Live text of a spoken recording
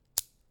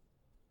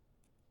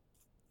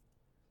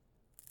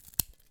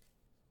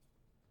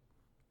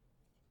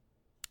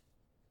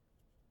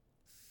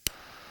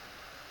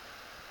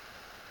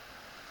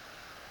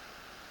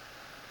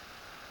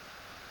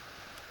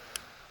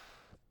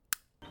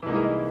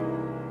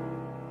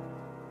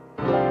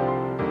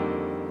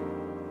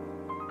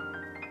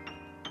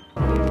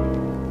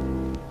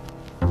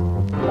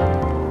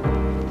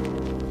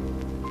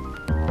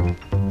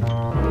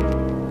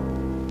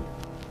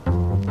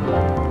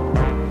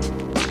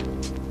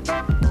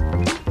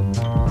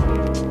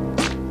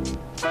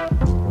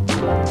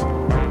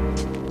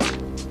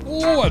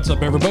What's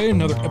up, everybody?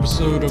 Another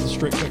episode of The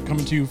Straight Cut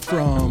coming to you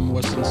from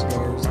Western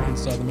Cigars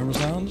inside the Members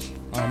Lounge.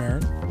 I'm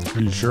Aaron.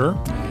 Are you sure?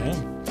 I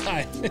am.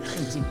 Hi.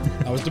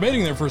 I was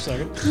debating there for a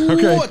second.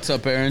 Okay. What's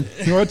up, Aaron?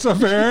 What's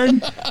up,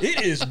 Aaron?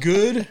 It is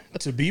good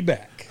to be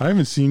back. I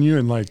haven't seen you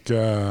in like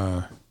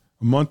a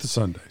month of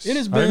Sundays. It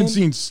has I haven't been-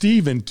 seen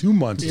Steve in 2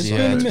 months. It's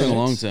Yeah, it's been a minutes.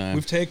 long time.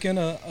 We've taken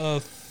a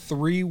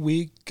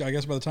 3-week, I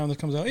guess by the time this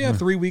comes out,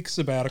 3-week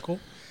sabbatical.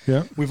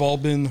 Yeah. We've all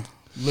been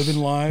living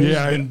lives,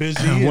 been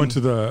busy. I and- went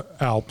to the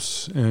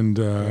Alps and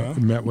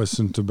met with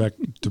some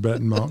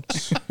Tibetan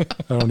monks.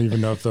 I don't even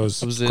know if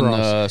those I was in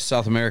cross.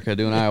 South America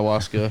doing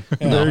ayahuasca.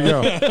 There you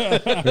go.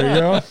 There you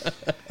go.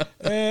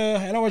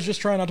 and I was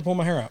just trying not to pull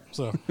my hair out.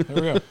 So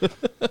there we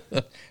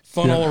go.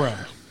 Fun all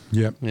around.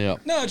 Yep. Yeah.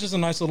 No, it's just a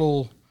nice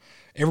little.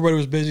 Everybody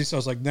was busy, so I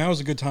was like, now is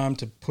a good time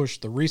to push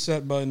the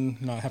reset button,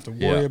 not have to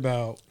worry Yeah.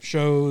 about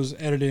shows,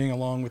 editing,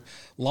 along with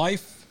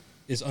life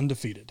is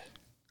undefeated.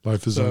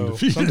 Life is So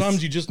undefeated.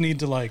 sometimes you just need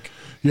to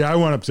Yeah, I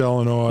went up to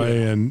Illinois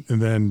and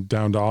then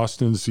down to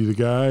Austin to see the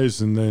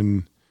guys, and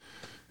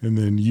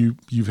then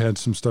you've had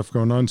some stuff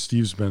going on.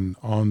 Steve's been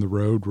on the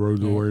road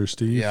to Warrior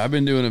Steve. Yeah, I've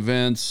been doing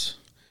events.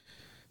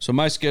 So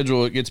my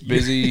schedule, it gets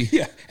busy.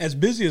 yeah, as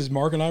busy as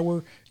Mark and I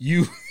were,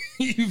 you've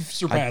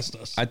surpassed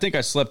us. I think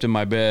I slept in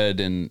my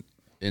bed in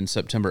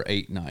September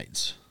 8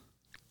 nights.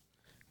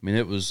 I mean,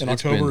 it's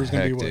October been is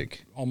going to be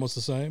hectic. almost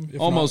the same.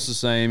 If Almost not. the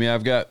same. Yeah,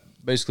 I've got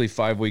basically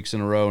 5 weeks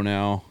in a row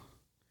now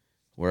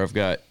where I've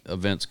got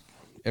events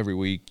every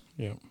week.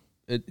 Yeah.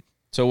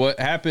 So what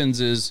happens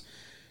is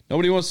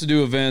nobody wants to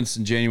do events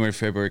in January,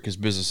 February because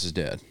business is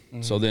dead.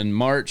 Mm-hmm. So then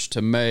March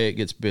to May, it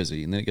gets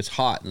busy, and then it gets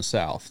hot in the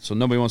South. So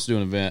nobody wants to do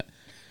an event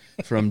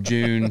from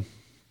June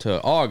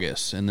to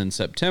August. And then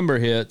September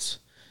hits,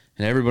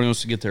 and everybody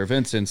wants to get their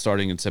events in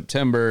starting in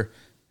September,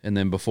 and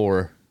then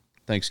before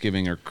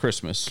Thanksgiving or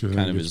Christmas Good,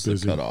 kind of it's is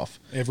busy. the cutoff.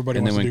 Everybody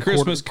And wants then to when do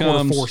Christmas quarter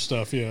comes, 4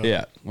 stuff. Yeah.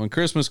 Yeah, when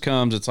Christmas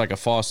comes, it's like a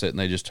faucet, and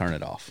they just turn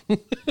it off.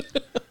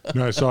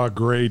 No, I saw a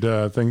great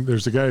thing.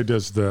 There's a guy who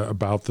does the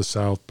About the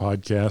South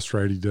podcast,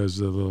 right? He does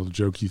a little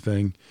jokey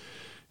thing.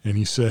 And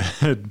he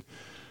said,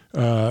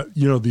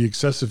 the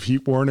excessive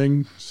heat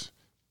warnings,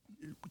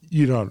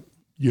 you don't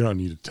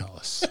need to tell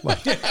us.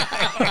 Like,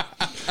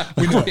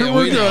 we're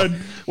good.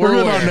 We're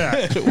good on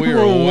that. We're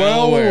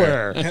well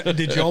aware.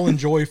 Did y'all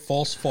enjoy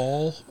False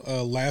Fall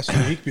last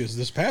week? Because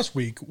this past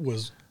week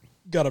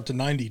got up to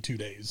 92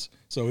 days.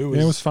 So it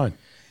was fun.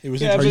 It was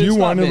Yeah, but interesting. you it's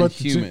not wanted been about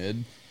the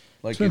humid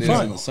like been it is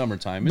fun. in the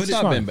summertime. But It's it's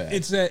not fine. been bad.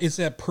 It's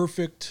that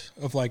perfect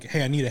of like,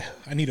 hey, I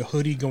need a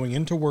hoodie going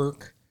into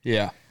work.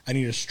 Yeah. I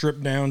need to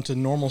strip down to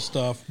normal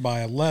stuff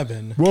by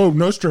 11. Whoa,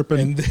 no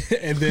stripping.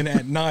 And then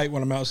at night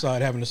when I'm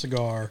outside having a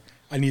cigar,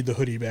 I need the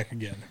hoodie back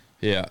again.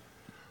 Yeah.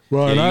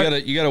 well, and Yeah,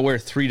 you gotta wear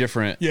 3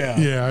 different. Yeah.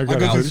 Yeah, I I got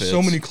go through outfits.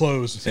 so many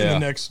clothes in Yeah. the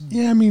next.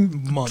 yeah, I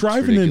mean, Months.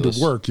 driving Ridiculous.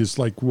 into work is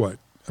like what?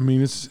 I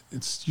mean, it's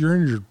you're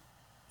in your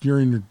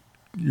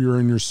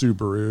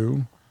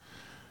Subaru.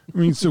 I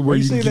mean, so where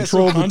you can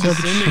control the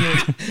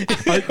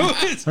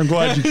temperature. I'm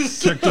glad you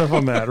picked up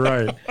on that,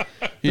 right?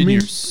 In your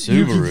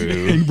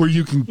Subaru. and where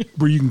you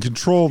can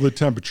control the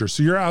temperature.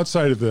 So you're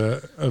outside of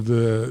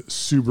the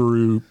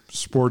Subaru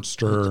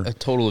Sportster A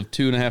total of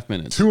 2.5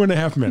 minutes.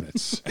 2.5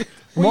 minutes.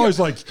 I'm always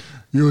like,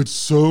 it's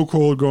so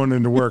cold going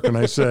into work, and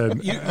I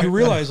said, You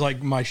realize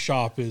like my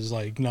shop is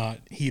like not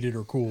heated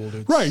or cooled.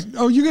 It's, right?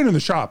 Oh, you get in the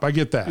shop, I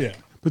get that. Yeah.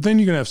 But then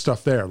you can have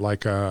stuff there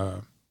like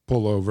a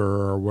pullover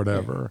or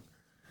whatever.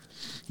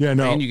 Yeah,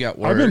 no. And you got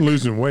I've been work.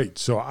 losing weight,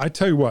 so I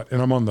tell you what,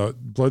 and I'm on the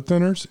blood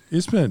thinners.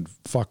 It's been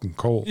fucking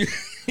cold. Yeah,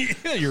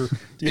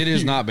 It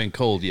has not been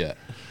cold yet.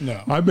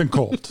 no. I've been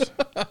cold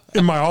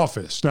in my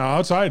office. Now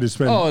outside, it's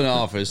been Oh, in the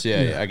office.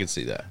 Yeah, I can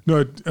see that.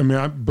 no.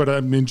 But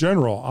in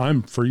general,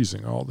 I'm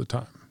freezing all the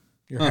time.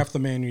 You're half the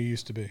man you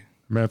used to be.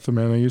 I'm half the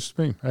man I used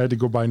to be. I had to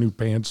go buy new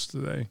pants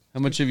today. How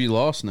much have you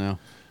lost now?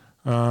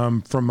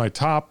 From my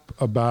top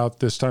about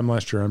this time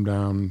last year, I'm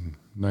down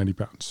 90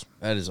 pounds.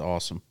 That is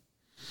awesome.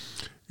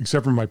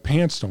 Except for my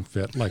pants don't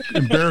fit, like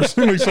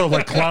embarrassingly so,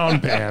 like clown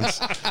pants.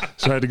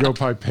 So I had to go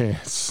buy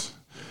pants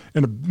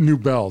and a new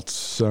belt.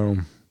 So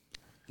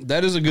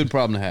That is a good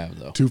problem to have,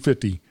 though.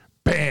 $250,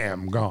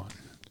 bam, gone.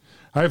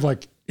 I have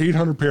like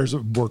 800 pairs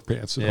of work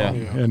pants at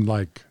home, and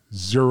like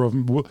 0 of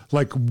them,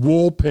 like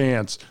wool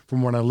pants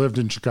from when I lived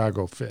in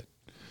Chicago fit.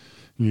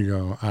 And you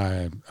go,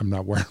 I'm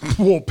not wearing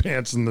wool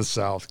pants in the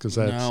South because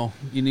that's No,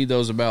 you need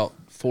those about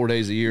 4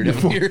 days a year down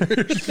here.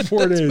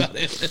 4 days. About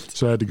it.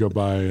 So I had to go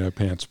buy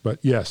pants. But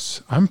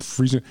yes, I'm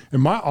freezing.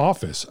 In my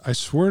office, I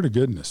swear to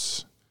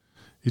goodness,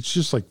 it's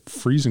just like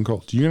freezing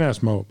cold. You can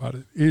ask Mo about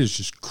it. It is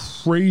just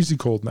crazy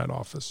cold in that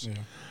office. Yeah.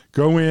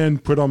 Go in,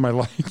 put on my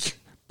like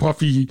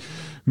puffy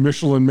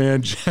Michelin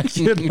Man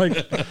jacket.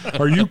 Like,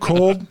 are you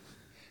cold?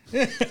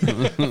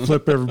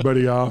 Flip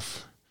everybody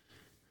off.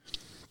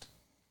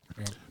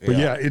 But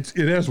yeah, it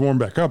has warmed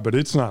back up, but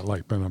it's not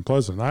like been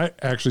unpleasant. I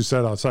actually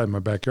sat outside in my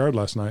backyard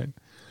last night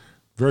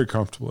very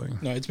comfortably.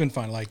 No, it's been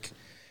fine. Like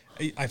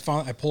I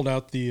pulled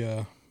out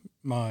the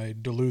my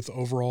Duluth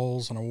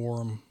overalls and I wore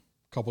them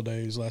a couple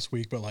days last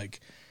week, but like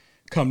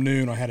come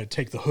noon, I had to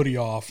take the hoodie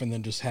off and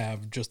then just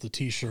have just the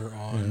T-shirt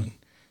on.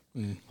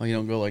 Oh, you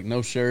don't go like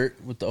no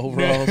shirt with the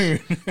overalls?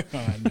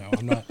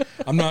 No,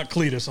 I'm not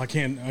Cletus. I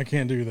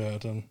can't do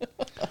that.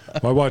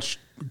 Well, I watched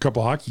a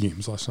couple hockey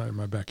games last night in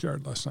my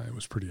backyard. Last night it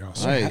was pretty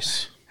awesome.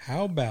 Nice.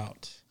 How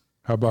about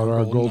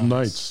our Golden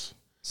Knights?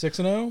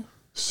 6-0.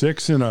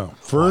 6-0.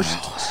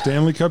 First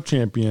Stanley Cup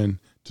champion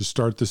to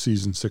start the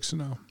season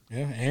 6-0.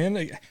 Yeah,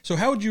 and so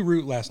how would you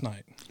root last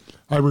night?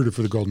 I rooted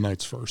for the Golden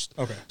Knights first.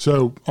 Okay.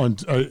 So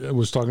I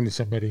was talking to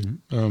somebody,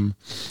 and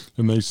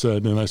they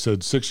said, and I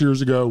said 6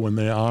 years ago when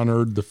they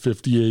honored the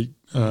 58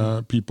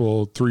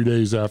 people 3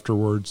 days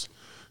afterwards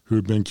who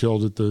had been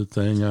killed at the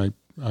thing.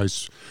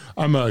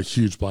 I'm a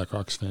huge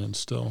Blackhawks fan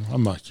still.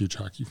 I'm not a huge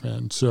hockey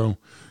fan. So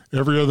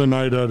every other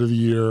night out of the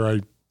year,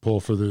 I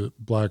pull for the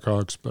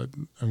Blackhawks, but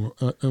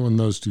when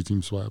those two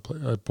teams play,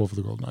 I pull for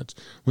the Golden Knights.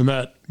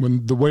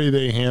 When the way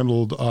they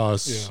handled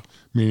us,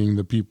 meaning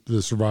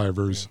the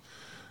survivors. Yeah.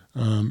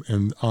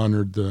 And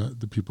honored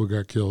the people who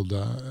got killed,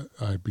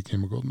 I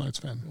became a Golden Knights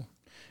fan.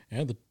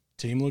 Yeah, the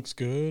team looks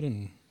good,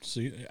 and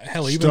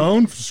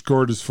Stone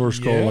scored his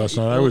first goal last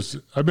night.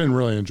 I've been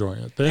really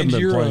enjoying it. They haven't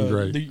been playing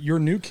great. Your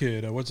new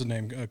kid, what's his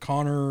name?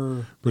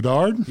 Connor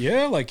Bedard?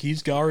 Yeah, like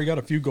he's already got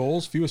a few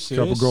goals, few assists.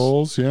 Couple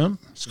goals, yeah.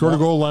 Scored a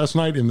goal last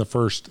night in the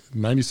first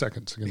 90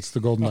 seconds against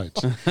the Golden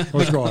Knights.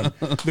 What's going on?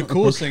 The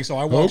coolest thing, so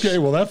I watched. Okay,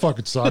 well that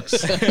fucking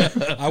sucks.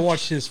 I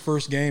watched his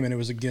first game, and it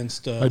was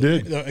against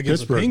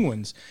against the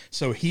Penguins.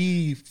 So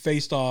he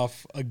faced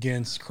off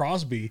against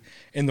Crosby,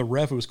 and the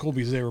ref. It was cool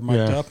because they were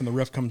mic'd up, and the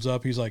ref comes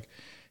up. He's like,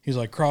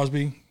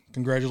 Crosby,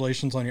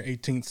 congratulations on your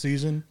 18th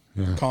season.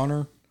 Yeah.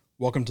 Connor,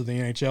 welcome to the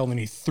NHL. And then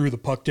he threw the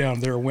puck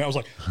down there and went. I was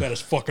like, that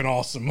is fucking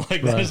awesome.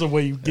 Like, that is the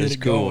way you get it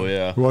going.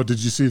 Yeah. Well,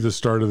 did you see the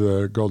start of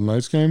the Golden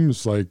Knights game?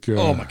 It's like,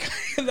 oh my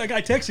God. That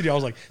guy texted you. I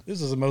was like,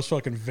 this is the most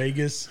fucking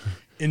Vegas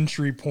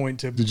entry point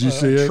to did you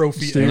see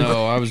trophy Steve? ever.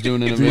 No, I was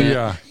doing an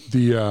event.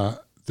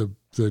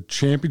 The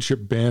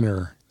championship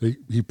banner,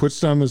 he puts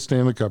down the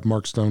Stanley Cup,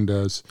 Mark Stone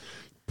does,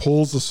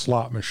 pulls a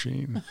slot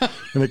machine,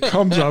 and it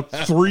comes up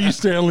 3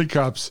 Stanley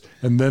Cups,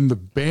 and then the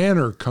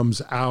banner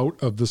comes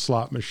out of the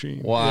slot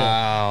machine.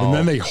 Wow. And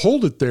then they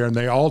hold it there, and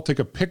they all take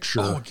a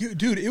picture. Oh,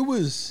 dude, it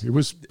was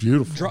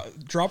beautiful.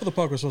 Drop of the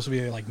puck was supposed to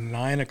be like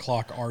 9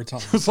 o'clock our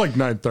time. It's like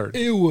 9:30.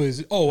 It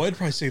was, I'd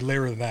probably say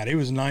later than that. It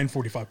was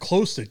 9:45,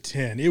 close to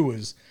 10. It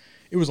was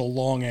a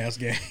long-ass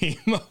game.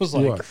 I was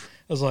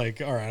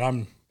like, all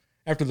right,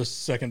 after the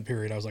second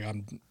period, I was like,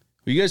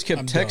 you guys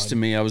kept texting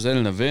done. me. I was at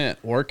an event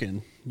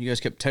working. You guys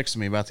kept texting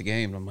me about the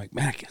game. And I'm like,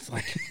 man,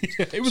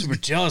 it was super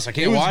jealous. I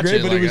can't watch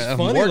it. But it was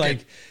funny.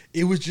 Like,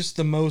 it was just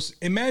the most.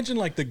 Imagine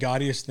like the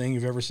gaudiest thing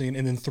you've ever seen,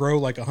 and then throw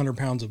like 100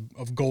 pounds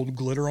of gold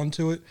glitter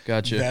onto it.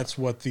 Gotcha. That's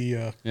what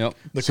the cup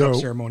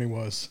ceremony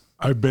was.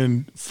 I've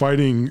been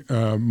fighting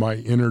my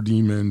inner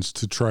demons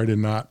to try to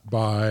not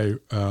buy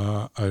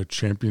a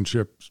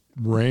championship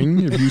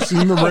ring. Have you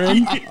seen the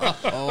ring?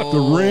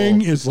 The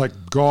ring is like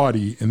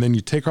gaudy, and then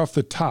you take off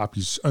the top.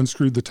 You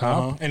unscrew the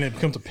top, and it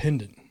becomes a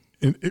pendant.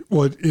 And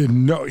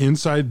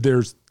inside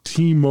there's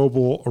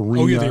T-Mobile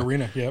Arena. Oh yeah, the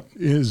arena. Yep,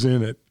 is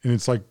in it, and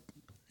it's like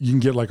you can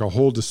get like a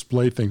whole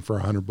display thing for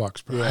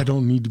 $100. But I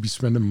don't need to be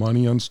spending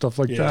money on stuff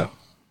like that.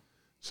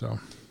 So,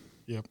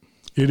 yep.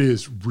 It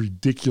is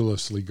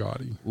ridiculously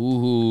gaudy.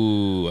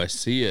 Ooh, I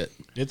see it.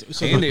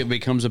 It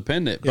becomes a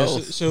pendant. Yeah,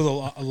 both. I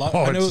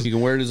know you can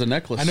wear it as a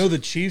necklace. I know the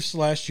Chiefs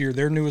last year,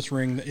 their newest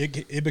ring,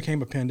 it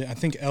became a pendant. I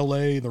think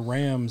LA, the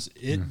Rams,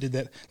 did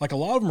that. Like a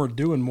lot of them are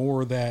doing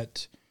more of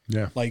that,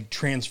 like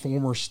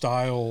Transformer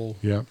style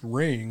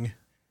ring.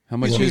 How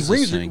much is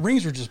this thing?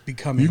 Rings are just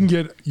becoming. You can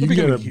get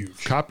a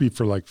huge. copy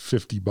for like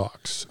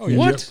 $50. Oh, yeah.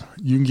 What?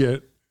 You can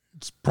get.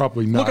 It's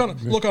probably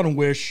not. Look on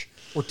Wish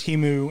or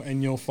Temu,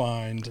 and you'll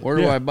find. Where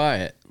do I buy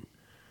it?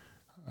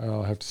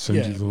 I'll have to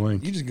send you the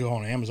link. You just go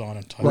on Amazon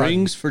and type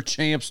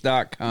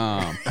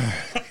ringsforchamps.com.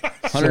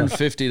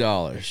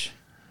 $150.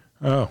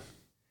 Oh.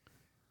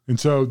 And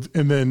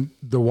then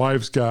the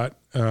wife's got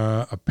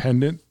a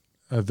pendant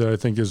that I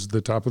think is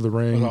the top of the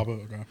ring.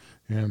 Okay.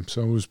 Yeah,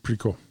 so it was pretty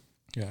cool.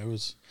 Yeah, it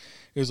was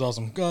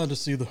awesome. Glad to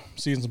see the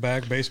season's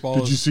back. Baseball.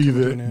 Did you see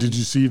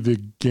the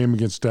game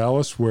against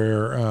Dallas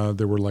where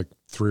there were like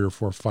 3 or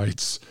 4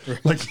 fights,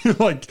 like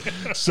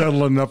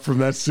settling up from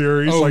that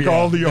series?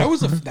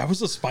 That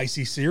was a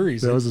spicy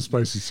series. That was a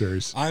spicy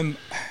series.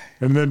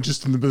 And then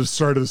just in the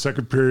start of the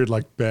second period,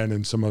 like Ben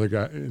and some other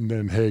guy, and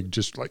then Haig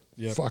just like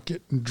fuck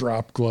it and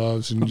drop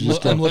gloves. And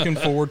I'm looking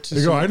forward to.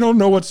 They go, I don't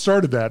know what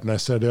started that, and I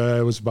said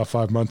it was about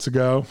 5 months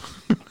ago.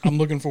 I'm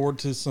looking forward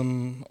to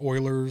some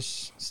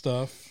Oilers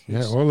stuff.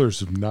 Yeah,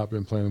 Oilers have not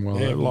been playing well.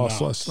 They lost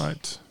last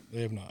night.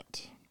 They have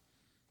not.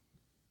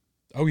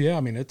 Oh yeah,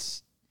 I mean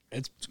it's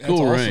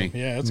cool awesome. ring.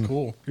 Yeah, it's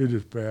cool. It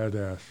is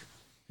badass.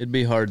 It'd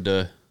be hard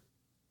to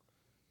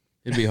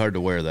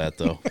wear that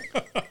though.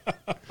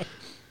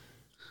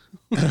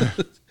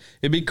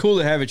 It'd be cool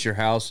to have at your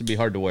house. It'd be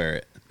hard to wear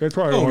it. I'd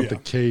probably want the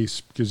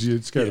case because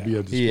it's got to be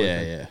a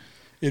display. Yeah.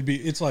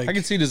 It's like I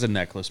can see it as a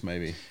necklace,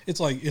 maybe. It's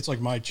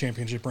like my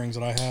championship rings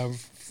that I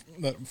have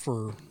that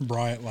for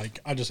Bryant, like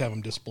I just have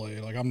them display.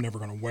 Like I'm never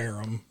going to wear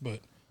them, but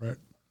Right.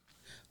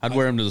 I'd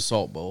wear them to the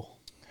Salt Bowl.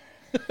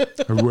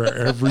 I wear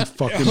every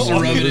fucking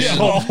one of this.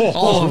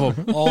 All of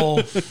them.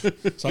 all.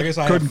 So I guess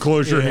I Couldn't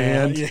close your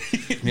hand.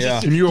 Yeah.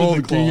 Can you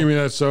give me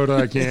that soda?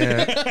 I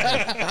can't.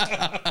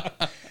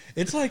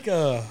 It's like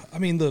I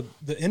mean the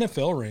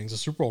NFL rings, the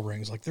Super Bowl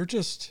rings, like they're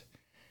just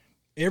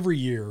every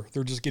year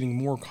they're just getting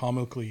more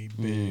comically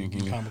big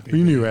and comically.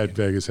 You knew big. Ed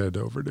Vegas had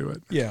to overdo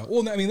it. Yeah,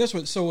 well, I mean that's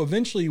what. So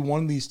eventually,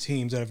 one of these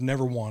teams that have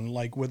never won,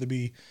 like whether it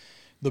be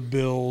the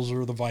Bills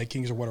or the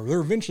Vikings or whatever, they're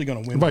eventually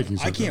going to win. The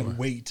Vikings I can't are.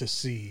 wait to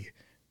see.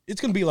 It's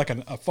going to be like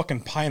a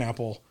fucking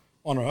pineapple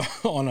on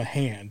a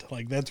hand.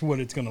 Like that's what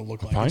it's going to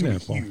look like.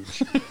 Pineapple. It's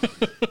gonna be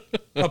huge.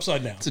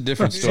 Upside down. It's a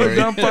different story.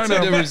 down It's a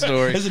different It's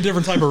story. a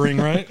different type of ring,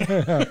 right?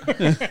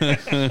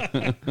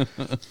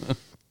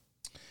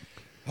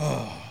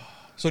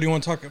 So do you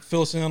want to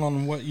fill us in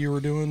on what you were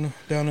doing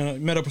down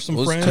in, met up with some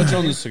Let's friends? touch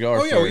on the cigar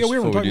Oh yeah, first we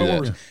were before we talking do about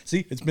what that. we're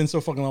see, it's been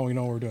so fucking long we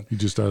know what we're doing. You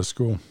just out of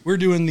school. We're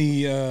doing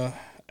the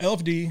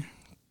LFD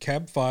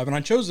Cab 5, and I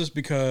chose this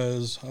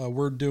because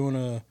we're doing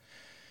a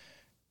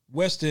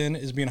West End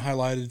is being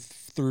highlighted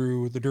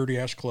through the Dirty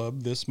Ash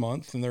Club this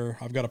month, and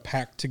I've got a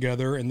pack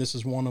together, and this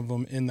is one of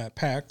them in that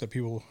pack that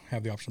people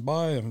have the option to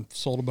buy. I've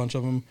sold a bunch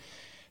of them.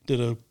 Did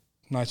a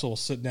nice little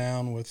sit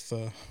down with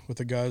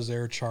the guys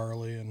there,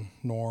 Charlie and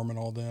Norm and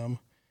all them,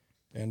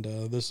 and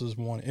this is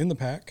one in the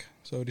pack.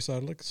 So I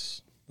decided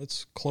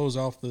let's close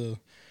off the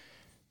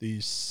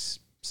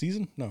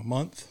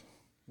month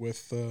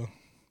with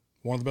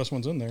one of the best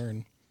ones in there,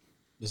 and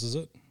this is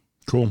it.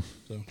 Cool.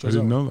 So I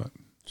didn't know that.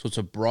 So it's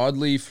a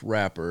broadleaf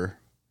wrapper,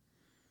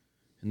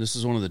 and this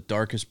is one of the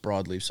darkest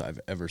broadleafs I've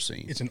ever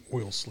seen. It's an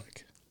oil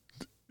slick.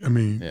 I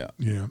mean,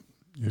 Yeah.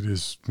 it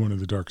is one of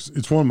the darkest.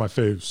 It's one of my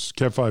favorites.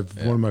 Cab 5,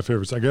 one of my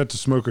favorites. I got to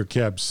smoke a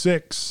Cab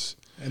 6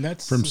 And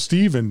that's from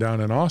Steven down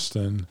in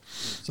Austin.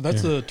 so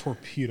that's a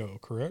torpedo,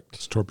 correct?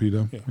 It's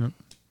Torpedo. Yeah. Yep.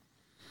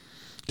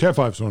 Cab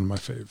 5 is one of my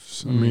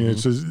faves. I mean,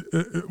 it's just,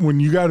 when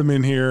you got them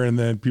in here and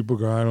then people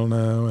go, I don't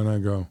know. And I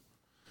go,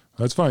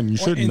 that's fine. You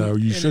shouldn't know.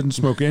 You shouldn't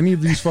smoke any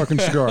of these fucking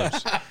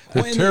cigars.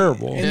 They're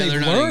terrible. And they're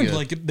they've not any learned good.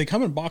 like they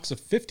come in box of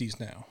 50s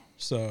now.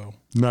 So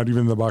Not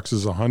even the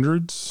boxes of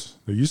hundreds.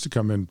 They used to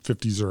come in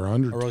 50s or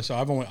 100s. I really so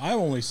I've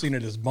only seen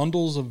it as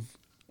bundles of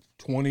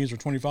 20s or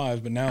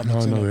 25s, but now No,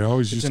 they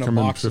always used to come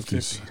in box of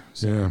 50s. 50.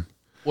 So Yeah.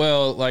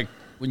 Well, like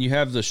when you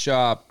have the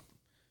shop,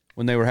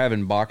 when they were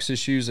having box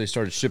issues, they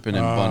started shipping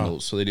in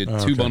bundles. So they did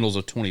two bundles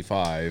of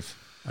 25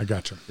 I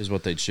gotcha. is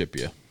what they'd ship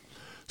you.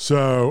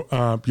 So,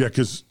 yeah,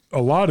 because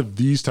a lot of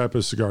these type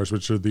of cigars,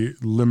 which are the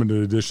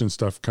limited edition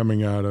stuff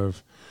coming out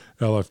of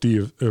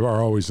LFD,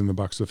 are always in the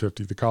box of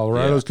 50. The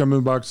Colorados come in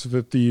the box of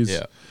 50s.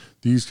 Yeah.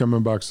 These come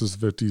in boxes of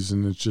 50s,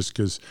 and it's just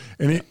because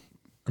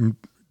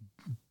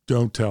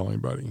don't tell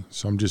anybody.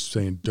 So I'm just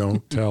saying,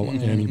 don't tell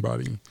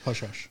anybody.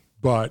 hush hush.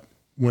 But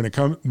when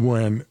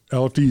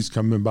LFDs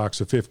come in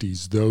box of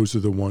 50s, those are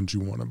the ones you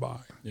want to buy.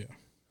 Yeah.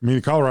 I mean,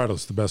 the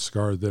Colorado's the best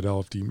cigar that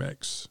LFD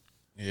makes.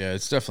 Yeah,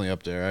 it's definitely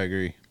up there. I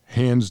agree.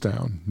 Hands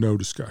down, no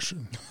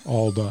discussion.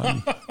 All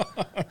done.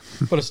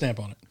 Put a stamp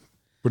on it.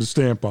 Put a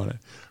stamp on it.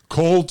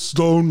 Cold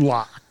Stone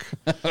Lock.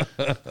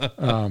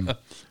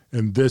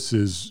 And this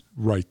is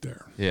right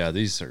there. Yeah,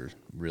 these are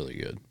really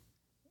good.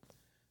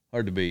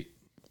 Hard to beat.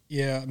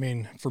 Yeah, I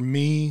mean, for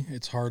me,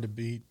 it's hard to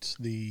beat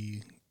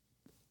the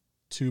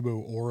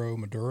Tubo Oro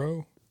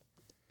Maduro,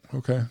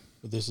 Okay.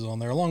 but this is on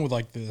there along with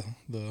like the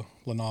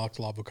Lennox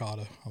La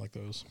Avocado. I like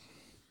those.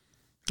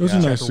 Those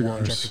are nice Chapter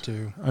 1, cigars. Chapter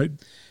 2.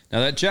 Now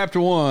that chapter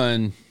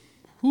 1,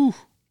 whew,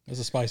 That's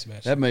a spicy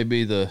batch. that may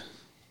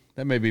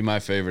be my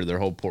favorite of their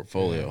whole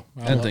portfolio.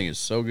 Yeah, That thing is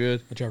so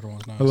good. The Chapter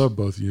 1's nice. I love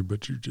both of you,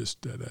 but you're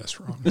just dead ass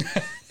wrong.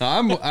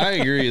 I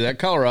agree. That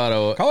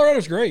Colorado,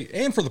 Colorado's great,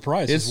 and for the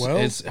price as well.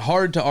 it's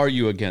hard to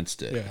argue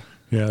against it. Yeah.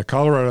 Yeah,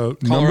 Colorado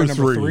Colorado number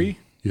number 3?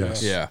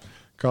 Yes. Yeah,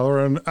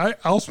 Colorado.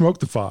 I'll smoke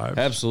the 5.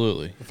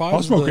 absolutely.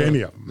 I'll smoke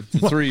any of them.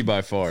 The 3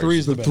 by far. Three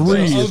is the best.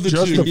 3 Of is the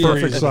just two, the yeah,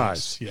 perfect the size.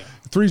 best. Yeah.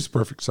 3 is the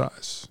perfect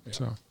size.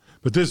 So,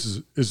 but this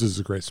is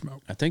a great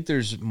smoke. I think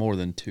there's more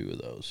than 2 of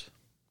those.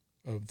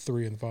 Of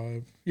 3 and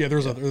 5. Yeah,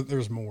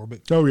 there's more, but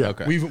Oh yeah.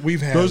 Okay.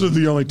 we've had Those are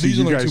the only two these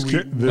are you the guys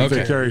two that they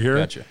Okay. carry here.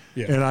 Gotcha.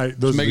 Yeah. And those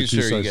Just are the making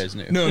two sure you sizes.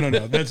 guys knew.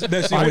 No. That's the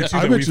only two I that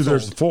bet we've you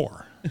there's sold.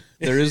 4.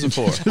 There is a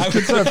 4.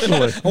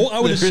 Conceptually. I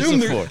would There is assume a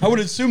there. four. I would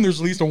assume there's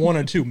at least a 1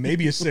 and 2,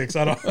 maybe a 6.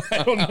 I don't know.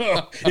 It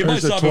might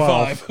There's a stop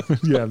at 5.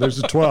 Yeah, there's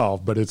a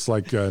 12, but it's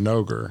like an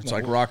ogre. It's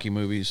like Rocky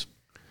movies.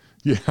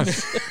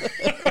 Yes.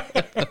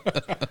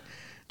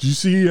 Did you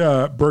see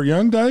Burt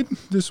Young died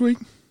this week?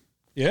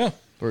 Yeah.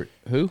 Burt,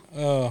 who?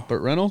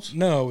 Burt Reynolds?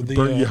 No, the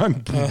Burt Young.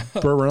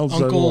 Burt Reynolds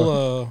died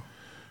Uncle,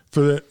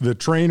 for the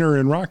trainer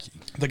in Rocky.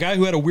 the guy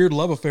who had a weird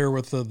love affair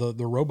with the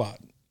robot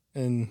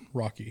in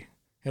Rocky.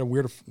 Had a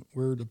weird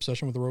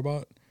obsession with the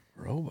robot.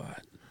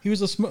 Robot. He was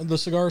the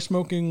cigar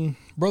smoking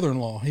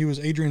brother-in-law. He was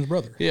Adrian's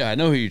brother. Yeah, I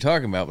know who you're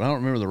talking about, but I don't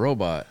remember the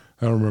robot.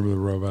 I don't remember the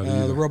robot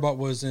either. The robot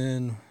was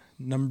in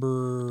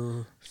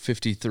number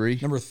 53.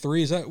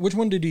 3. Is that which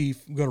one did he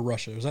go to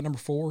Russia? Was that number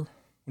 4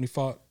 when he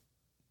fought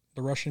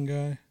The Russian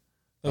guy.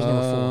 That was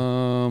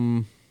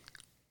number 4.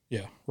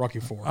 Yeah, Rocky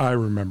 4. I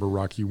remember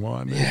Rocky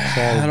 1.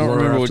 Yeah, I don't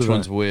remember which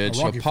one's which.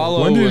 Rocky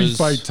Apollo when did he was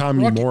fight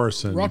Tommy Rocky,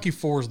 Morrison? Rocky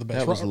 4 is the best.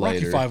 That was Rocky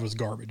later. 5 was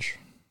garbage.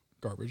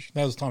 Garbage.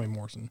 That was Tommy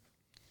Morrison.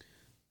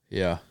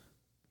 Yeah.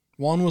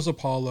 1 was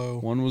Apollo.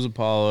 1 was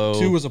Apollo.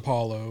 2 was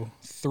Apollo.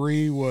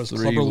 3 was 3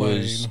 Clubber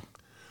was- Lane.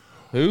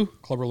 Who?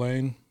 Clubber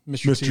Lane.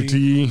 Mr. Mr. T.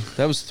 T,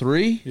 That was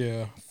 3?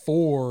 Yeah.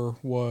 4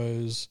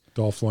 was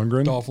Dolph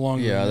Lundgren. Dolph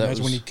Lundgren. Yeah, that that's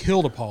was- when he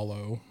killed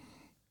Apollo.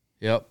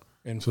 Yep.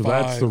 And So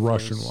 5 that's the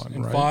Russian was- one,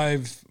 and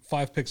right?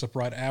 Five picks up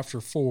right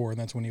after 4, and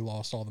that's when he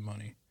lost all the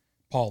money.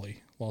 Paulie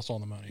lost all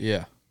the money.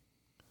 Yeah.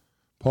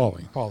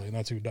 Paulie. Paulie, and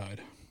that's who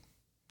died.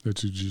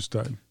 That's who just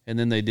died. And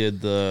then they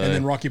did the. And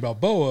then Rocky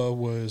Balboa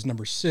was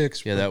number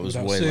 6. Yeah, that was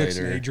without way 6,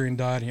 later. And Adrian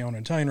died. He owned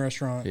an Italian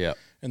restaurant. Yeah.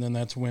 And then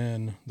that's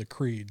when the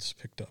Creeds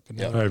picked up. And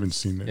Yep. I haven't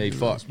seen any he of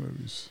fought. those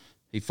movies.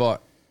 He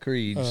fought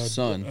Creed's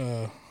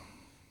son,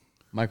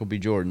 Michael B.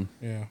 Jordan.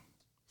 Yeah.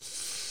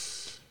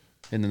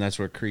 And then that's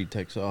where Creed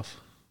takes off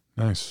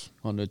Nice.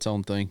 onto its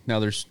own thing. Now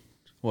there's,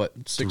 what,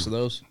 6 of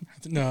those?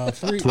 No,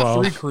 3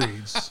 12.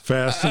 Creeds.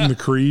 Fast and the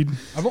Creed.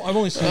 I've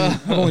only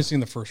seen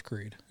the first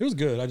Creed. It was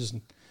good. I just,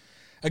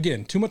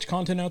 again, too much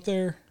content out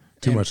there.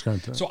 Too And much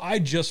content. So I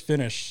just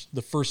finished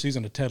the first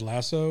season of Ted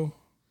Lasso.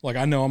 Like,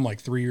 I know I'm like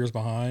 3 years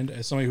behind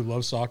as somebody who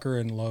loves soccer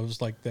and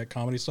loves like that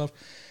comedy stuff.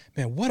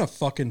 Man, what a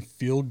fucking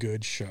feel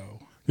good show.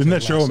 Isn't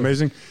Ted that show Lasso.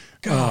 amazing?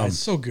 God, it's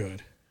so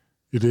good.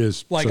 It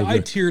is. Like, so I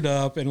good. teared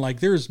up, and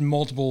like there's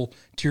multiple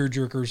tear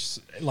jerkers,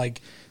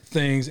 like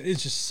things.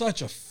 It's just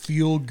such a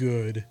feel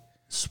good.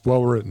 It's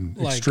well written.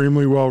 Like-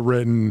 Extremely well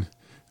written.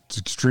 It's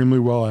extremely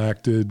well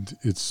acted.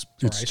 It's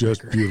just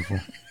icebreaker. beautiful.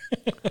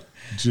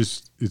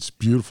 It's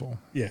beautiful.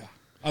 Yeah.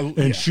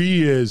 And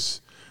she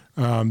is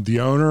the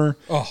owner.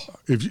 Oh.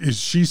 Did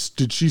she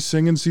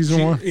sing in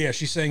season 1? Yeah,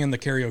 she sang in the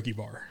karaoke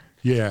bar.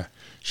 Yeah.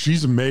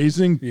 She's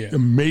amazing. Yeah.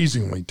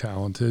 Amazingly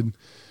talented.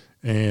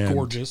 And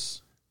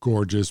Gorgeous.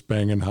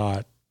 banging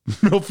hot.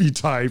 Milfy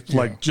type. Yeah.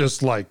 Like,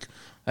 just like,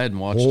 I hadn't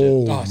watched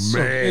oh, it. Oh,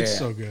 man. it's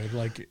so good.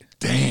 Like,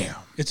 Damn.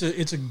 it's a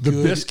The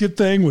good. biscuit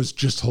thing was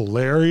just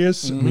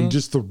hilarious. I mean,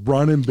 just the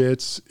running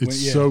bits.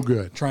 It's Yeah, so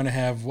good. Trying to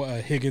have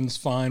Higgins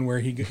find where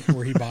he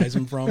buys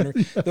them from.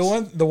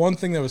 The one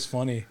thing that was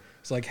funny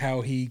is like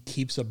how he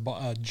keeps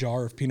a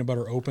jar of peanut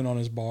butter open on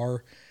his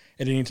bar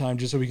at any time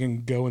just so he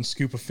can go and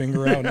scoop a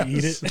finger out and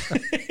eat it.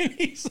 And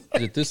he's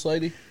like, Is it this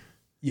lady?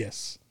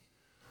 yes.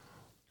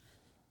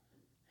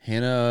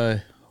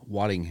 Hannah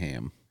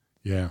Waddingham.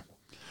 Yeah.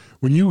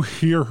 When you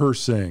hear her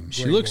sing,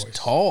 She Great looks voice.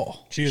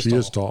 tall. She is she tall.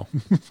 is tall.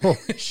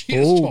 She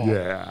is tall.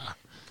 Yeah.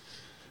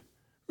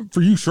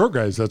 For you short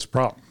guys, that's a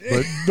problem.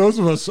 But those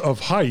of us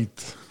of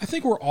height, I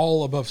think we're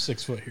all above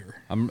 6 foot here.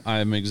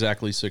 I'm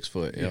exactly 6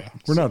 foot. Yep. Yeah.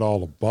 we're not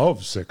all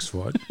above 6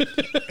 foot.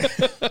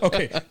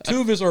 Okay,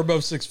 2 of us are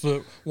above 6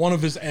 foot. One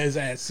of us is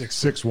at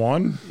 6 foot.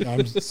 6'1"? I'm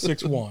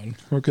 6'1".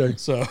 Okay.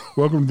 So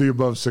Welcome to the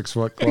above 6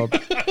 foot club.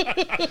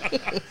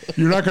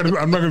 I'm not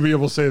gonna be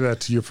able to say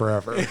that to you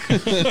forever.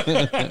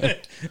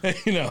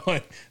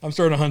 I'm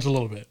starting to hunch a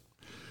little bit.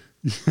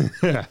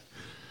 Yeah.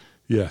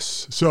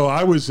 Yes. So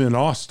I was in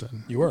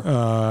Austin. You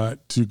were.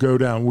 To go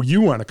down. Well,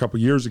 you went a couple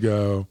years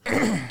ago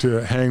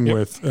to hang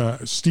with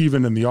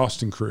Steven and the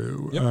Austin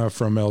crew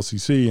from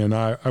LCC, and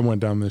I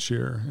went down this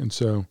year. And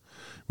so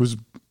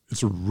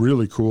it's a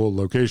really cool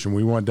location.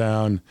 We went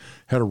down,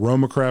 had a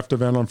Roma Craft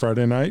event on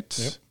Friday night.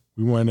 Yep.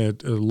 We went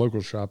at a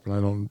local shop, and I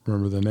don't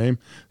remember the name.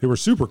 They were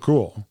super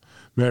cool.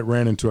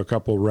 Ran into a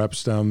couple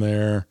reps down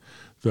there.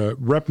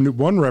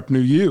 One rep knew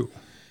you.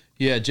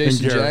 Yeah,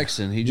 Jason Garrett.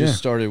 Jackson. He just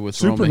started with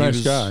Super Roma.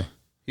 nice guy.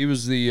 He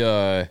was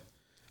the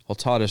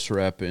Altadis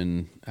rep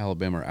in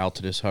Alabama, or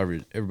Altadis, however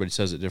everybody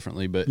says it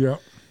differently. But Yeah.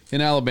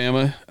 in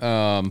Alabama,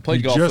 played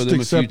He golf just with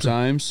him a few accepted-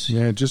 times.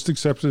 Yeah, just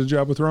accepted a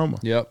job with Roma.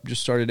 Yep,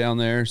 just started down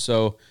there.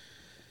 So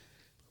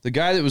the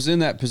guy that was in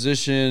that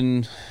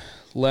position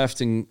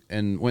left and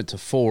went to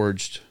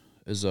Forged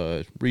as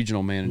a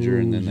regional manager,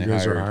 and then you they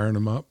guys hired. are hiring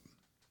him up.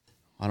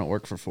 I don't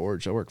work for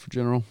Forged. I work for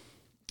General.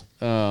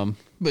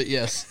 But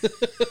yes,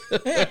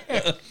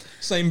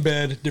 Same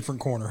bed, different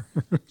corner.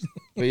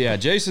 but yeah,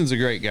 Jason's a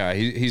great guy.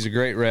 He's a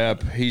great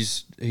rep.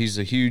 He's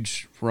a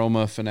huge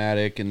Roma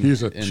fanatic, and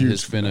He's a and huge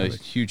has been fanatic.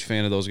 a huge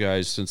fan of those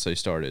guys since they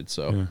started.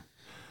 So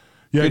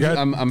Yeah, good-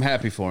 I'm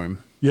happy for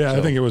him. I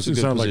So, think it it's a good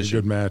sounded like a position.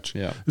 good match.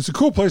 Yeah. It's a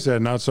cool place. They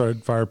had an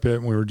outside fire pit,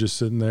 and we were just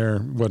sitting there.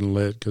 It wasn't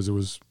lit because it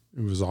was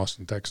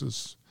Austin,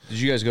 Texas. Did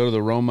you guys go to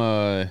the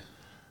Roma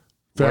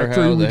Factory,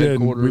 warehouse, we the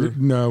didn't. headquarters?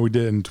 No, we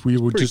didn't. We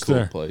were Pretty just cool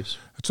there. place.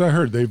 That's what I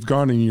heard. They've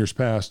gone in years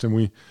past, and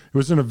it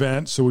was an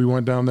event, so we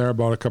went down there,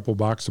 bought a couple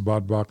boxes of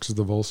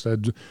the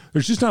Volstead.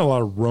 There's just not a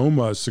lot of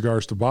Roma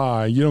cigars to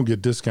buy. You don't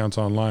get discounts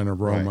online of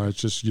Roma. Right. It's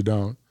just you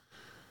don't.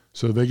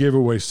 So they gave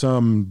away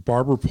some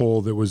barber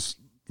pole that was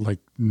like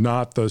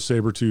not the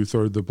Sabertooth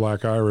or the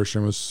Black Irish,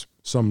 and was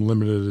some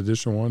limited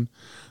edition one.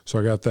 So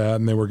I got that,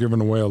 and they were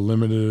giving away a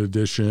limited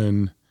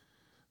edition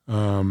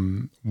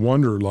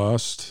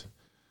Wanderlust.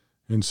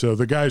 And so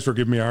the guys were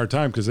giving me a hard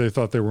time because they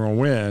thought they were going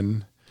to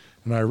win.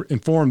 And I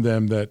informed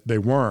them that they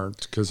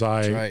weren't because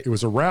right. it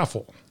was a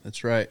raffle.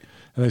 That's right.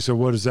 And they said,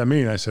 "What does that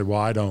mean?" I said,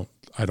 "Well, I don't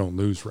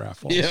lose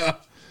raffles." Yeah.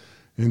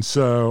 And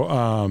so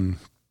I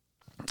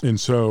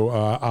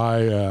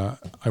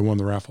won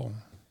the raffle.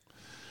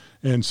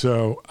 And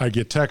so I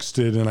get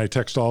texted, and I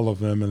text all of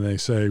them, and they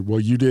say, "Well,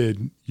 you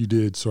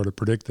did sort of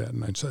predict that."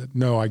 And I said,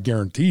 "No, I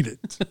guaranteed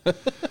it."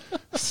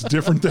 It's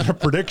different than a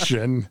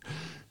prediction.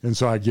 And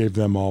so I gave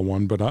them all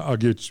one, but I'll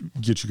get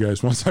you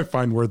guys once I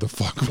find what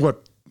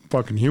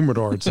fucking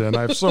humidor it's in.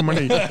 I have so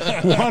many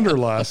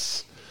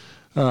wanderlusts.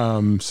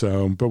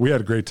 But we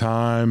had a great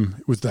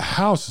time. The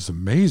house is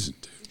amazing,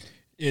 dude.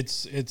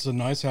 It's a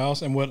nice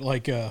house, and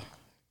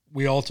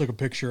we all took a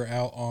picture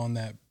out on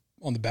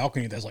the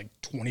balcony that's like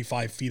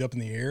 25 feet up in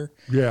the air.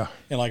 Yeah.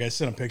 And I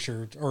sent a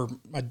picture, or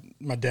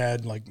my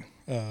dad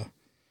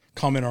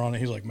commented on it.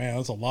 He's like, "Man,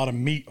 that's a lot of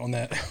meat on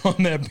that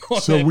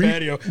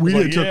patio."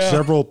 We took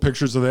several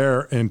pictures of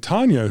there, and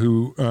Tanya,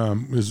 who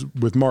is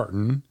with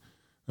Martin,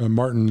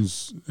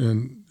 Martin's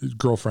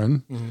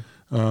girlfriend.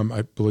 Mm-hmm.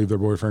 I believe they're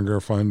boyfriend,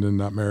 girlfriend, and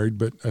not married,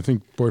 but I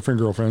think boyfriend,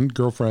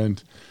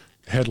 girlfriend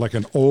had like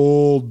an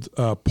old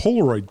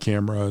Polaroid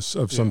camera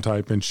of some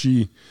type, and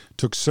she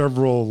took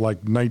several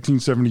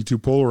 1972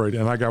 Polaroid,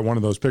 and I got one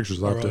of those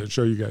pictures. I'll have to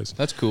show you guys.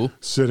 That's cool.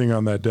 Sitting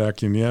on that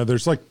deck, and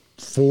there's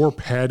 4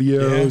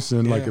 patios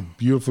and a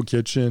beautiful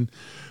kitchen.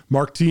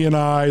 Mark T and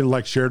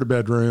I shared a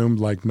bedroom,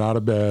 not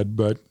a bed,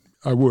 but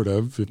I would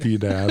have if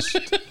he'd asked.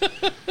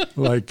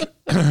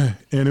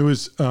 And it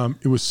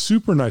was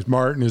super nice.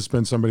 Martin has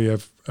been somebody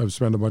I've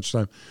spent a bunch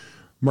of time.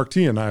 Mark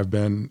T and I have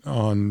been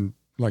on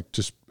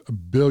just a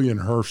billion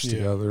herfs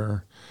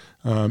together.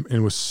 And it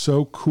was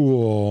so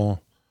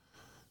cool.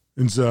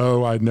 And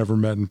Zoe I'd never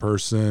met in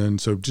person.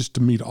 So just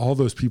to meet all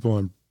those people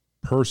in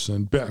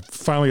person. I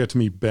finally got to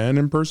meet Ben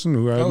in person,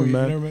 who I haven't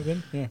met. Never met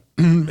Ben? Yeah.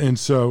 And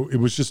so it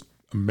was just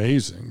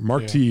amazing.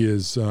 Mark T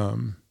is it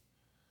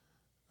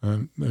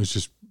was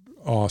just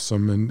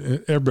awesome, and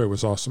everybody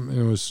was awesome, and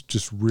it was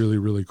just really,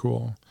 really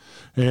cool.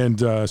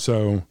 And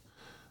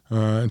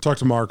and talked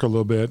to Mark a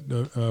little bit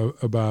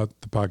about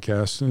the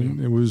podcast,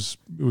 and it was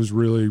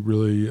really,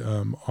 really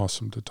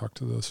awesome to talk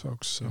to those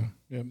folks. So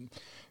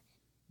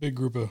big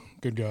group of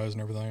good guys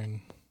and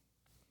everything.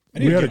 I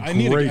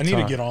need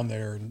to get on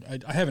there,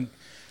 and I haven't.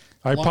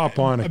 I pop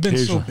on. I've been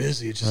so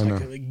busy. It's just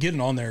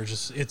getting on there.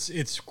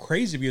 It's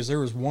crazy because there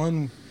was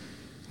one,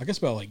 I guess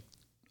about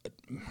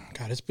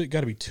it's got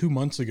to be 2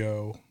 months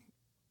ago.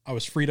 I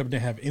was freed up,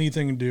 didn't have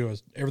anything to do.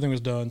 Everything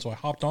was done, so I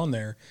hopped on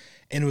there,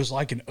 and it was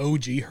like an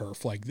OG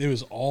herf. It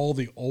was all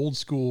the old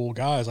school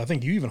guys. I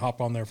think you even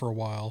hopped on there for a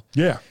while.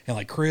 Yeah.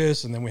 And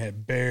Chris, and then we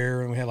had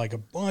Bear, and we had a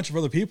bunch of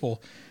other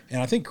people.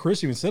 And I think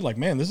Chris even said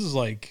man, this is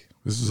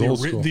old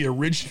school. The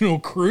original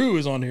crew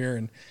is on here,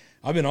 and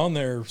I've been on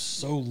there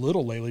so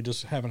little lately,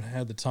 just haven't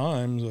had the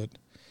time. But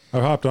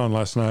I hopped on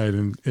last night,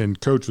 and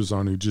Coach was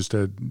on, who just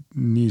had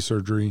knee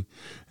surgery,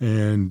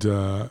 and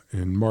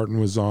Martin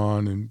was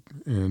on,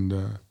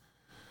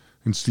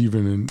 and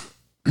Steven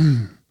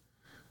and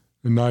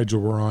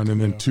Nigel were on,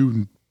 and then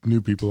 2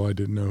 new people I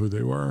didn't know who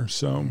they were.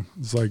 So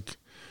it's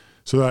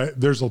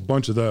there's a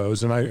bunch of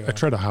those, and I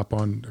try to hop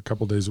on a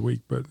couple days a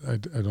week, but I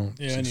don't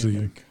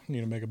succeed. I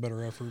need to make a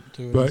better effort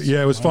to it. But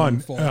it was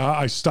fun.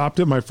 I stopped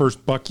at my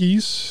first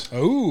Buc-ee's.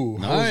 Oh,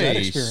 how was that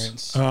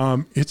experience?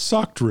 It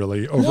sucked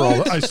really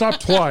overall. I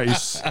stopped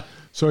twice.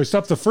 So I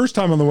stopped the first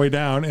time on the way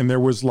down, and there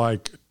was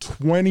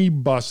 20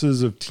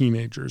 buses of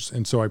teenagers.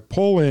 And so I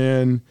pull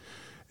in,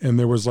 and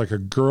there was a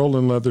girl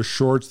in leather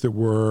shorts that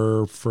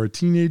were, for a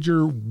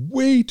teenager,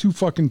 way too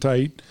fucking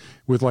tight,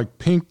 with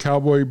pink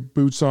cowboy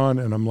boots on.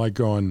 And I'm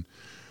going,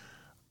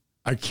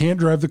 I can't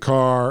drive the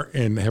car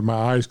and have my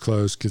eyes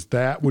closed because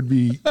that would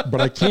be,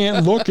 but I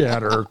can't look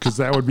at her because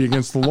that would be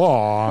against the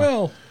law.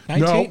 Well,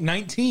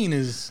 19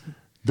 is.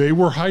 They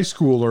were high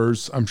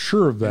schoolers. I'm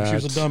sure of that. She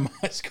was a dumb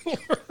high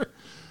schooler.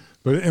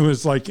 But it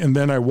was and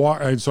then I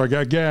walked, so I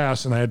got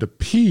gas and I had to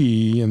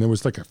pee, and there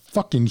was a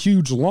fucking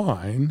huge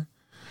line.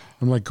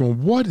 I'm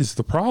going, what is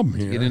the problem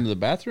here? Get into the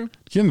bathroom?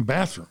 Get in the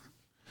bathroom.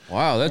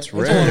 Wow, that's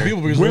rare. That's a lot of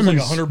people because there's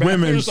 100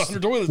 bathrooms,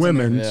 100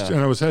 toilets.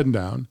 And I was heading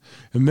down.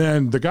 And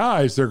then the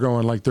guys, they're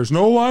going there's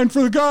no line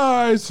for the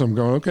guys. So I'm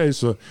going, okay,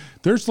 so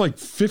there's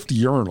 50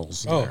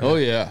 urinals. Oh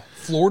yeah.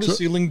 Floor to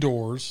ceiling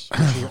doors,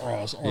 which are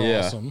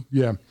awesome.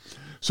 Yeah.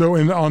 So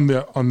on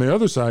the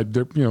other side,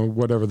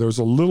 whatever, there was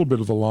a little bit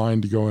of a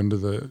line to go into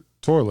the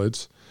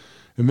toilets.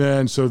 And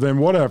then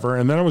whatever.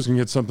 And then I was going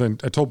to get something.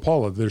 I told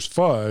Paula, there's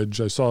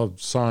fudge. I saw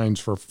signs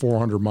for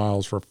 400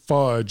 miles for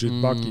fudge at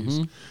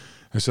Buc-ee's.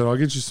 I said, I'll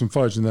get you some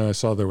fudge. And then I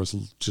saw there was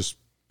just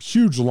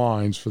huge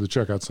lines for the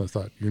checkouts. And I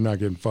thought, you're not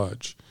getting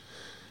fudge.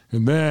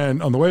 And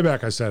then on the way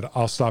back, I said,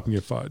 I'll stop and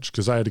get fudge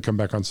because I had to come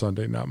back on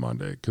Sunday, not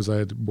Monday, because I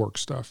had work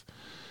stuff.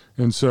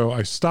 And so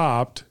I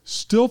stopped,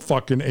 still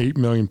fucking 8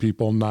 million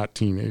people, not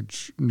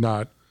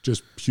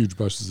just huge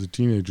buses of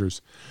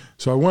teenagers.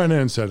 So I went in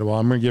and said, well,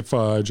 I'm going to get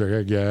fudge. I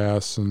got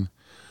gas, and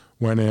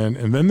went in.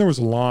 And then there was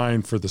a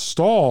line for the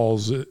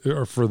stalls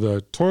or for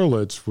the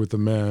toilets with the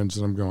men's.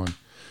 And I'm going,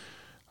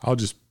 I'll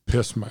just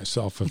piss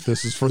myself if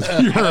this is for the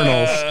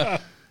urinals.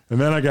 And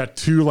then I got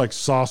 2 like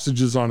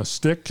sausages on a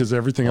stick because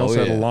everything else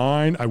had a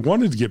line. I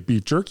wanted to get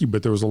beef jerky,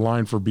 but there was a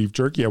line for beef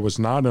jerky. I was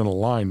not in a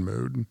line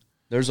mood.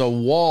 There's a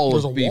wall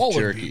of beef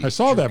jerky. I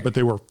saw that, but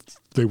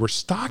they were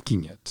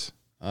stocking it.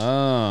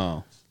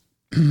 Oh.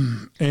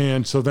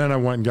 And so then I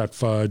went and got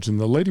fudge, and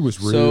the lady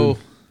was rude. So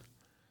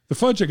the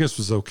fudge, I guess,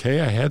 was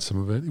okay. I had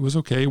some of it. It was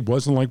okay. It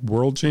wasn't like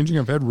world changing.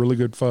 I've had really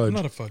good fudge. I'm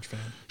not a fudge fan.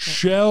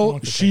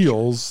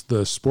 Shields,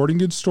 the sporting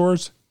goods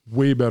stores,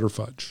 way better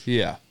fudge.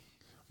 Yeah.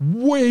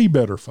 Way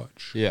better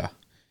fudge. Yeah.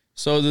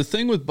 So the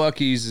thing with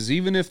Buc-ee's is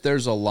even if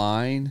there's a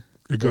line,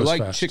 they're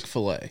like fast.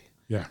 Chick-fil-A.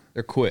 Yeah.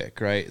 They're quick,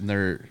 right? And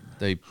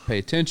they pay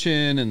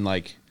attention, and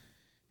like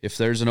if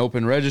there's an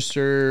open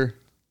register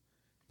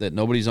that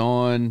nobody's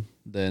on,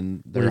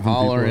 then they're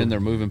hollering, they're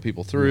moving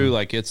people through.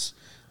 Like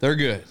they're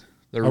good.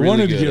 They're really good. I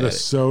wanted to get a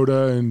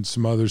soda and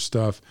some other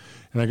stuff,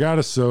 and I got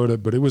a soda,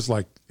 but it was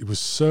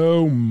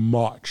so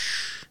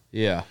much.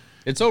 Yeah.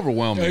 It's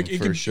overwhelming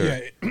for sure.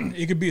 Yeah,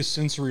 it could be a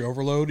sensory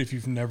overload if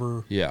you've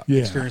never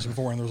experienced it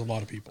before, and there's a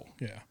lot of people.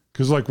 Yeah.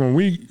 Because like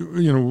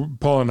when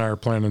Paul and I are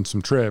planning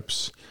some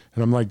trips,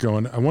 and I'm like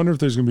going, I wonder if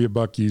there's going to be a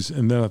Buc-ee's.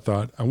 And then I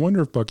thought, I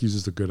wonder if Buc-ee's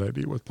is a good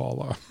idea with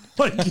Paula.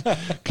 Like,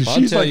 because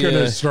she's like going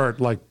to start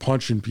like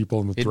punching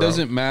people in the throat. It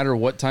doesn't matter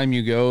what time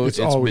you go. It's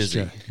always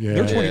busy.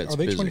 Yeah. Are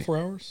they 24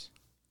 hours?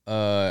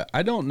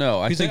 I don't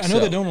know. I know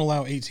they don't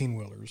allow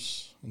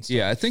 18-wheelers.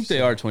 Yeah, I think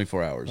they are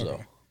 24 hours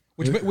though.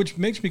 Which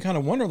makes me kind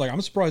of wonder. Like,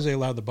 I'm surprised they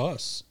allowed the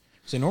bus.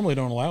 They normally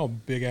don't allow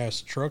big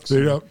ass trucks.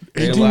 They don't.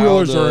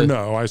 18-wheelers are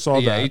no. I saw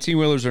that. Yeah,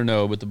 18-wheelers are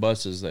no, but the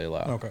buses they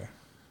allow. Okay.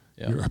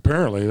 Yeah.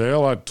 Apparently, they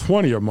allowed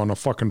 20 of them on a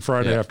fucking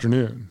Friday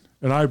afternoon.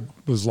 And I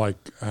was like,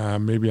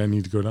 maybe I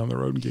need to go down the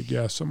road and get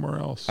gas somewhere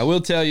else. I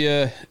will tell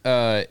you,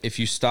 if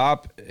you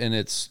stop and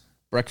it's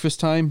breakfast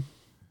time,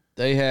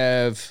 they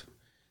have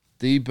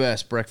the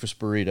best breakfast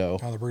burrito.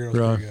 Oh, the burrito's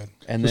pretty good.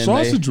 And the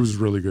sausage was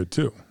really good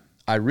too.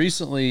 I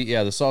recently,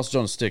 the sausage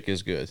on a stick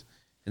is good.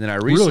 And then I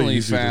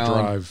recently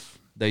found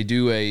they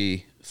do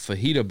a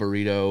fajita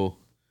burrito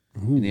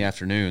in the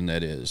afternoon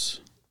that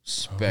is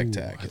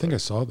spectacular. I think I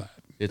saw that.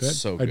 It's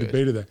so good. I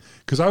debated that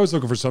because I was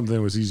looking for something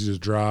that was easy to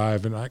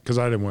drive, and because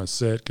I didn't want to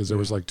sit because there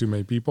was like too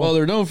many people. Well,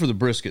 they're known for the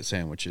brisket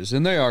sandwiches,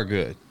 and they are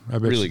good. I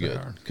bet really they good.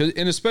 are.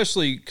 And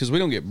especially because we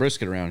don't get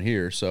brisket around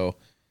here, so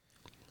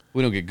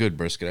we don't get good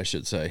brisket, I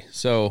should say.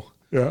 So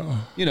yeah,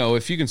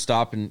 if you can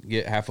stop and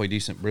get halfway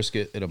decent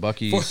brisket at a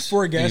Buc-ee's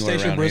for a gas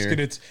station brisket,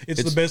 it's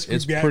the best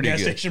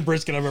gas station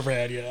brisket I've ever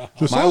had. Yeah,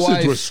 the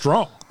sausage was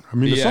strong. I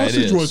mean, the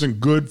sausage wasn't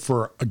good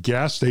for a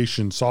gas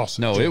station sausage.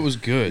 No, it was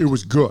good. It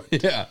was good.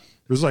 Yeah,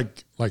 it was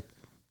like.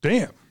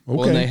 Damn. Okay.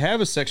 Well, and they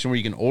have a section where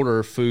you can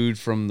order food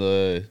from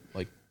the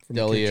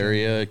deli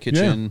area,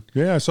 kitchen.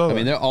 Yeah, I saw that.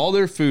 I mean, all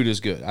their food is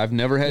good. I've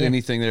never had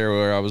anything there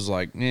where I was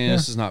like,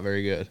 this is not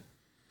very good.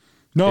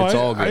 No, it's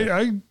all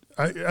good.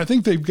 I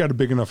think they've got a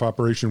big enough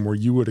operation where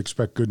you would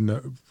expect good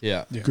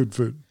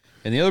food.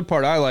 And the other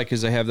part I like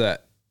is they have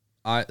that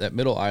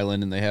middle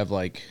island, and they have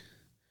like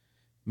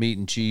meat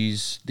and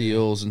cheese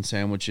deals and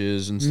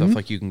sandwiches and stuff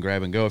like you can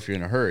grab and go if you're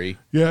in a hurry.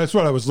 Yeah, that's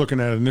what I was looking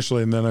at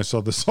initially, and then I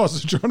saw the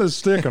sausage on a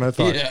stick, and I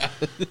thought,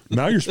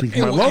 now you're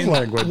speaking my love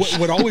language.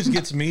 What always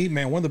gets me,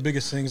 man, one of the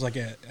biggest things like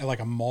at like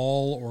a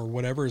mall or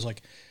whatever is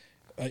like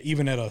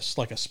even at a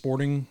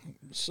sporting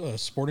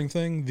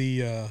thing,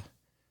 you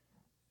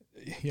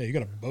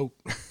got a boat.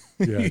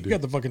 Yeah, you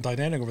got the fucking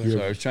Titanic over there.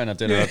 Sorry, I was trying not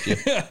to interrupt you.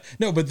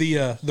 No, but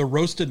the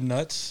roasted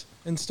nuts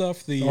and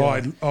stuff. I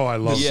love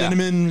the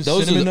cinnamon nuts.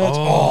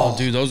 Oh,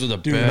 dude, those are the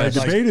best.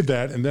 I debated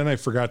that, and then I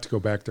forgot to go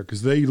back there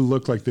because they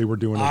look like they were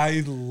doing it.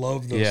 I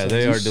love those. Yeah,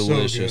 they are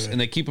delicious,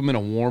 and they keep them in a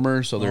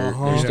warmer, so they're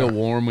still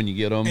warm when you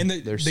get them. And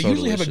they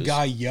usually have a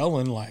guy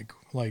yelling like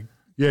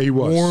he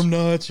was warm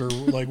nuts or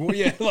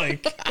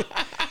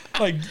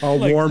I'll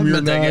warm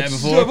your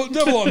nuts.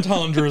 Double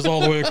entendres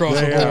all the way across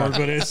the board,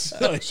 but it's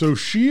so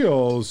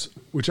Shields,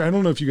 which I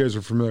don't know if you guys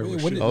are familiar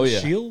with.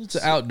 Shields?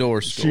 It's an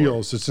outdoor store.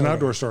 Shields, it's an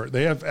outdoor store.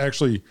 They have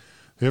a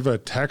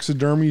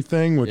taxidermy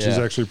thing, which is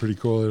actually pretty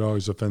cool. It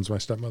always offends my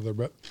stepmother,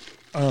 but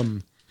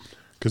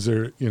because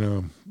they're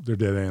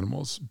dead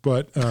animals.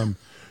 But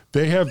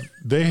they have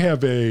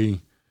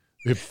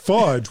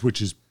fudge,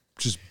 which is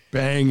just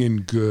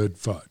banging good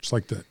fudge,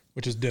 like that.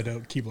 Which is dead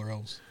Keebler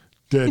elves.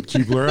 Dead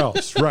Keebler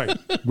elves, right?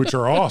 Which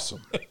are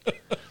awesome.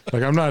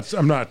 Like I'm not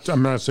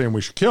saying we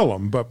should kill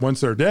them, but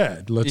once they're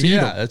dead, let's eat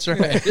them. Yeah, that's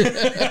right.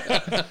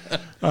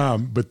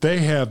 But they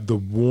have the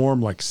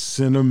warm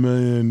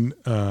cinnamon,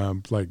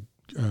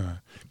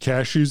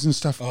 cashews and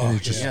stuff. Oh,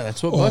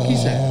 that's what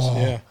Buc-ee's has.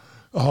 Yeah.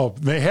 Oh,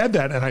 they had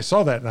that, and I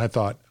saw that, and I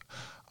thought,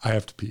 I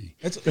have to pee.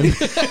 It's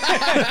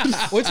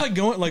like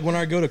going when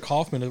I go to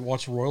Kaufman to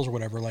watch the Royals or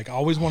whatever. Like I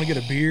always want to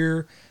get a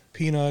beer,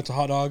 peanuts, a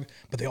hot dog,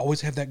 but they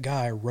always have that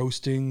guy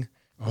roasting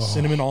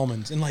cinnamon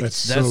almonds, and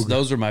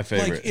those are my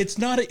favorite. Like it's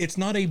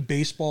not a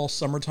baseball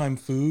summertime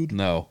food.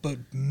 No, but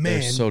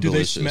man, so do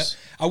delicious. they smell?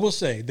 I will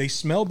say they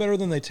smell better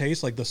than they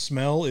taste. Like the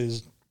smell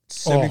is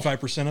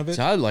 75% of it.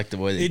 So I like the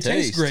way they taste. It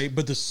tastes great,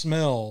 but the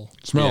smell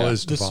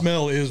is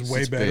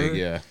way better. Big,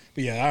 yeah.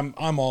 But yeah,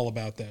 I'm all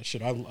about that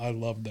shit. I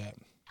love that.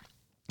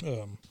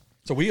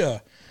 So we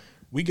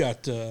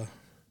got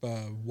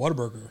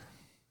Whataburger.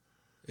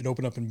 It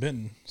opened up in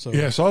Benton. So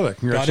yeah, I saw that.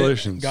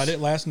 Congratulations. Got it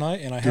last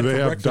night, and I Do had it they for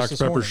have breakfast Dr. this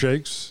Pepper morning.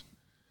 shakes?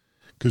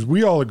 Because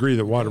we all agree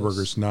that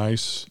Whataburger's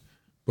nice,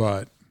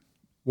 but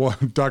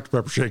Dr.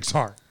 Pepper shakes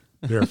aren't.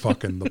 They're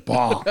fucking the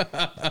bomb.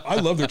 I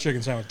love their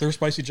chicken sandwich. Their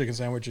spicy chicken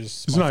sandwich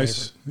is It's my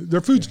nice. favorite.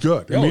 Their food's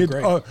good. Great.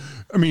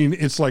 I mean,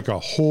 it's like a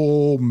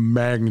whole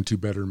magnitude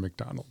better than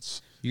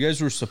McDonald's. You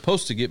guys were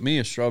supposed to get me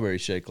a strawberry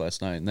shake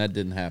last night, and that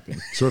didn't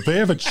happen. So if they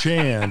have a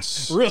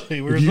chance,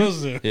 Really, we were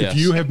supposed to. Yes. if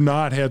you have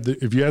not had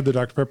if you had the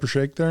Dr. Pepper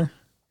shake there,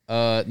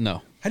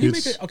 No. How do you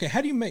make it? Okay,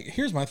 how do you make?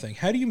 Here's my thing.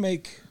 How do you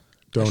make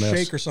a Don't ask.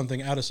 shake or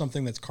something out of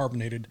something that's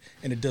carbonated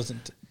and it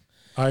doesn't?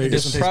 It's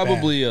doesn't taste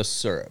probably a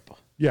syrup.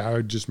 yeah, I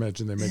would just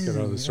imagine they make it out of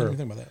the I didn't syrup.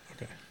 think about that.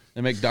 Okay. They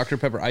make Dr.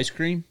 Pepper ice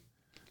cream.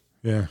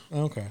 Yeah,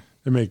 Okay.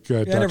 they make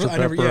Dr. Yeah,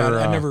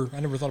 Pepper. I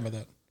never thought about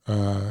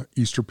that.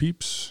 Easter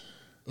Peeps.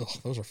 Ugh,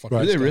 those are fucking.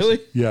 Right. Do they disgusting. really?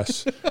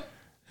 Yes,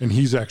 and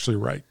he's actually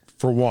right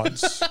for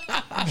once.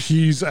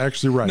 He's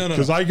actually right No.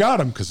 because I got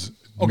him because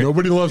Okay,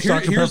 nobody loves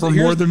Dr. Pepper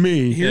more than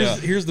me.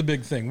 Here's the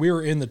big thing. We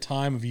are in the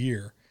time of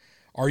year.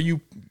 Are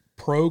you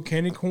pro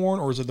candy corn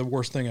or is it the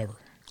worst thing ever?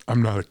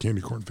 I'm not a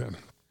candy corn fan.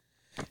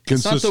 It's not the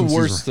Consistency's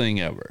worst right.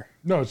 thing ever.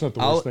 No, it's not the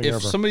worst thing If ever.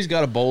 somebody's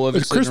got a bowl of The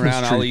it sitting Christmas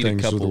around, tree I'll eat a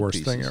things are couple the worst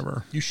pieces. thing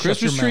ever. You shut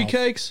Christmas your tree mouth.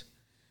 cakes?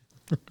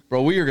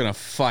 Bro, we are going to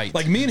fight.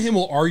 Like me and him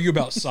will argue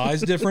about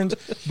size difference,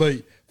 but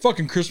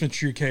fucking Christmas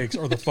tree cakes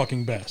are the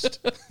fucking best.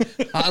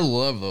 I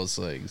love those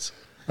things.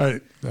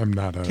 I'm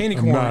not a Candy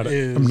I'm corn not a,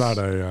 is- I'm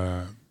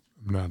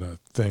not a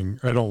thing.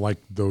 I don't like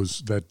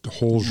that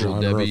whole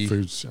Little genre Debbie of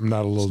foods. I'm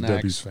not a Little snacks.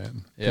 Debbie's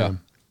fan. Yeah.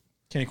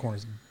 Candy corn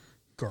is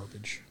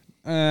garbage.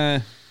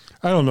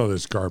 I don't know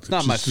this garbage.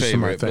 not my just not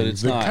favorite, but thing.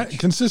 it's The not-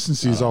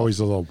 consistency is always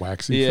a little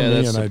waxy Yeah, for me,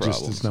 that's and the I just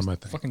problem. it's not my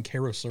thing. Fucking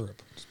Caro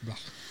syrup. Ugh.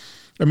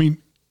 I mean,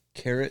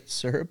 Carrot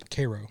syrup?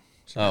 Caro.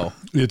 Oh.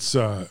 it's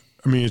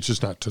it's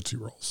just not Tootsie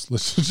Rolls.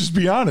 Let's just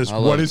be honest. I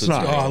love What it's Tootsie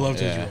not. Oh, I Rolls. love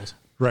Tootsie Yeah. Rolls.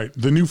 Right.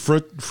 The new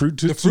fruit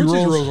Tootsie The fruit Tootsie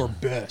Rolls. Rolls are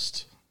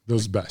best.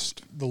 Those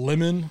best. The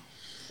lemon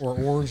or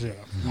orange, yeah.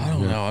 I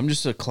don't know. I'm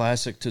just a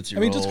classic Tootsie I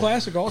Roll. mean, just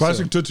classic also.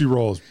 Classic Tootsie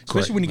Rolls.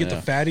 Especially when you get Yeah.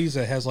 the fatties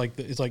that has like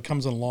it's like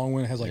comes in a long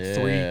one. It has like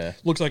Yeah.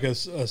 three. Looks like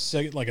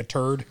like a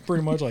turd,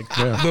 pretty much. Like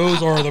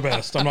those are the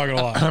best. I'm not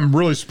gonna lie. I'm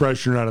really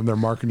surprised you're not in their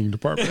marketing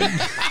department.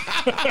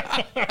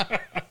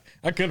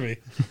 I could be.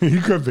 You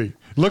could be.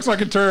 Looks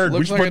like a turd.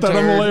 Looks we should like put a that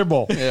on the turd.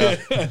 label.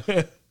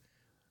 Yeah.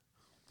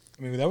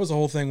 I mean, that was the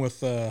whole thing with.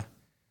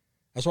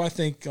 That's why I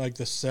think like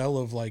the sell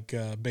of like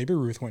Baby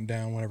Ruth went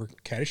down whenever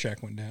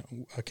Caddyshack went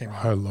down. Came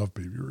out. I love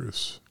Baby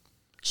Ruths.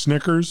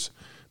 Snickers,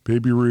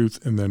 Baby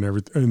Ruth, and then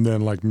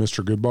like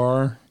Mr.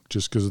 Goodbar,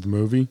 just because of the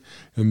movie,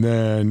 and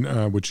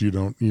then which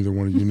neither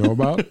one of you know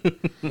about.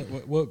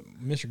 What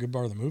Mr.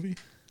 Goodbar the movie?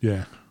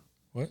 Yeah,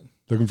 What?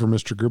 looking for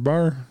Mr.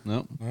 Goodbar?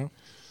 No.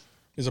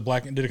 Is it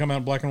black? Did it come out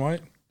in black and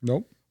white?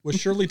 Nope. Was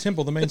Shirley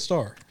Temple the main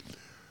star?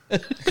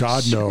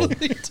 God no.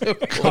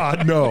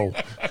 God no.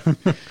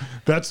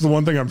 That's the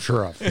one thing I'm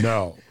sure of.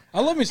 No.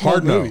 I love me some Hard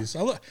old no. movies.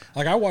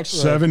 I watched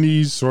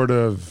 70s sort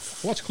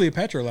of watched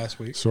Cleopatra last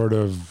week.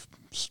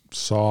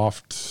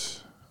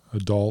 soft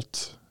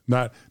adult,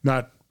 not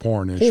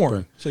pornish.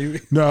 Porn. But So you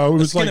no, it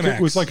was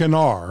Skinamax. like an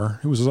R.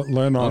 It was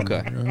an R.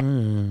 Okay.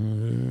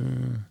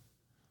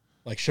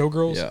 like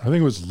Showgirls? Yeah. I think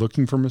it was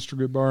Looking for Mr.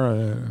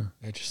 Goodbar.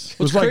 I just It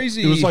was What's like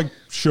crazy- it was like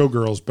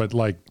Showgirls, but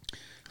like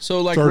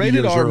So, like, 30 rated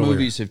years R earlier.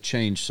 movies have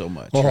changed so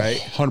much, oh, right?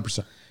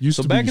 100%. Used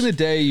So to back be, in the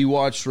day, you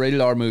watched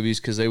rated R movies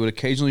because they would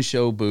occasionally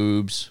show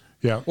boobs.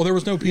 yeah, well, there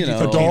was no PG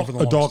know, adult for the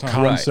longest adult time.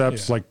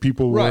 concepts Yeah. like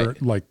people were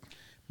Right. like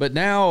But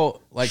now,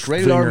 like,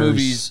 rated R Fingers.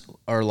 movies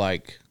are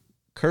like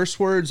curse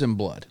words and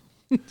blood.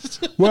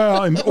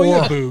 well and Well,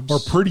 yeah, or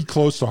boobs. pretty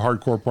close to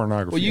hardcore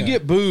pornography. Well, you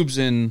get boobs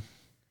in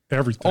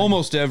everything.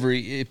 almost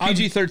every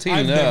PG-13 I've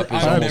and never- up. Is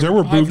I've almost- never- there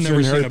were I've boobs never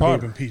in seen Harry a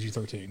Potter. boob in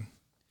PG-13.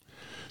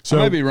 So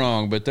I might be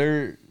wrong, but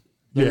they're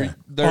yeah,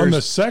 there's on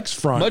the sex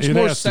front, much it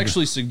more has to be.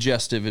 sexually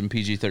suggestive in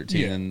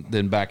PG-13 Yeah.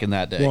 than back in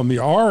that day. Well, in the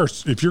R,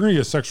 if you're going to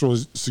get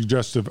sexually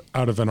suggestive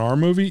out of an R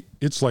movie,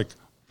 it's like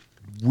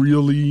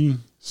really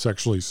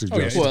sexually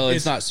suggestive. Well, it's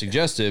it's- not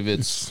suggestive.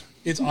 It's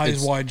It's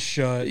eyes wide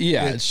shut.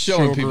 yeah, it's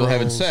showing people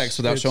having showgirls. sex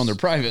without showing their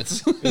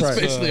privates. That's Right.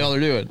 basically all they're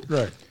doing.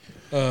 Right.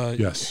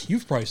 Yes.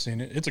 You've probably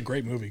seen it. It's a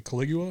great movie.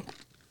 Caligula. Have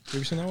you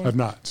ever seen that one? I've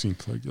not seen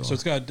Caligula. So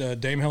it's got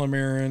Dame Helen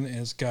Mirren and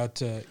it's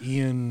got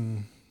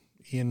Ian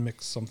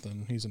Mix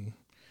something. He's in,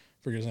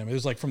 I forget his name. It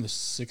was like from the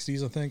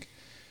 60s, I think.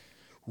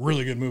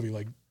 Really good movie.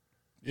 Like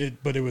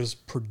it, but it was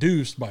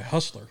produced by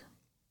Hustler.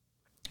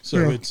 So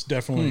Yeah. it's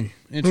definitely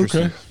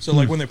Interesting. Okay. so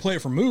like when they play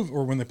it for movie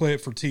or when they play it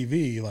for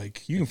TV,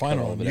 like you can find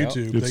it on all of it out.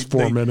 YouTube. It's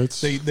 4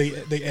 minutes. They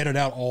edit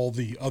out all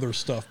the other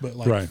stuff, but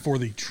like Right. for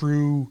the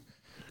true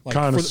like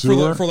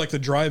Connoisseur. for like the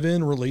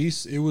drive-in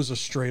release, it was a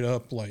straight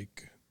up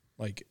like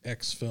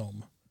X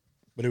film,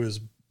 but it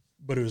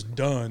was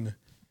done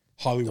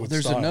Hollywood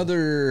There's style.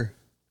 another.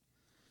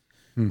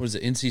 What is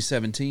it?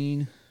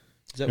 NC-17.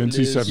 Is that what it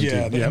is? NC-17.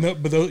 Yeah, Yeah.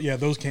 but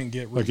those can't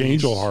get Like released.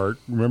 Angel Heart.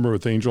 Remember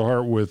with Angel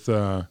Heart with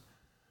the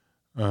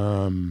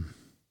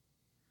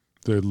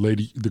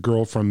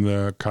girl from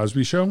the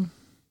Cosby Show?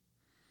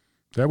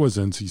 That was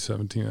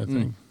NC-17, I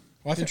think.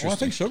 Well, I think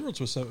Showgirls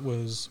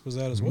was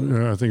that as well.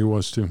 Yeah, I think it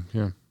was too.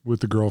 Yeah, with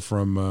the girl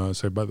from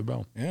Saved by the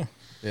Bell. Yeah.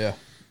 Yeah.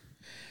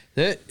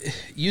 That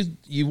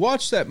you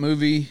watch that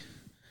movie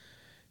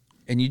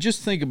and you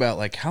just think about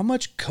like how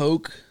much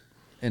coke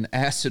and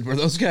acid were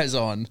those guys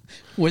on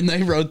when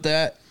they wrote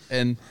that,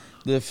 and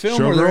the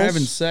film where they're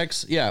having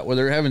sex, where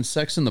they're having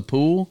sex in the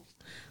pool.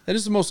 That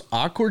is the most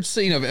awkward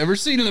scene I've ever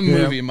seen in a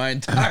movie in my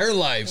entire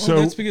life. So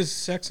that's because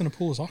sex in a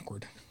pool is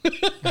awkward.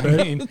 I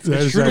mean, that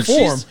it's true to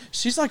form.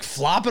 She's like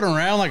flopping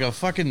around like a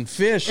fucking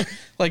fish.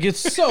 Like it's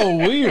so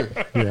weird.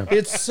 Yeah.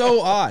 It's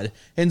so odd.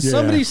 And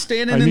somebody's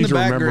standing in the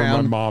background.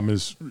 Remember my mom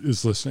is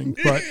listening,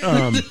 but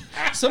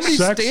somebody's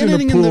sex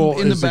standing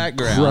in the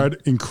background.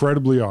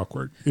 Incredibly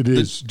awkward. It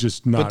is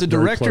just not. But the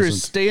very director pleasant.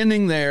 is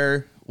standing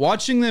there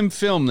watching them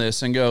film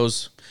this and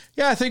goes,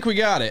 "Yeah, I think we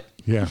got it."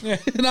 Yeah.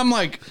 And I'm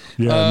like,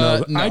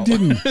 no, no. I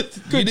didn't.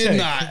 You did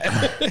not.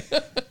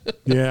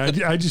 Yeah,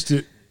 I just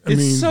did.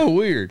 It's so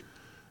weird.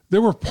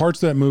 There were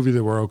parts of that movie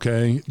that were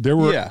okay. There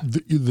were Yeah.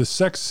 the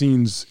sex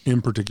scenes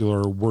in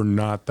particular were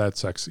not that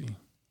sexy.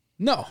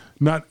 No.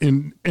 Not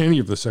in any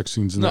of the sex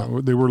scenes in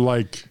that. They were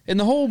like. And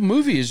the whole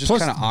movie is just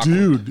kind of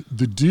awkward.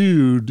 The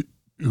dude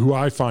who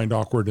I find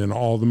awkward in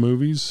all the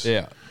movies.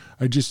 Yeah.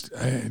 I just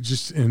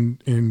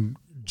in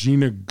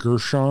Gina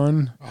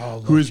Gershon,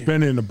 who has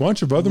been in a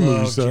bunch of other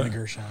movies. Gina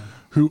Gershon.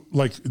 Who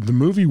like the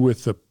movie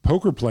with the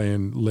poker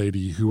playing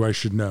lady who I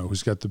should know,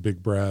 who's got the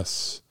big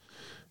breasts.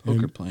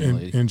 Poker playing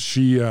lady. And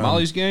she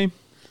Molly's Game?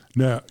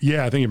 No,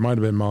 yeah, I think it might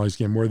have been Molly's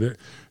Game, where they're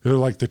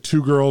like the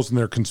two girls and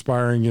they're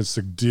conspiring against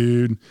the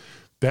dude.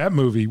 That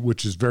movie,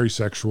 which is very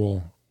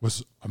sexual,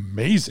 was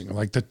amazing.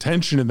 Like the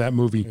tension in that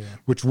movie,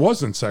 which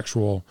wasn't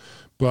sexual,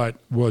 but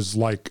was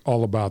like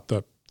all about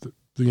the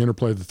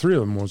interplay of the three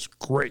of them, was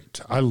great.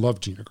 I love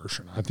Gina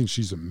Gershon. I think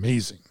she's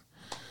amazing,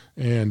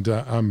 and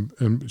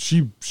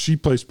she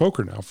plays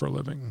poker now for a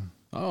living.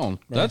 Oh,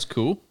 that's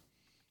cool.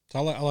 So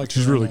I like.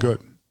 She's her really in,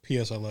 good.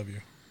 P.S. I Love You.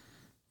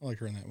 I like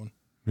her in that one.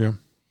 Yeah,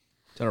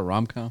 Is that a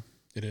rom-com?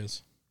 It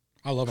is.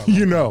 I love our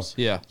you know, rom-coms.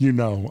 Yeah. you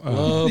know.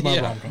 Love my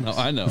Yeah. rom-coms. No,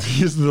 I know.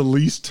 He's the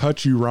least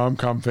touchy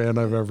rom-com fan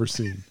I've ever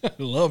seen. I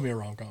love me a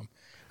rom-com.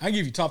 I can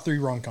give you top 3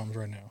 rom-coms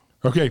right now.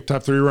 Okay,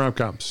 top 3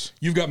 rom-coms.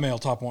 You've Got Mail,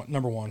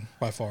 number 1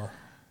 by far.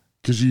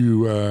 Because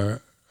you,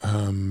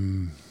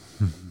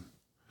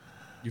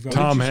 You've got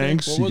Tom What Did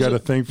Hanks, Say? What you was got to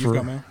it? think You've for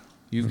Got Mail.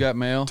 You've Got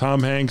Mail?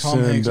 Tom Hanks Tom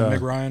Hanks and Meg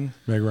Meg Ryan.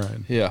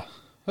 Ryan. Yeah.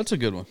 That's a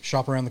good one.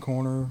 Shop Around the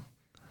Corner.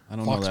 I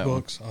don't Fox know that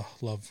Books. Oh,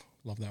 love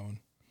that one.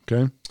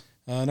 Okay.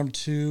 Number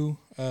 2,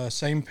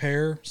 Same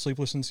Pair,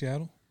 Sleepless in Seattle.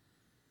 one.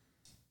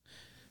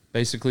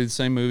 Basically the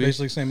same movie.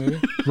 Basically same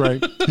movie.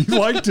 Right. He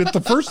liked it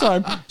the first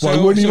time. Why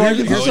So- wouldn't he so like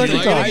it the here's- second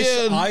like time? it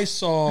again. I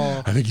saw.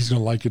 I think he's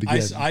going to like it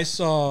again. I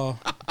saw.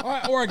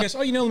 Or I guess. Oh,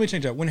 let me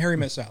change that. When Harry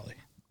Met Sally.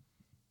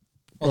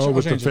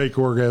 with the fake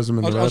orgasm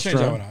in the I'll change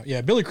that one restaurant. out.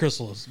 Yeah, Billy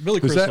Crystal is. Billy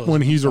Is Crystal that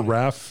when he's a funny.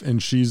 ref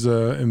and she's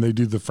and they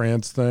do the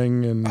France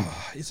thing and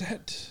Is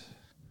that?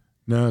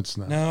 no, it's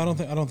not. No, I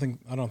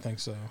don't think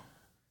so.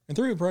 And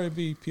 3 would probably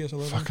be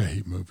PS11. Fuck, I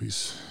hate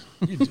movies.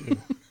 You do.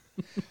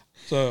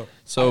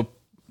 So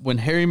when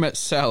Harry Met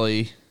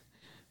Sally,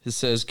 it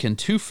says, "Can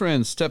two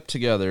friends step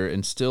together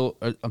and still?"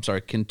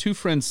 Can two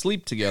friends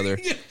sleep together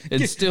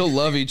and still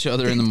love each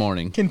other in the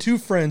morning? Can two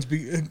friends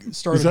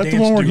start Is a that dance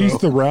the one where duo? he's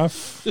the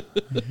ref?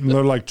 And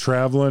they're like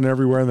traveling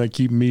everywhere and they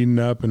keep meeting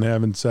up and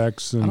having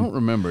sex. And, I don't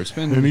remember. It's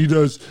been. and he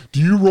does, do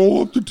you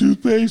roll up the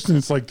toothpaste? And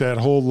it's like that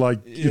whole,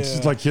 like, it's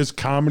Yeah. like his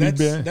comedy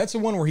bit. That's the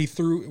one where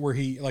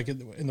he like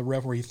in the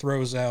ref where he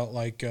throws out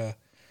like is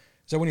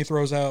that when he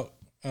throws out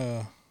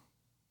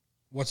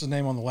what's his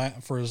name on the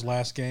for his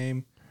last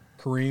game,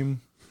 Kareem.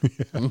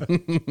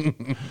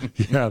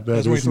 Yeah,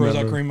 That's when he throws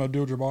out Kareem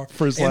Abdul-Jabbar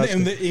For his last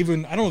game.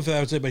 Even I don't know if that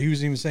was it, but he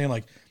was even saying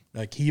like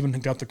he even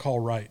got the call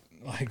right.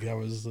 Like that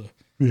was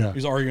Yeah. he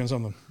was arguing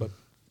something, but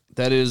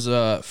That is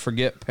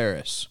Forget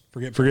Paris.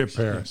 forget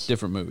Paris.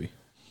 Different movie.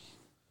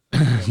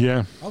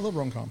 Yeah. I love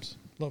rom-coms.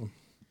 Love them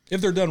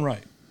if they're done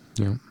right.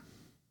 Yeah.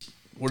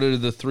 What are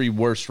the 3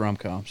 worst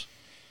rom-coms?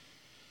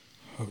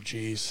 Oh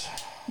jeez.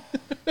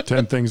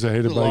 10 Things I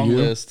Hate About Long You.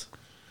 list.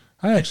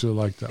 I actually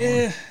like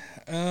that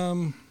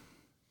one.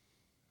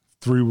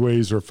 3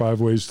 Ways or 5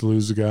 Ways to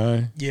Lose a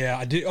Guy. Yeah,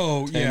 I did.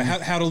 Oh, yeah.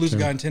 How to Lose a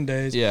Guy in 10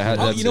 Days. Yeah,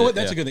 Oh, that's you know it, what?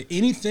 That's yeah. a good thing.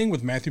 Anything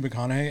with Matthew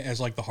McConaughey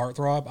as like the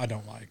heartthrob, I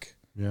don't like.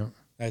 Yeah.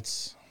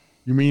 That's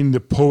You mean the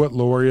poet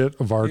laureate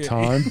of our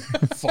time?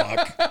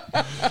 fuck.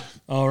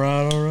 All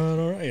right.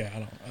 Yeah,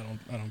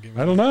 I don't give.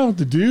 I don't know.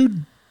 The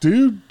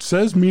dude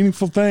says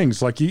meaningful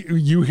things. Like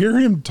you hear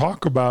him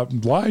talk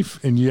about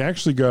life, and you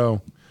actually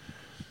go,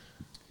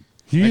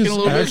 he's Making a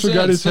little bit of actually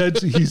got his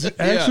sense. head. He's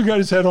actually got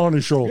his head on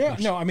his shoulders. Yeah,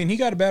 no. I mean, he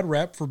got a bad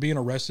rap for being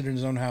arrested in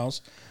his own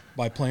house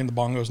by playing the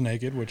bongos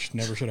naked, which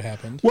never should have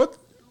happened. What?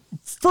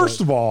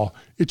 First of all,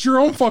 it's your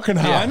own fucking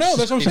house. Yeah, I know.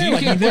 That's what I'm saying. You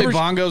Like, can't play never,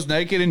 bongos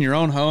naked in your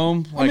own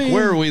home. Like, mean,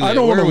 where are we? I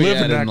don't where want to are we live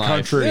in at that life?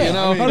 country. Yeah, You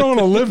know? I mean- I don't want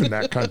to live in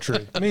that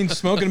country. I mean,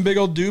 smoking a big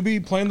old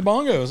doobie, playing the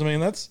bongos. I mean,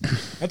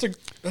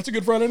 that's a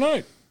good Friday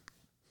night.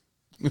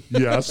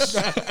 Yes.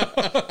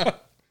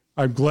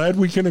 I'm glad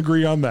we can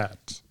agree on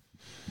that.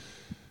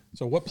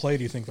 So, what play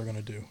do you think they're going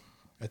to do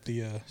at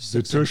the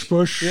The tush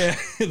push? Yeah,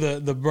 the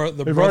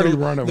They've already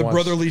run it once.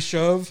 brotherly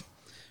shove.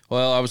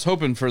 Well, I was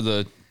hoping for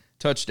the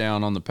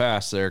touchdown on the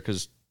pass there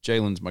because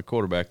Jalen's my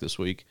quarterback this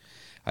week.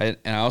 I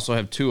also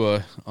have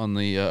Tua on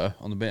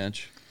the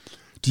bench.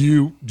 Do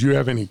you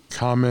have any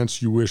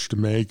comments you wish to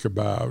make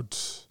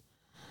about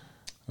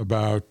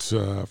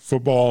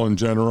football in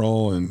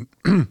general and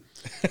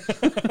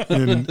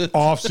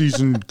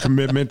off-season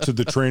commitment to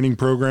the training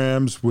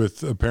programs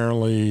with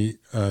apparently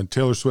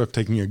Taylor Swift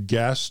taking a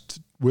guest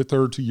with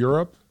her to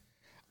Europe?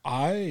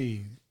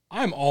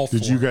 I'm all for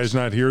Did you it. guys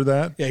not hear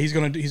that? Yeah, he's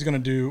gonna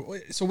do.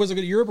 So was it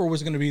Europe or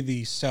was it going to be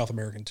the South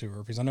American tour?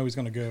 Because I know he's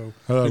going to go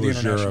thought do it the was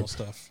international Europe.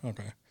 stuff.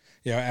 Okay,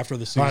 yeah, after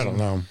the season. I don't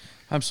know.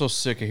 I'm so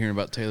sick of hearing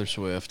about Taylor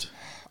Swift.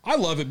 I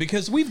love it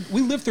because we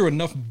lived through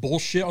enough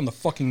bullshit on the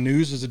fucking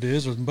news as it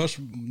is.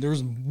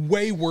 There's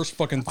way worse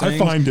fucking things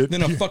find it-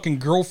 than a fucking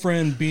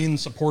girlfriend being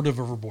supportive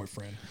of her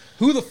boyfriend.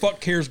 Who the fuck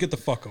cares? Get the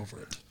fuck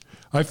over it.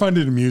 I find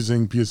it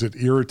amusing because it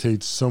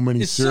irritates so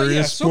many It's so- serious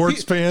yeah,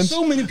 sports fans.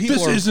 so many people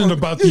This are- isn't are-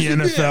 about this the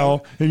is-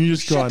 NFL, and you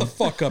just Shut go the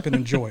fuck up and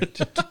enjoy it.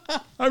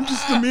 I'm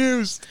just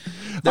amused.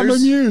 I'm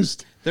There's-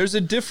 amused. There's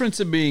a difference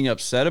in being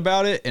upset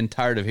about it and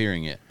tired of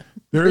hearing it.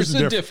 There's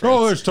a difference.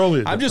 Oh, there's totally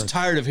a I'm difference. just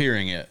tired of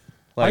hearing it.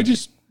 Like,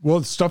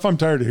 the stuff I'm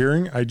tired of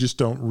hearing, I just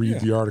don't read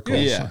the articles.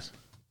 Yeah.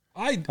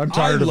 I'm tired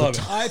I of love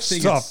the it. I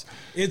think stuff.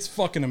 it's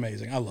fucking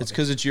amazing. I love it's it.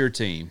 because it's your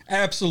team.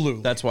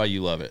 Absolutely. That's why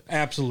you love it.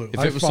 Absolutely.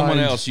 If it was someone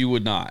else, you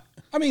would not.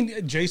 I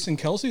mean, Jason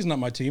Kelsey's not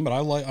my team, but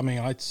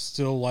I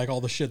still like all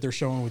the shit they're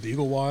showing with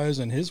Eagle Wise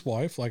and his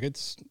wife. Like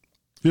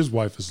His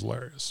wife is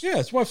hilarious. yeah,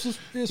 his wife's is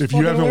If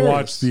you haven't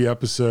watched the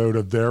episode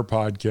of their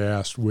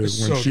podcast when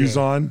so she's good.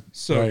 on,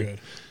 so right, good.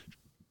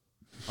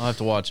 I'll have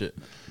to watch it.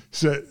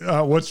 said,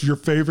 what's your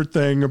favorite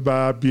thing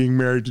about being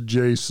married to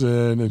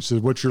Jason? And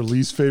said, what's your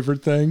least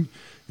favorite thing?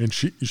 And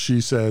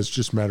she says,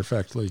 just matter of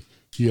factly,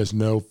 he has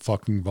no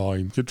fucking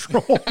volume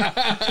control.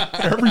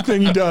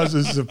 Everything he does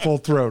is a full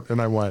throat.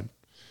 And I went,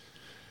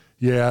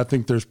 yeah, I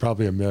think there's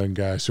probably a million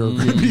guys who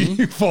are going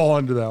to fall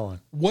under that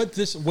one. What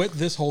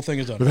this whole thing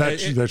has done. But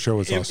that show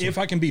was awesome. If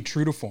I can be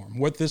true to form,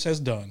 what this has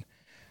done,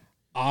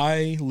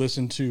 I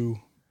listen to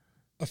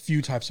a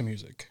few types of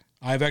music.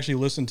 I've actually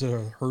listened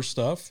to her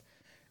stuff,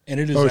 and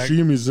it is. Oh, is she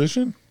a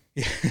musician?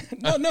 No.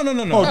 Oh, I'm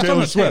talking Taylor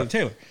about Swift.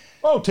 Taylor.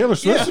 Oh, Taylor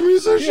Swift's a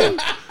musician?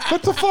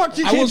 What the fuck?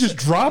 You can't just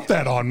drop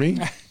that on me.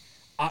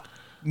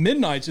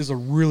 Midnights is a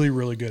really,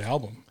 really good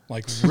album.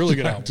 Like, really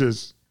good album.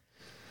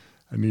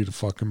 I need a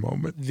fucking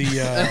moment. The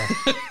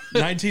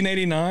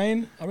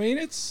 1989. I mean,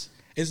 it's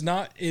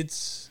not.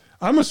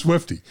 I'm a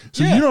Swiftie,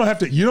 so Yeah. you don't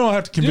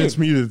have to convince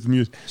me that the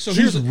music. So she's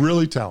here's the-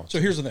 really talented. So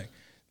here's the thing: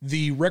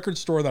 the record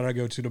store that I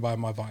go to buy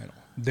my vinyl,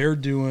 they're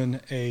doing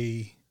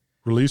a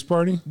Release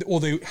party? well.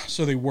 They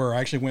were. I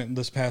actually went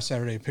this past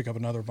Saturday to pick up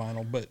another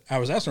vinyl, but I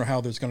was asking her how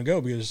this going to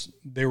go because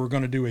they were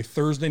going to do a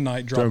Thursday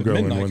night drop Don't at go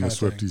in midnight when the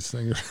kind of thing. Swifties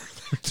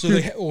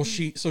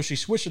thing. So she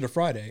switched it to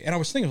Friday, and I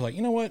was thinking like,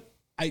 you know what,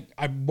 I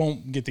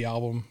won't get the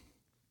album,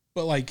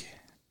 but like,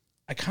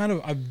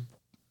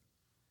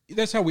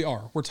 that's how we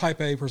are. We're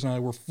type A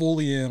personality. We're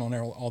fully in on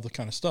all the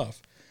kind of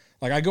stuff.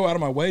 Like I go out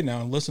of my way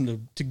now and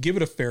listen to give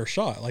it a fair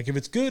shot. Like if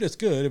it's good, it's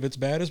good. If it's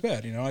bad, it's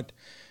bad. You know,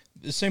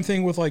 the same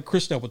thing with like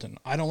Chris Stapleton.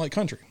 I don't like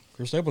country.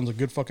 Chris Stapleton's a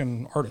good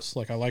fucking artist.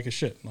 Like I like his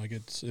shit. Like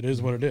it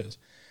is what it is.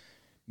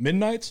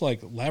 Midnight's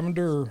like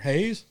Lavender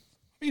Haze.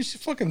 I mean,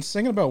 she's fucking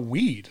singing about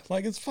weed.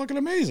 Like it's fucking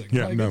amazing.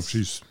 Yeah, like, no,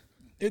 she's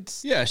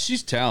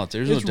she's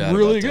talented. There's it's no doubt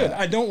really about good. that.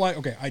 I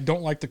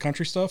don't like the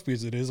country stuff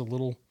because it is a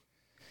little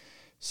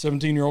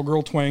 17-year-old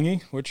girl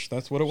twangy, which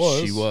that's what it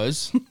was. She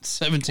was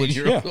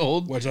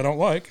 17-year-old. Which I don't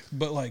like.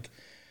 But like,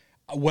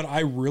 what I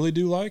really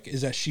do like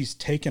is that she's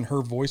taken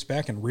her voice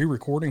back and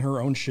re-recording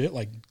her own shit,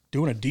 like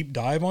doing a deep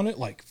dive on it,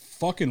 like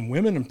fucking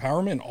women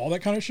empowerment and all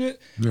that kind of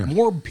shit. Yeah.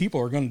 More people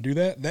are going to do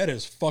that. That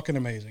is fucking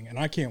amazing. And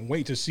I can't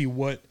wait to see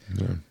what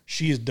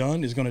she has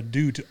done is going to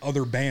do to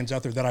other bands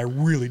out there that I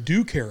really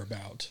do care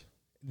about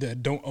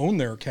that don't own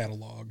their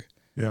catalog.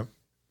 Yeah.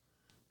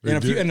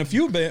 And a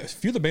few of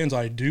the bands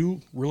I do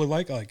really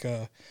like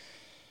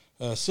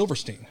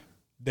Silverstein,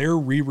 they're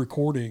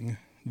re-recording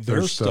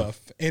their stuff,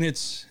 and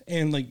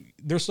like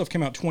their stuff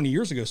came out 20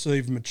 years ago, so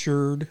they've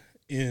matured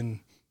in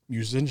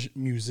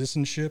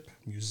musicianship.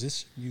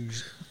 Just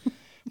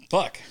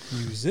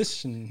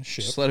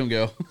let him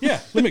go.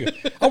 Yeah, let me go.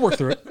 I'll work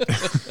through it.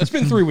 It's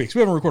been 3 weeks. We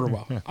haven't recorded a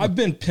while. I've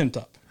been pent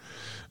up,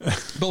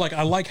 but like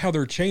I like how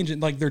they're changing.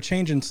 Like they're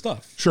changing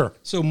stuff. Sure.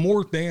 So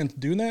more bands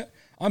doing that,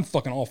 I'm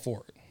fucking all for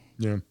it.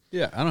 Yeah.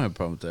 Yeah, I don't have a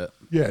problem with that.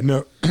 Yeah,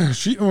 no. When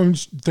you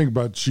think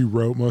about it, she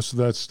wrote most of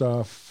that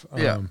stuff.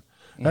 Yeah.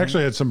 I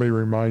actually had somebody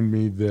remind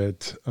me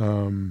that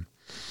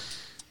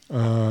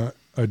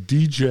a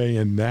DJ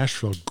in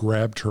Nashville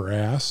grabbed her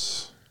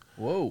ass.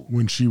 Whoa.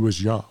 When she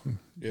was younger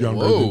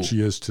than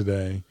she is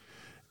today.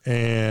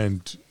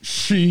 And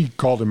she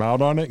called him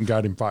out on it and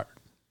got him fired.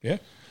 Yeah.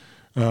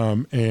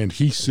 And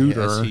he sued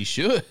her. He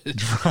should.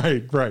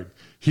 Right.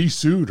 He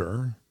sued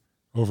her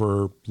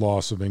over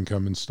loss of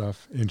income and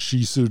stuff. And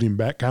she sued him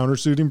back,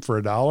 countersued him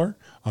for $1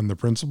 on the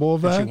principle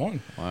of that. And she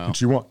won. Wow. And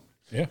she won.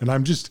 Yeah. And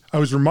I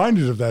was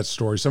reminded of that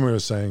story. Somebody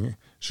was saying,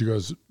 she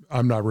goes,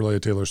 I'm not really a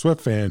Taylor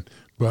Swift fan,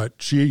 but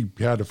she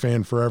had a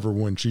fan forever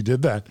when she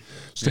did that,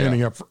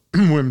 standing up for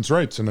women's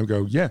rights. And I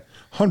go, yeah,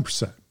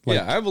 100%. I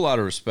have a lot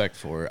of respect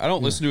for her. I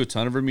don't listen to a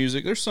ton of her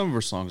music. There's some of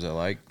her songs I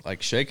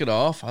like "Shake It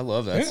Off." I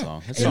love that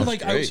song. That sounds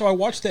great. So I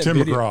watched that Tim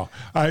video. McGraw.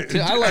 I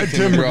like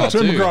Tim McGraw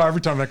Tim too. McGraw every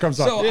time that comes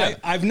out. So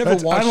I've never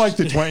watched. I like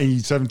the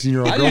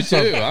 17-year-old girl. I do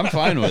too. I'm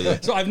fine with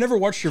it. So I've never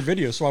watched your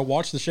video. So I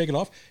watched the Shake It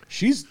Off.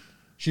 She's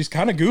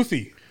kind of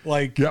goofy.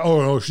 Like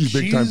she's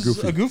big time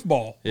goofy. A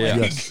goofball. Yeah.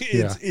 Like,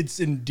 it's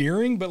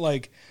endearing, but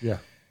like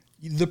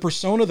the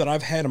persona that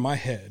I've had in my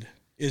head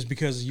is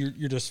because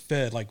you're just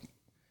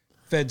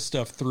fed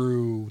stuff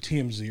through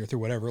TMZ or through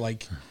whatever.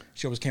 Like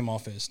she always came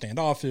off as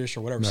standoffish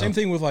or whatever. No. Same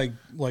thing with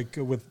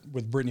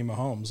with Brittany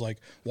Mahomes. Like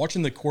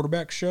watching the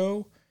quarterback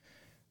show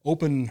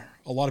opened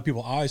a lot of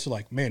people's eyes to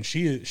like, man,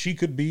 she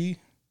could be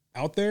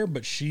out there,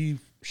 but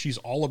she's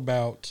all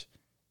about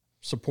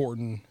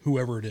supporting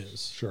whoever it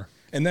is. Sure.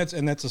 And that's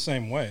the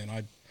same way. And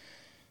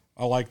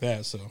I like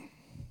that. So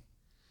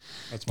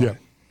that's my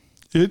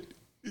It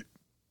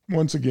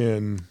once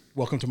again.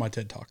 Welcome to my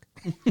TED Talk.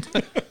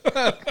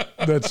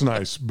 That's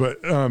nice,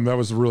 but that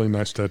was a really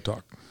nice TED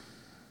Talk.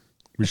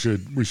 We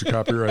should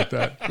copyright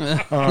that.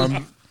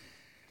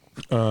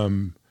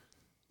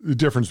 The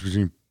difference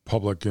between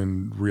public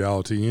and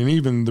reality, and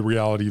even the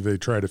reality they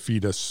try to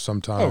feed us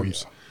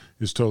sometimes,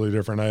 is totally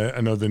different.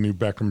 I know the new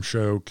Beckham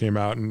show came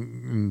out,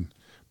 and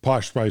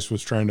Posh Spice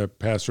was trying to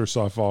pass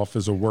herself off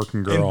as a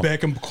working girl. And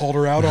Beckham called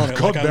her out on it.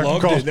 Like, I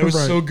loved it. That was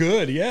so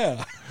good.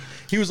 Yeah.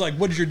 He was like,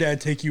 what did your dad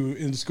take you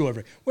into school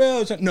every day?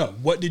 Well, no,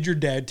 what did your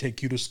dad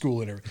take you to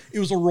school in every day? It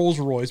was a Rolls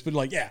Royce, but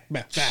like,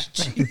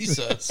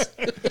 Jesus.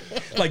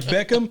 Like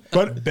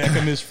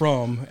Beckham is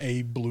from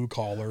a blue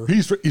collar.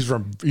 He's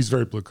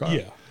very blue collar.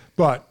 Yeah.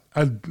 But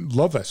I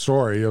love that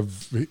story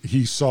of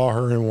he saw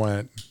her and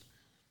went,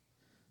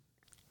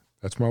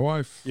 that's my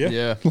wife.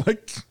 Yeah.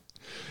 Like,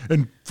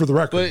 and for the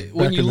record, but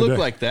when you look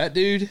like that,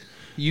 dude,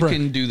 you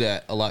can do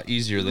that a lot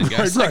easier than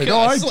guys like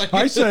us.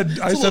 I said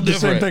the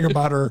same thing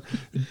about her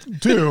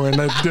too, and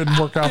it didn't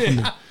work out for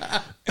me.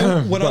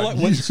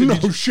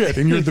 Shit,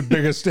 and you're the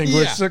biggest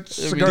English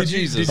cigar.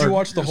 Did you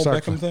watch the whole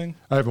Beckham thing?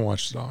 I haven't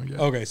watched it all yet.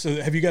 Okay,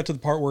 so have you got to the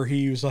part where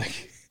he was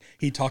like,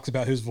 he talks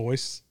about his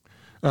voice?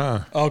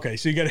 Okay,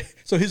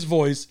 so his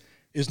voice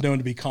is known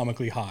to be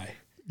comically high.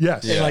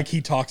 Yes. And like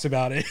he talks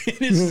about it.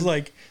 It's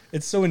like,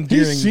 it's so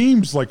endearing. He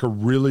seems like a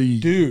really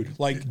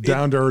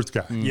down to earth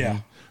guy. Yeah.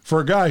 For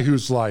a guy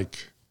who's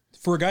like,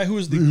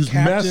 who's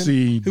captain,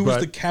 messy, who was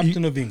the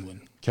captain of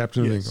England.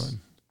 Captain of England.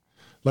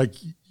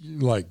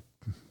 Like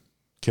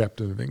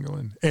captain of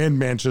England and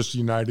Manchester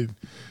United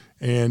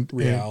and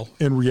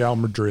Real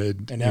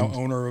Madrid. And now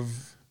owner of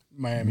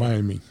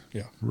Miami.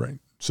 Yeah. Right.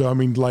 So, I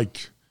mean,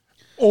 like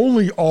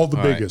only all the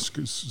biggest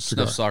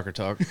cigar. Enough soccer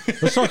talk.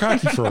 Let's talk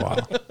hockey for a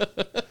while.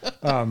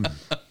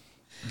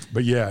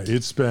 But yeah,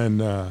 it's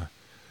been, it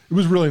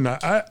was really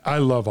nice. I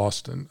love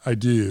Austin. I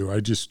do.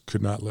 I just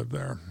could not live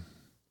there.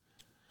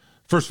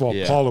 First of all,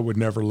 Paula would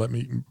never let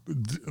me.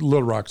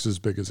 Little Rock's as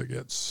big as it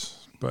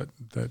gets, but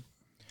that.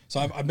 So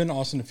I've been to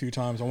Austin a few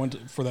times. I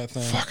went for that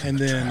thing, and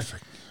then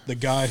traffic. The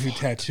guy who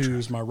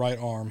tattoos my right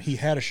arm, he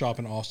had a shop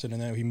in Austin,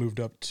 and then he moved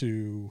up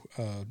to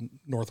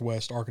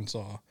Northwest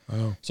Arkansas.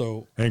 Oh,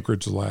 so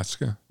Anchorage,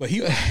 Alaska. But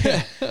he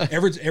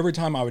every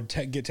time I would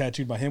get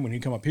tattooed by him when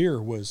he'd come up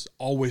here was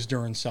always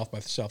during South by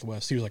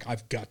Southwest. He was like,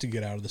 "I've got to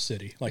get out of the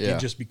city." Like it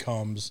just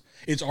becomes,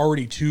 it's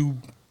already too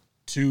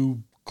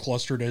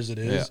clustered as it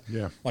is.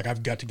 Yeah. Like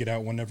I've got to get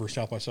out whenever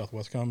South by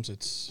Southwest comes.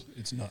 It's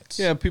nuts.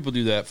 Yeah, people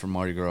do that for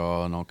Mardi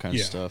Gras and all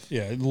kinds of stuff.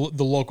 Yeah,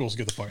 the locals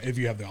get the fuck if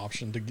you have the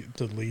option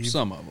to leave.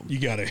 Some of them. You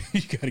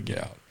gotta get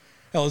out.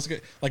 Hell,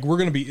 like we're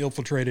gonna be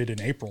infiltrated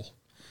in April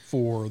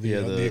for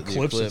the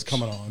eclipse that's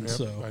coming on. Yep,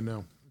 so I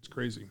know it's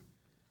crazy.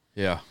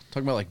 Yeah,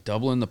 talking about like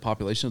doubling the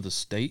population of the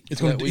state.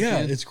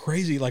 It's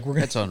crazy. Like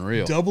that's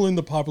unreal. Doubling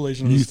the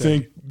population of the state. You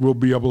think we'll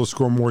be able to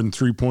score more than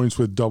 3 points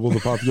with double the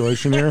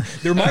population here?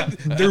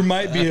 there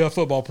might be a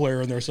football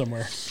player in there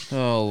somewhere.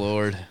 Oh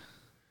Lord.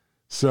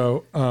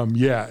 So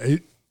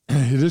it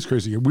is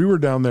crazy. We were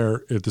down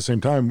there at the same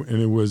time, and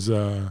it was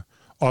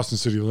Austin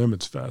City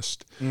Limits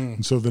Fest.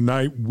 And so the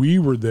night we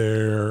were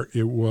there,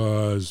 it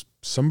was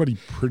somebody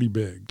pretty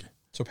big.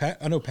 So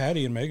I know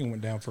Patty and Megan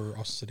went down for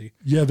Austin City.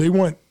 Yeah, they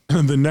went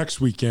the next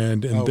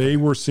weekend, and they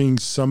were seeing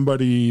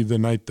somebody the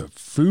night the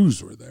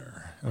Foos were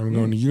there. And I'm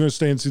going, you going to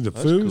stay and see the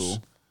Foos?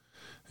 Cool.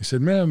 They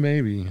said, man,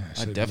 maybe.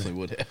 I definitely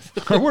would have.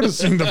 I would have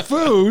seen the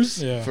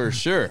Foos. Yeah. For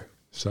sure.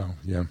 So,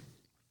 yeah.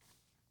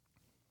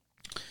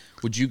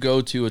 Would you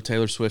go to a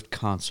Taylor Swift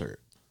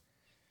concert?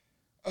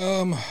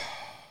 Oh,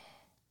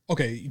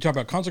 Okay, you talk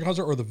about concert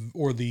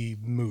or the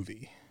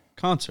movie?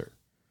 Concert.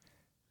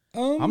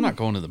 I'm not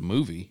going to the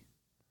movie.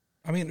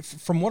 I mean,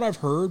 from what I've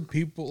heard,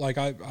 people like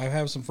I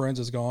have some friends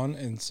that's gone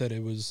and said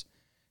it was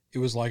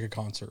like a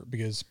concert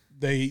because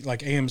they like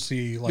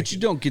AMC. Like, But you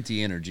don't get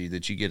the energy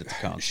that you get at the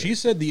concert. She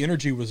said the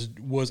energy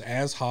was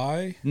as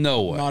high.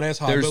 No way. Not as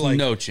high. There's but like,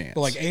 no chance.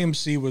 But like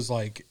AMC was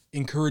like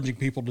encouraging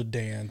people to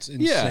dance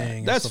and yeah, sing.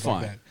 And that's stuff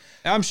fine. Like that.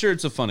 I'm sure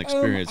it's a fun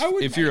experience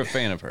if you're a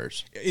fan of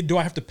hers. Do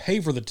I have to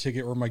pay for the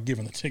ticket or am I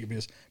given the ticket?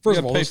 Because first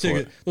of all,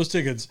 those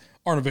tickets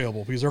aren't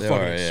available because they're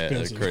fucking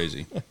expensive. They're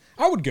crazy.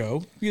 I would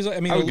go because I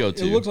mean, I would go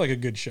too. It looks like a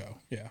good show.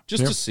 Yeah,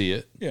 just to see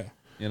it. Yeah,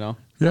 you know.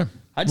 Yeah,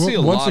 I'd see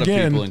a lot of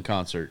people in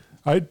concert.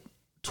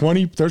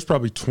 There's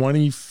probably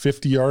 20,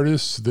 50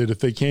 artists that if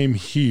they came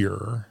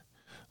here,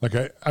 like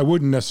I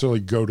wouldn't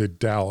necessarily go to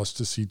Dallas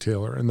to see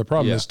Taylor. And the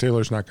problem is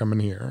Taylor's not coming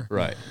here.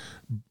 Right.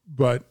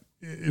 But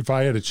if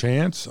I had a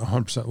chance,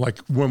 100%, like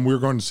when we were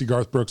going to see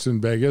Garth Brooks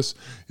in Vegas,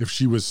 if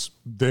she was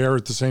there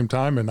at the same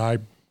time and I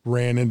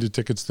ran into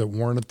tickets that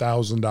weren't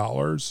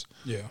 $1,000.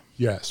 Yeah.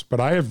 Yes. But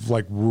I have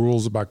like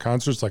rules about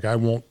concerts. Like I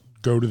won't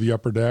go to the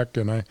upper deck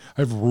and I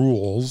have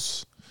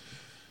rules.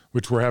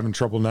 Which we're having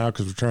trouble now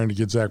because we're trying to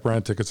get Zach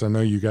Bryan tickets. I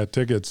know you got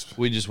tickets.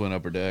 We just went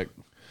upper deck.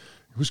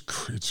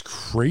 It's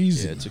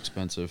crazy. Yeah, it's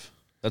expensive.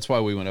 That's why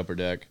we went upper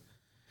deck.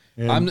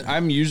 And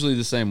I'm usually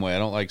the same way. I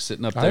don't like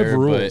sitting up there. I have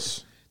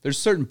rules. But there's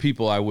certain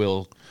people I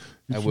will.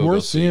 It's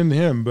worth seeing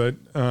him, but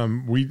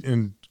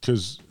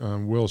because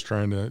Will's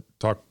trying to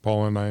talk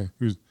Paul and I.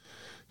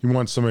 He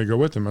wants somebody to go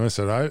with him, and I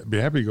said I'd be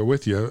happy to go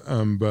with you.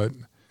 And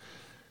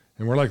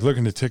we're like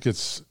looking at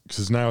tickets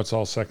because now it's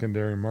all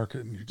secondary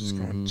market, and you're just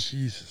going,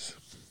 Jesus.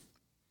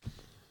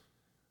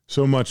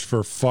 So much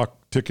for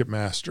fuck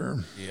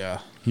Ticketmaster.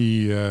 Yeah.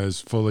 He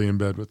is fully in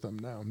bed with them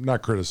now. I'm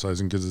not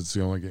criticizing because it's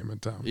the only game in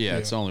town. Yeah,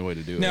 it's the only way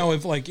to do it. Now,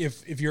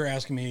 if you're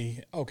asking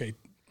me, okay,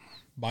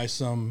 by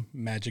some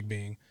magic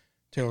being,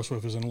 Taylor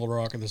Swift is in Little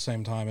Rock at the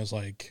same time as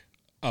like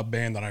a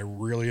band that I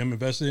really am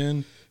invested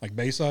in, like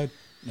Bayside.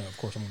 No, of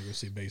course I'm going to go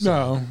see Bayside.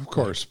 No, of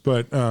course,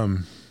 but I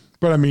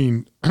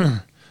mean,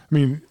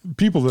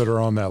 people that are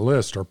on that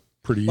list are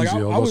pretty easy.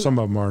 Although some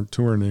of them aren't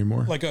touring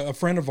anymore. Like a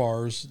friend of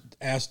ours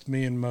asked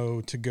me and Mo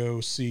to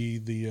go see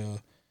the,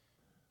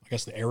 I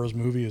guess the Eras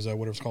movie, is that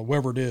what it's called?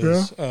 Whatever it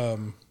is,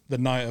 the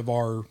night of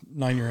our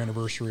 9-year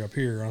anniversary up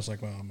here. And I was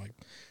like, well,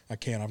 I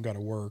can't, I've got to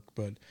work.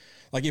 But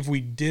like, if I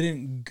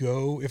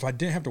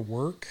didn't have to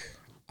work,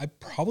 I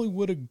probably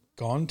would have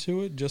gone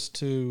to it just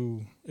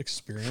to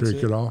experience it.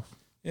 Shake it off.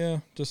 Yeah.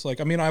 Just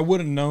like, I mean, I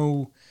wouldn't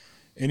know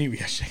any,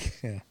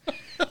 yeah.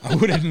 I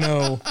wouldn't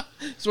know. I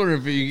was wondering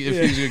if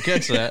he's going to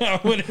catch that. I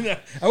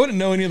wouldn't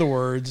know any of the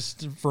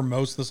words for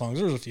most of the songs.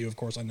 There's a few, of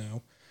course, I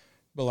know.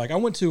 But like, I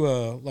went to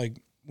like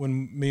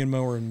when me and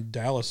Mo were in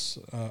Dallas,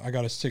 I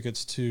got us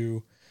tickets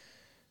to,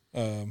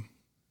 what's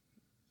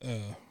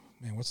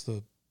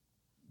the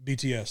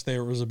BTS?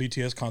 There was a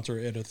BTS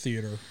concert at a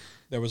theater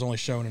that was only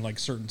shown in like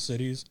certain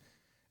cities,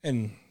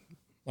 and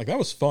like that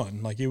was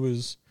fun. Like it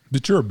was.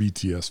 But you're a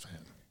BTS fan.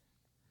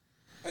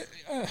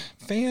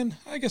 Fan?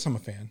 I guess I'm a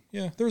fan.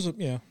 Yeah, there's a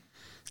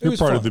You're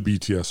part of the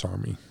BTS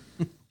army.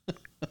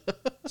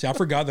 See, I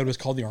forgot that it was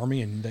called the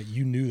Army and that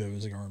you knew that it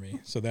was the Army.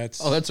 So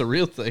that's a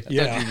real thing.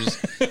 I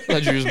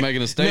thought you were just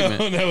making a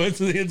statement. No, it's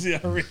the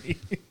Army.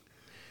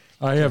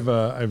 I have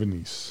a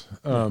niece,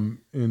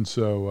 and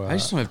so I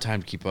just don't have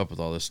time to keep up with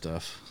all this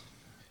stuff.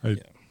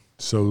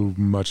 So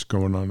much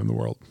going on in the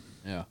world.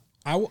 Yeah.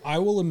 I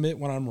will admit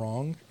when I'm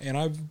wrong, and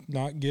I've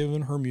not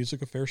given her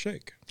music a fair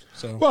shake.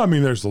 So well, I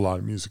mean, there's a lot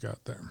of music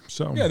out there.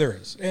 So yeah, there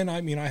is, and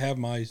I mean, I have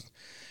my.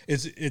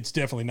 It's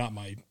definitely not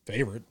my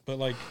favorite, but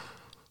like,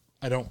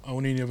 I don't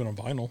own any of it on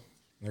vinyl.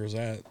 There's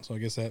that, so I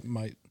guess that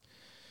might.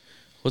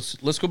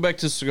 Let's go back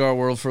to Cigar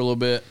World for a little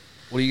bit.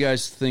 What do you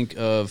guys think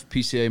of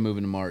PCA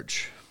moving to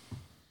March?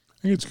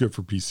 I think it's good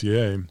for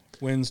PCA.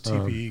 When's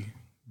TP?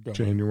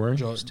 January.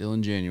 Still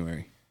in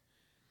January.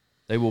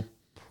 They will.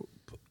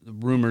 The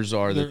rumors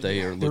are that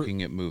they are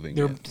looking at moving.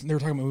 They're talking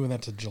about moving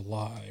that to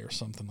July or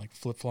something, like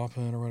flip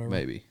flopping or whatever.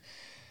 Maybe.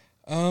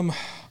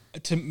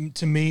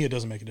 To me, it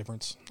doesn't make a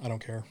difference. I don't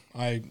care.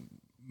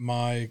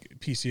 My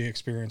PCA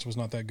experience was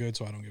not that good,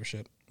 so I don't give a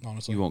shit.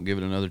 Honestly, you won't give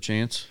it another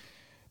chance.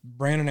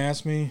 Brandon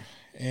asked me,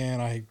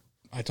 and I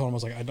told him I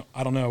was like,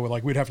 I don't know.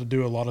 Like we'd have to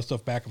do a lot of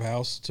stuff back of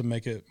house to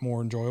make it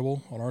more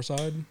enjoyable on our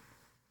side.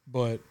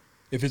 But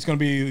if it's going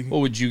to be, well,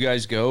 would you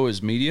guys go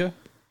as media?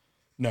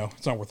 No,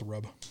 it's not worth the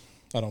rub.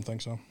 I don't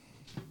think so.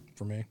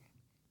 For me,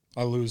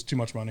 I lose too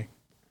much money,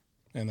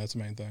 and that's the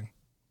main thing.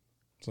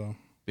 So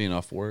being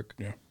off work,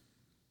 yeah.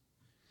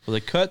 Well, they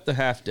cut the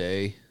half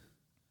day,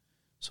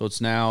 so it's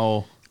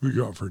now we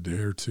go out for a day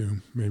or two,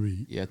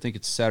 maybe. Yeah, I think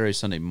it's Saturday,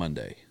 Sunday,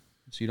 Monday,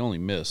 so you'd only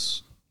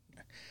miss.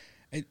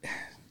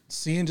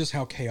 Seeing just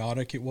how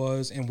chaotic it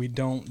was, and we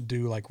don't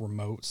do like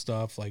remote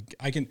stuff. Like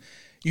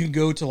you can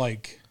go to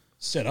like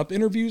set up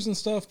interviews and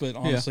stuff, but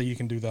honestly, you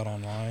can do that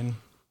online.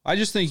 I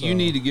just think you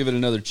need to give it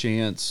another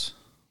chance.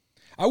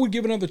 I would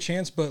give it another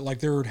chance, but like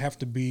there would have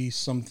to be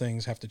some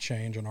things have to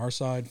change on our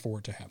side for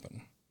it to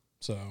happen.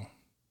 So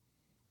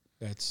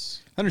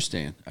That's I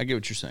understand. I get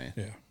what you're saying.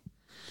 yeah.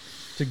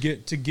 To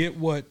get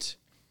what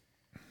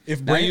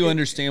if Now you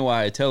understand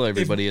why I tell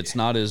everybody it's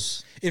not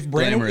as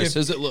glamorous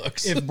as it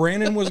looks. If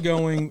Brandon was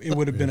going, it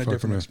would have been a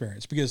different man.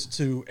 experience because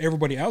to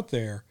everybody out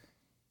there,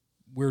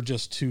 we're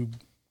just two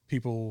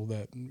people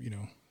that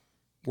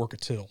work a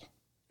till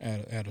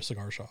at a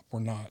cigar shop.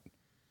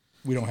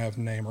 We don't have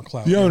name or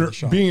clout. The owner, the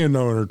shop. being an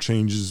owner,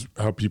 changes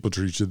how people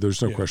treat you.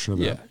 There's no question of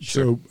that. Yeah,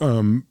 sure.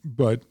 So,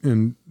 but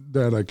in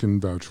that I can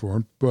vouch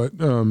for. But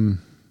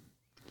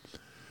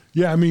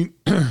yeah, I mean,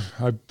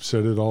 I've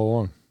said it all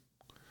along.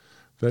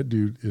 That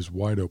dude is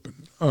wide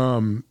open.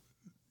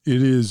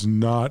 It is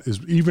not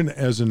as even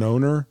as an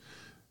owner,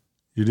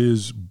 it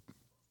is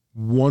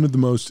one of the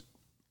most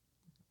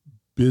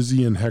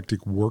busy and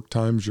hectic work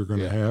times you're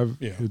going to have.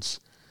 Yeah. It's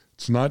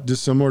not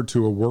dissimilar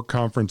to a work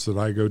conference that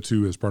I go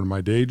to as part of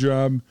my day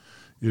job.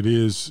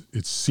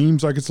 It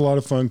seems like it's a lot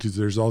of fun because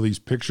there's all these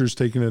pictures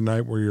taken at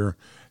night where you're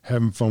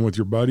having fun with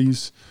your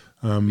buddies.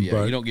 But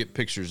you don't get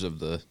pictures of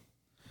the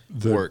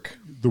work.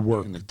 The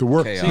work.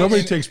 chaos.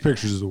 Nobody takes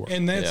pictures of the work.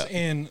 And that's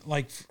I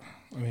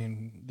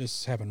mean,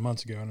 this happened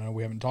months ago, and I know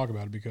we haven't talked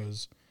about it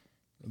because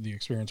the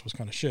experience was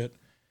kind of shit.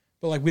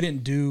 But like, we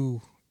didn't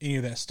do any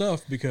of that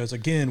stuff because,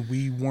 again,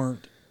 we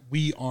aren't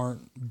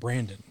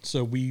Brandon,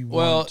 so we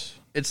weren't.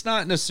 It's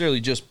not necessarily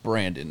just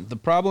Brandon. The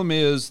problem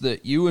is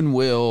that you and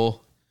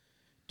Will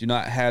do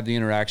not have the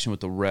interaction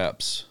with the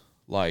reps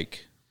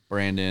like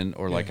Brandon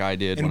or like I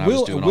did when I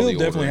was doing all the ordering.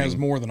 Will definitely has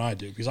more than I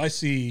do because I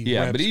see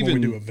reps but when we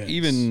do events.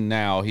 even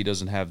now he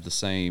doesn't have the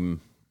same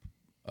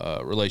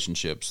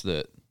relationships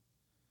that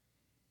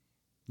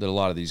a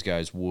lot of these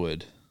guys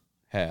would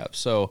have.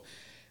 So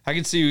I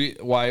can see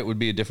why it would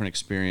be a different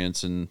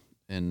experience and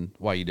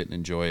why you didn't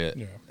enjoy it.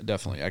 Yeah.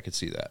 Definitely, I could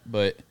see that.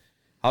 But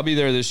I'll be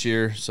there this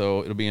year,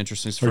 so it'll be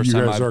interesting. It's the first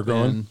time I've been.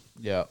 Going?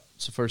 Yeah,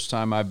 it's the first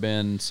time I've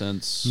been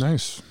since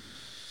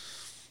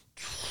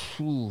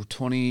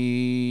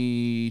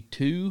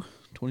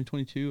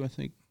 2022, I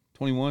think.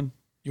 21.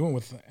 You went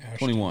with Ashton.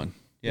 21.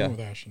 Yeah. You went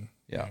with Ashton.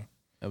 Yeah.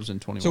 That was in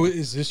 21. So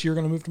is this year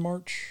going to move to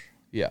March?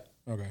 Yeah.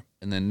 Okay.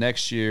 And then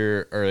next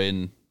year, or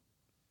in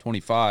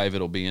 25,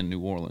 it'll be in New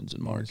Orleans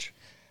in March.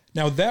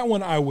 Now that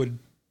one I would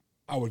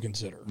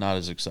consider. Not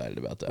as excited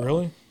about that.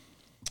 Really? One.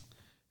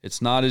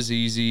 It's not as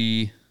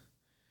easy.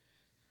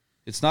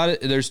 It's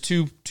not. There's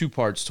two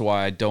parts to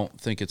why I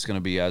don't think it's going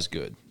to be as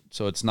good.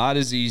 So it's not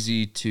as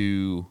easy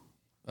to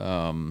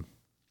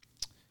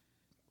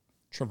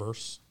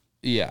traverse.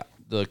 Yeah,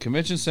 the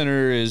convention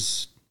center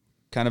is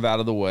kind of out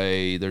of the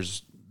way.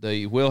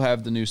 They will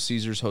have the new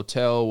Caesars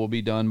Hotel will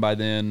be done by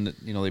then.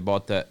 They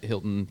bought that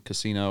Hilton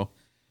Casino.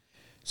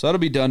 So that'll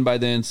be done by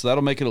then. So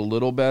that'll make it a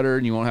little better,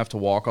 and you won't have to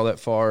walk all that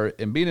far.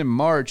 And being in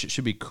March, it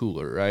should be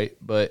cooler, right?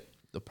 But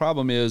the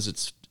problem is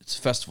it's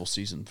festival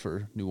season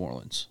for New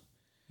Orleans.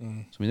 So,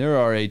 I mean, there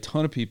are a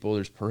ton of people.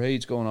 There's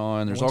parades going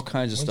on. There's all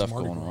kinds of stuff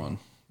going on.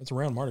 It's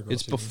around Mardi Gras.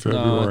 It's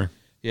February.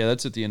 Yeah,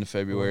 that's at the end of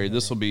February.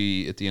 This will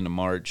be at the end of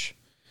March.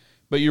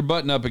 But you're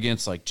butting up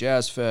against like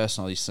Jazz Fest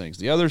and all these things.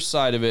 The other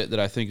side of it that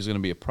I think is going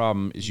to be a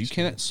problem is you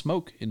can't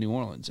smoke in New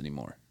Orleans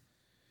anymore.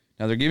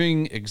 Now they're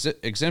giving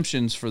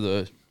exemptions for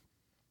the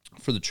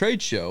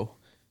trade show,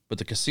 but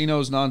the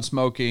casino's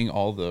non-smoking,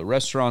 all the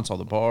restaurants, all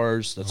the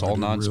bars, that's all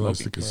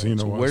non-smoking. The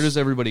casino where does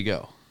everybody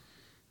go?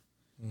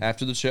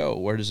 After the show,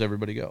 where does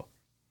everybody go?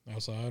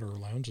 Outside or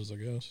lounges, I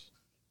guess.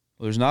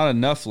 Well, there's not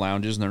enough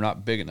lounges, and they're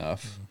not big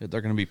enough.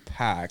 They're going to be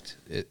packed.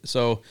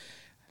 So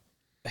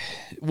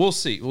we'll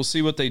see. We'll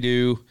see what they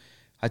do.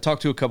 I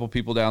talked to a couple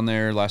people down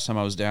there last time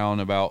I was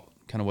down about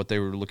kind of what they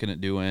were looking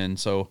at doing.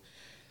 So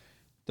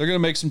they're going to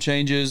make some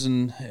changes,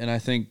 and I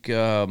think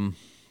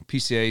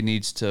PCA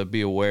needs to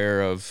be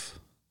aware of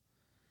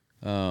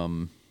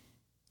how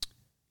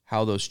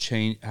those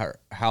change,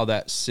 how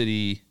that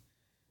city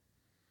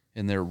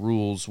and their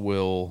rules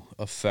will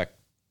affect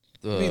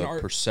the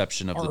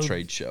perception of the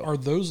trade show. Are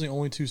those the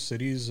only two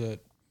cities that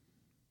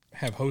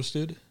have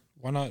hosted?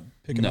 Why not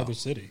pick another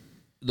city?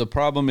 The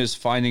problem is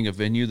finding a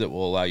venue that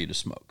will allow you to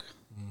smoke.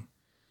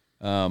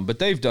 But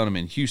they've done them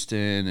in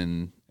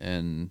Houston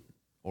and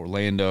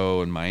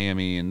Orlando and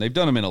Miami, and they've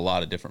done them in a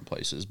lot of different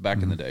places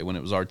back in the day when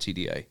it was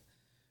RTDA,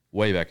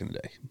 way back in the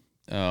day.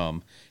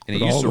 And it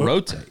used to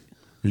rotate.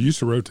 It used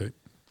to rotate.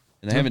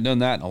 And they haven't done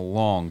that in a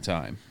long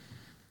time.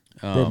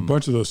 But a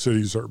bunch of those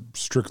cities are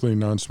strictly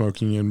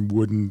non-smoking and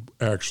wouldn't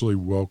actually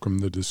welcome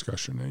the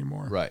discussion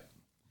anymore. Right.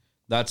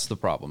 That's the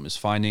problem, is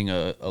finding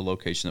a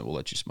location that will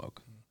let you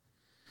smoke.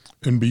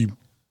 And be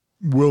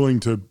willing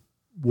to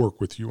work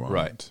with you on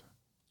it.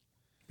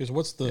 Because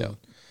what's the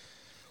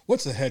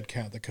head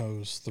count that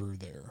goes through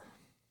there?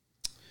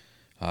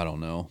 I don't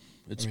know.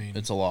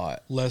 It's a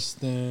lot. Less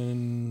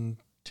than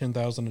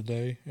 10,000 a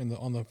day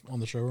on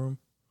the showroom.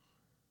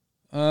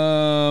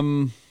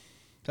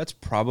 That's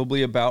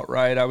probably about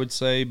right. I would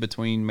say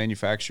between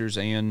manufacturers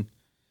and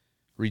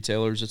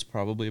retailers, it's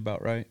probably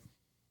about right.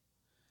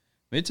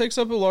 I mean, it takes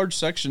up a large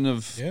section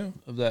of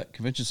that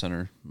convention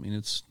center. I mean,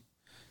 it's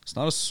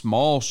not a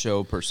small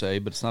show per se,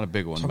 but it's not a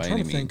big one by any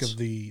means. I'm trying to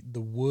think of the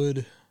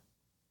wood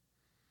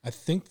I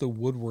think the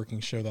woodworking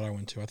show that I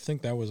went to, I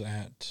think it was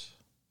at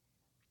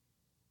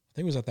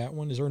that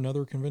one. Is there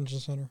another convention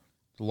center?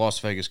 The Las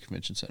Vegas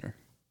Convention Center.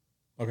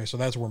 Okay, so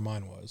that's where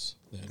mine was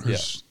then.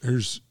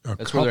 There's a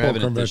That's couple where they're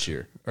having it this convention,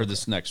 year, or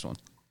this next one.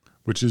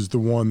 which is the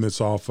one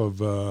that's off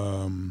of.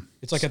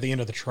 It's like at the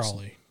end of the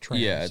trolley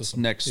train. Yeah, it's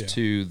system. next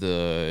to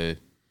the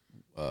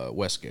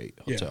Westgate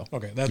Hotel. Yeah.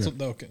 Okay, that's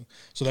okay.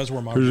 So that's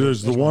where my.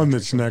 There's the one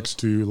that's was. next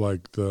to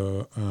like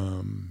the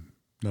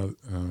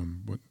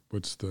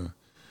what's the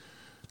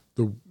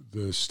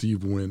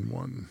Steve Wynn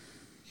one.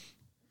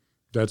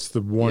 That's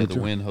the one. Yeah, the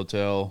Wynn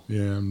Hotel.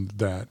 Yeah, and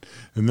that.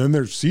 And then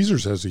there's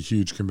Caesars has a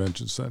huge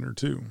convention center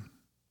too.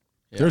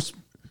 Yeah. There's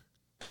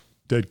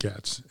dead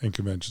cats and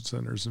convention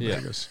centers in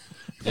Vegas.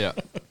 Yeah.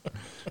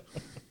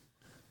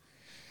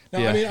 Now,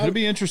 yeah, I mean, it'll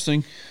be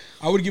interesting.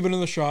 I would give it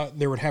another shot.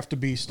 There would have to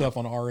be stuff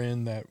on our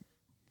end that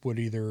would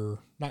either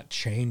not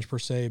change per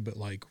se, but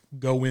like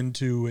go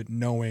into it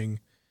knowing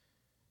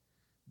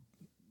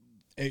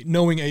A,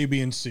 B,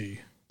 and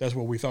C. That's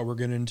what we thought we were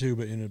getting into,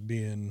 but ended up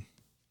being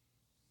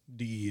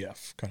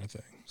DEF kind of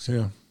thing. So,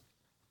 Yeah.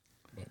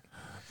 but,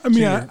 I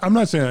mean, I'm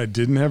not saying I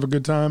didn't have a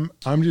good time.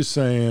 I'm just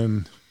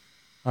saying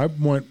I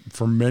went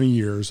for many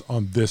years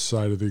on this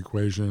side of the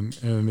equation,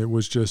 and it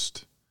was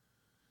just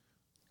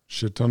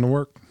shit ton of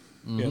work.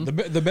 yeah,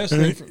 the best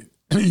And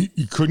thing.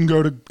 you couldn't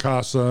go to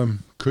Casa,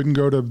 couldn't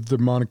go to the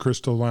Monte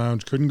Cristo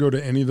Lounge, couldn't go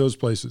to any of those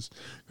places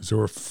because they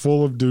were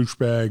full of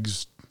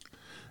douchebags,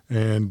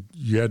 and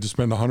you had to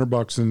spend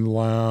 $100 in the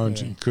lounge.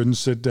 Yeah. And you couldn't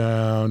sit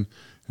down,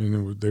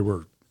 and they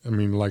were. I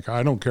mean, like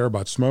I don't care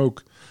about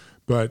smoke,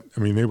 but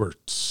I mean they were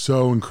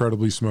so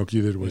incredibly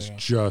smoky that it was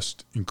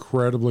just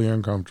incredibly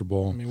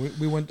uncomfortable. I mean,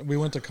 we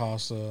went to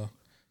Casa.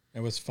 It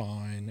was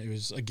fine. It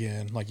was,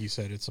 again, like you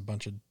said, it's a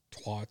bunch of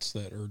twats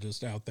that are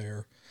just out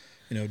there,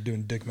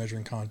 doing dick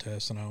measuring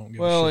contests, and I don't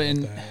give a shit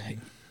about that.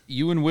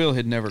 You and Will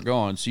had never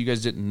gone, so you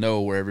guys didn't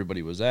know where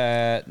everybody was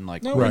at and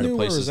like No, where we the knew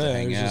where it places was to at.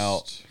 hang It was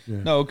out. just-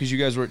 No, because you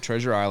guys were at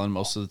Treasure Island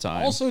most of the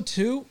time. Also,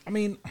 too, I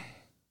mean,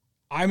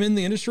 I'm in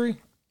the industry.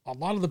 A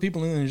lot of the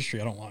people in the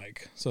industry I don't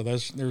like, so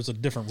there's a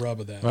different rub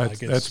of that.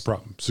 That's a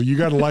problem. So you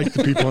got to like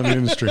the people in the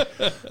industry,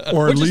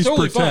 or which at least is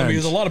totally pretend. fine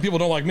because a lot of people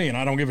don't like me, and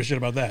I don't give a shit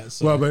about that.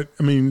 So. Well, but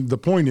I mean, the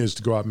point is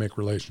to go out and make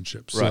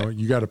relationships. So Right.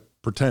 you got to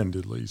pretend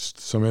at least.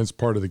 So I mean, it's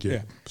part of the game.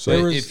 Yeah. So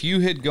There was- if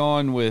you had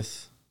gone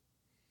with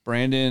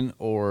Brandon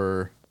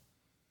or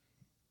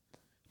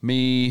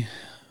me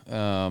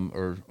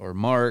or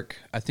Mark,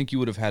 I think you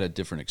would have had a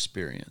different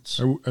experience.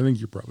 I think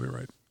you're probably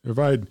right.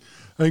 I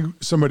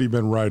think somebody had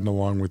been riding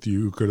along with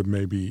you who could have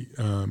maybe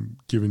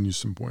given you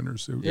some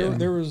pointers.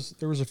 There was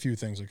a few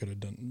things that could have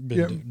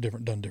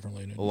been done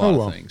differently. A lot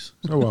well. of things.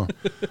 Oh well,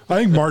 I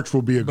think March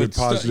will be a good But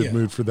still, positive yeah.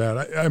 mood for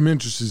that. I'm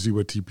interested to see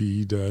what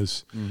TPE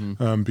does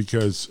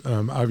because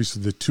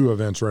obviously the two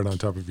events right on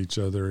top of each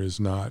other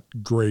is not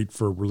great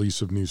for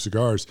release of new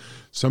cigars.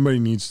 There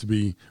needs to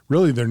be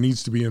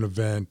an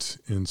event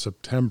in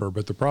September,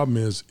 but the problem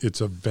is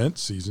it's event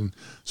season.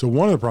 So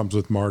one of the problems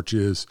with March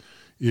is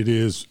it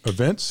is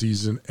event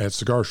season at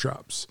cigar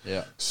shops.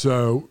 Yeah.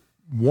 So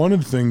one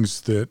of the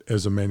things that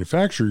as a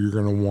manufacturer you're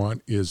going to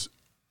want is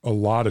a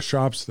lot of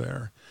shops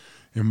there.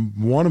 And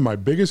one of my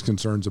biggest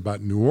concerns about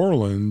New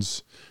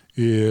Orleans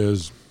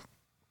is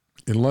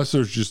unless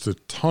there's just a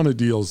ton of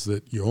deals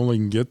that you only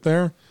can get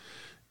there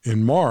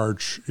in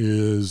March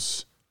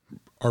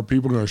are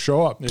people going to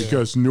show up? Yeah.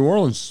 Because New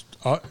Orleans,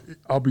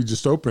 I'll be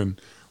just open,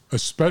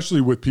 especially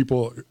with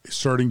people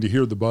starting to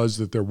hear the buzz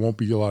that there won't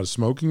be a lot of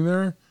smoking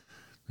there.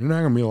 There's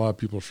not going to be a lot of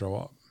people show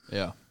up.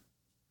 Yeah.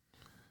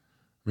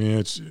 I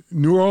mean,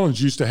 New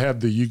Orleans used to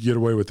have you get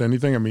away with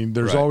anything. I mean,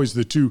 there's always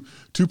the two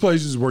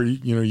places where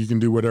you can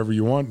do whatever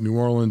you want. New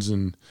Orleans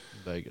and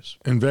Vegas.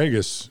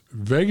 Vegas.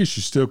 Vegas,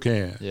 you still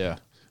can. Yeah.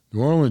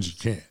 New Orleans, you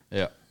can't.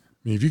 Yeah. I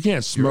mean, if you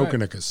can't smoke right.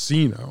 in a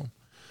casino,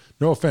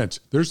 no offense,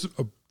 there's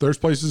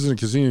places in a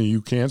casino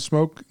you can't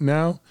smoke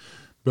now,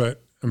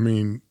 but I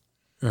mean,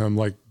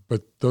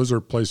 but those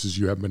are places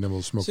you haven't been able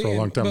to smoke for a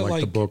long time,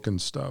 like the Book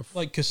and stuff.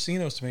 Like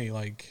casinos to me,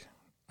 like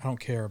I don't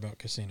care about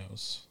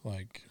casinos.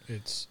 Like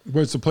But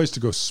it's a place to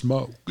go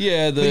smoke.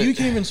 Yeah. but you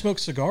can even smoke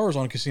cigars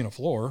on a casino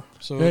floor.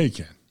 So Yeah, you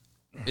can.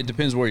 It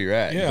depends where you're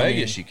at. Yeah, In I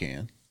Vegas, mean- you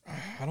can.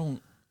 I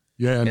don't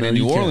Yeah, And no, in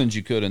New you can't. Orleans,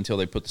 you could until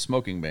they put the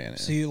smoking ban in.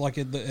 see like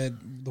at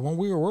the one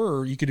we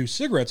were, you could do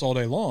cigarettes all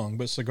day long,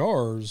 but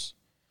cigars.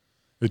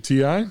 The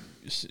TI.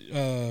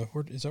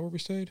 Where is that where we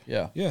stayed?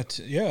 Yeah.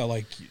 Yeah,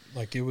 like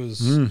it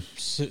was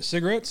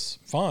cigarettes,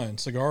 fine.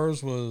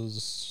 Cigars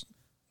was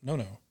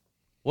no.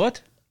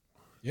 What?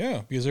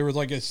 Yeah, because there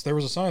was there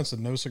was a sign that said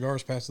no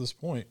cigars past this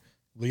point,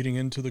 leading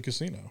into the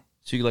casino.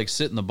 So you like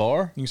sit in the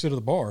bar? You can sit at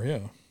the bar,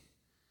 yeah,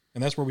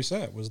 and that's where we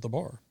sat was the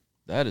bar.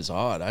 That is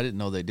odd. I didn't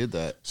know they did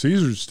that.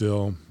 Caesar's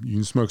still, you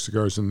can smoke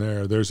cigars in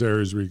there. There's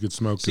areas where you could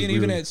smoke. See, and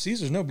even at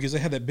Caesar's, no, because they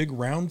had that big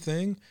round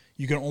thing.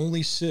 You can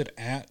only sit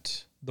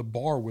at the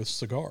bar with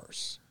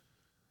cigars.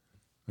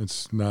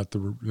 that's not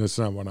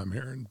what I'm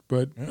hearing.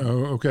 But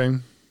okay,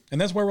 And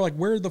that's why we're like,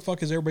 where the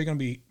fuck is everybody going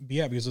to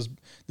be at? Because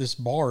this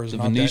bar is the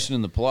not Venetian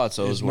and the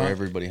Palazzo is where not-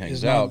 everybody hangs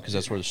is out not- because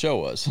that's where the show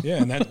was.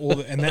 Yeah, and that's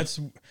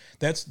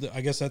the,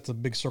 I guess that's the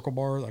big circle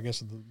bar. I guess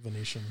the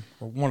Venetian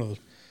or one of those.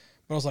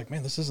 But I was like,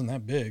 man, this isn't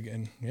that big,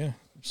 and yeah,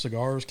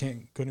 cigars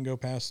couldn't go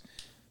past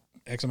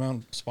X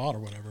amount spot or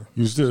whatever.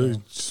 You used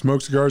to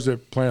smoke cigars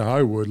at Planet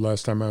Hollywood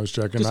last time I was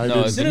checking. Just- I No,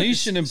 didn't.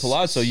 Venetian and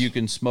Palazzo, you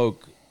can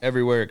smoke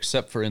everywhere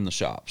except for in the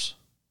shops.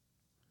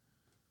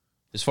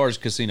 As far as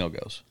casino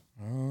goes.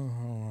 I don't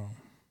know.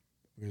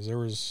 Because there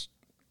was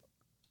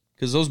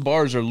Because those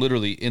bars are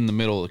literally in the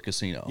middle of the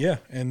casino. yeah,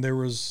 and there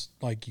was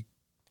like you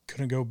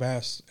couldn't go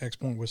past X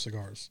point with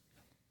cigars.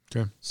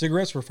 Okay.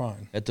 Cigarettes were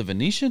fine. At the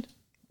Venetian?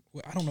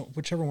 I don't know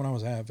whichever one I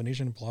was at,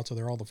 Venetian and Palazzo,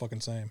 they're all the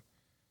fucking same.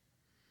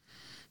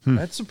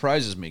 That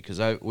surprises me because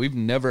we've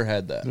never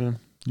had that. Yeah.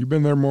 You've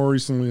been there more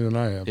recently than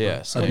I have. Yeah,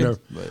 I've same. never-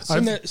 But-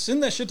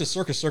 Send that shit to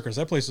Circus.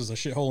 That place is a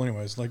shithole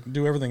anyways. Like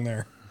do everything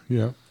there.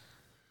 Yeah.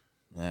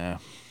 Nah.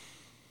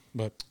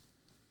 But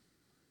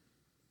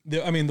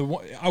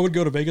I would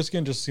go to Vegas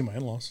again just to see my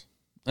in-laws.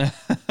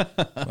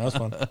 That's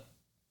fun.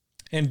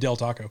 And Del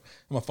Taco.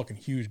 I'm a fucking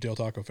huge Del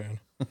Taco fan.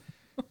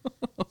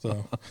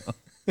 So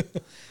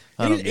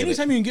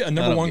anytime you can get a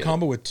number one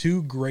combo with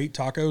two great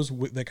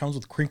tacos that comes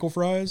with crinkle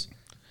fries,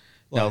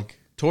 Now, like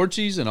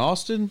Torchy's in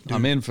Austin,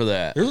 I'm in for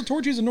that. there's a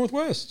Torchy's in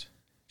Northwest.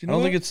 Do you I know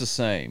don't think that? it's the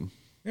same.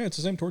 Yeah, it's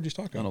the same Torchy's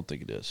taco. I don't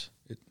think it is.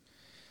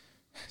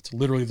 It's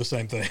literally the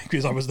same thing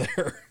because I was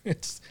there.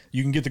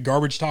 You can get the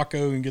garbage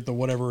taco, you can get the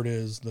whatever it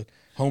is, the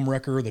home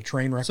wrecker, the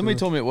train wrecker. Somebody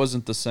told me it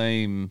wasn't the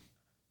same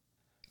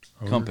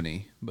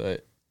company,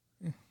 but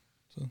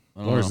So- I As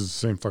don't long as know. it's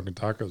the same fucking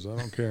tacos, I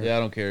don't care. Yeah, I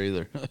don't care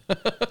either.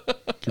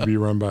 Could be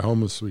run by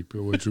homeless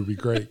people, which would be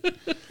great.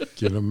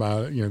 Get them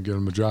out, get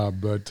them a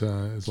job. But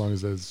as long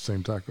as it's the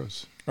same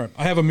tacos. All right,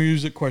 I have a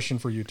music question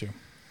for you two.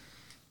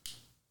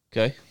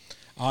 Okay.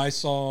 I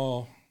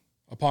saw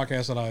a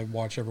podcast that I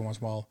watch every once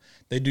in a while.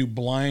 They do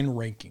blind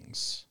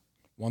rankings,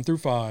 1 through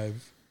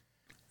 5.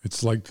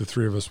 It's like the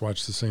three of us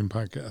watch the same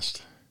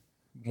podcast.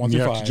 1 You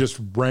through have 5. to just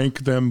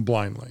rank them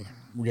blindly.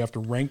 We have to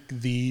rank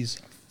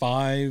these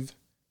 5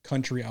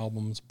 country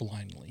albums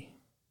blindly.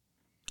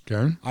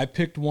 Okay. I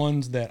picked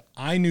ones that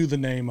I knew the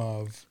name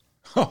of.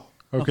 Oh,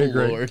 okay, Oh,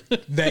 great. Lord.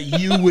 That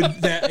you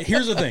would. That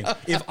here's the thing: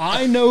 if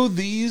I know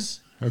these,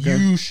 Okay.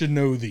 you should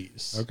know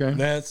these. Okay.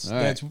 That's All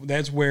right.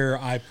 that's where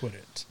I put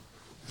it.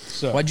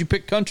 So Why'd you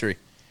pick country?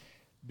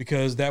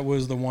 because that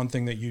was the one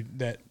thing that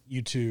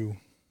you two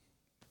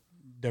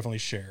definitely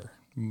share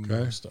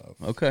most of.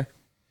 Okay.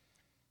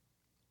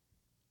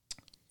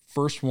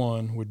 First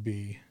one would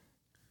be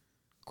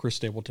Chris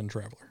Stapleton,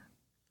 Traveler.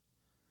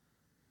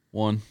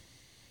 1.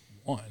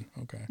 1,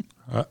 okay.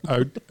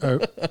 I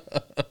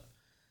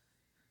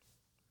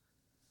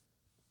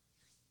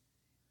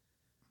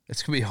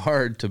It's going to be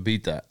hard to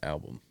beat that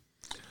album.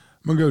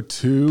 I'm going to go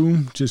 2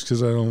 just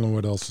because I don't know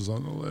what else is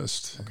on the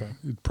list. Okay.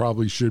 It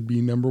probably should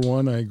be number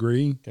 1. I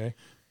agree. Okay.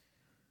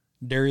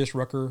 Darius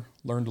Rucker,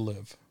 Learn to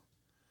Live.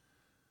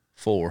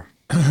 4.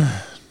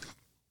 It's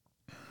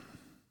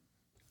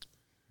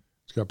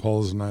got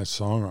Paul's nice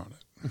song on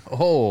it.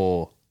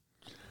 Oh.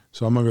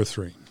 So I'm going to go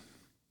 3.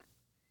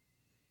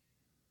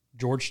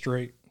 George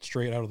Strait,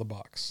 Straight Out of the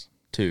Box.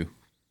 2.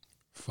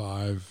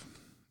 5.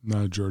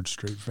 Not a George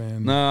Strait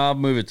fan. No, I'll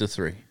move it to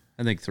 3.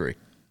 I think 3.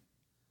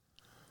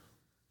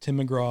 Tim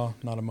McGraw,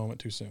 Not a Moment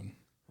Too Soon.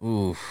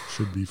 Ooh.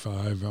 Should be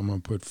 5. I'm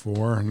going to put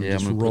 4 and Yeah, I'm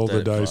just gonna roll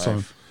put the that at dice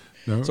on. 5.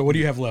 No, So what do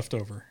you have left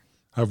over?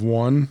 I have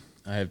 1.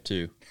 I have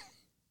 2.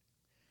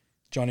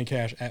 Johnny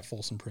Cash at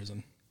Folsom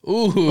Prison.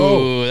 Ooh,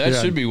 Oh, that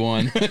yeah. should be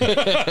 1.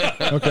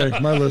 Okay,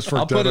 my list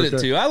I'll worked put out. it at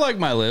 2. I like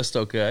my list.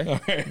 Okay.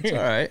 It's all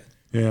right.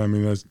 Yeah, I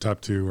mean that's top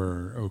 2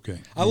 are okay.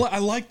 I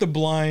like the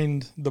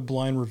blind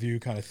review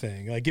kind of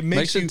thing. Like it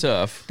makes Makes it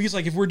tough. because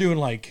like if we're doing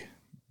like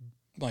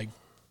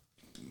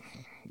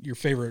your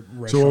favorite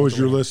restaurant. So what was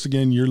your or list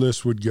again? Your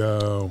list would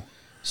go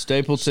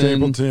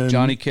Stapleton,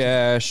 Johnny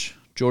Cash,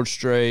 George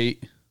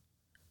Strait,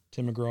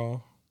 Tim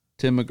McGraw.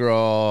 Tim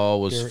McGraw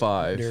was Dar-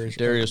 5. Darius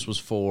Darius was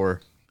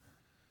 4.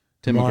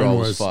 Tim Mine McGraw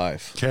was was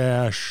 5.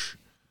 Cash,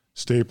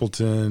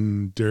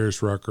 Stapleton,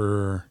 Darius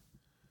Rucker.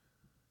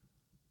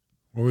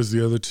 What was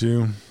the other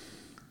 2?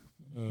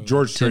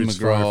 George Tim Strait's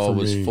 5 McGraw for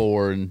was me,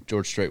 4 and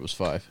George Strait was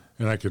 5.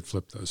 and I could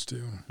flip those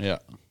 2. Yeah.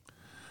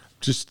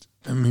 Just,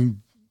 I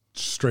mean,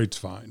 Strait's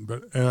fine,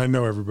 and I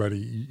know everybody.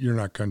 You're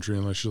not country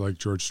unless you like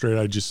George Strait.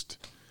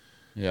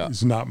 Yeah.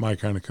 It's not my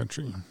kind of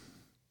country.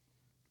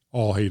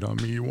 All hate on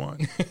me you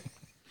want.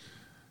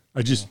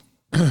 I just,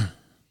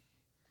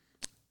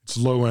 it's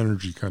low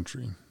energy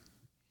country.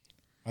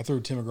 I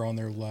threw Tim McGraw in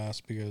there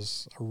last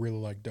because I really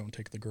like "Don't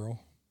Take the Girl."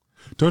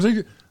 Don't take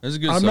it. That's a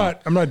good I'm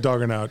song. not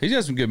dogging out. He's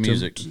got some good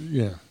music.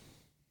 Yeah.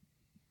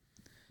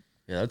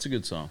 Yeah, that's a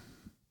good song.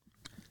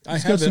 I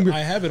got have some it. good- I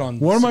have it on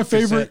One of my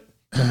cassette favorite.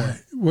 somewhere.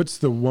 What's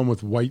the one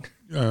with white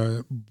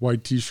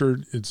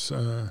T-shirt? It's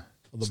The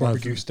it's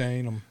barbecue not-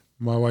 stain.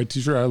 My white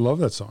T-shirt. I love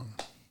that song.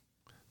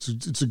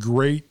 It's a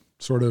great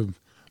sort of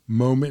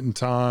moment in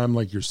time,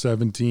 like you're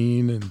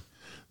 17 and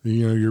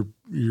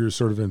you're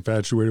sort of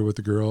infatuated with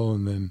the girl,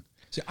 and then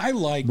I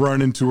like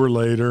run into her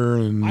later.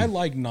 And I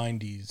like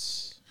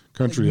 90s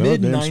country,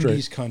 like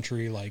mid-90s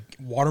country, like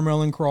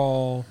Watermelon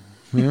Crawl,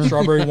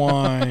 Strawberry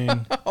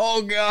Wine.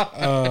 Oh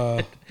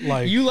God!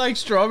 Like you like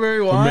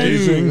Strawberry Wine?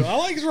 Amazing. Dude, I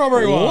like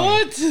Strawberry Wine.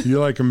 What? You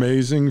like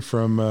Amazing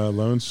from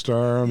Lone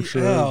Star? I'm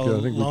sure. Yeah, I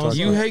think we talked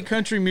You about. hate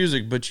country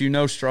music, but you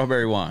know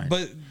Strawberry Wine.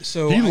 But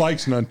so He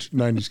likes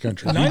 90s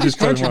country. He 90s just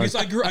doesn't country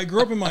like- because I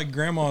grew up in my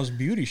grandma's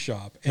beauty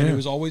shop, and it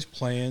was always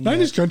playing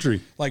 90s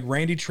country. like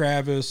Randy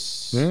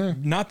Travis. Yeah.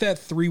 Not that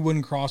Three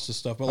Wooden Crosses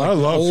stuff, but like I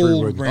love Three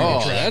old Wooden Randy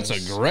oh, Travis.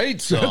 that's a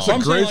great song. That's So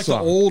I'm saying great like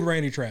song. the old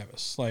Randy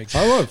Travis. Like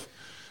I love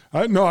Three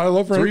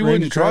Randy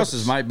Wooden Travis.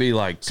 Crosses might be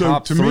like So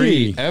top to 3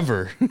 me-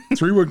 ever.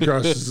 Three Wooden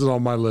Crosses is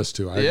on my list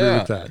too. I agree Yeah.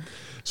 with that.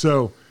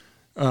 So,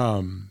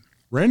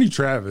 Randy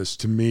Travis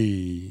to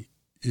me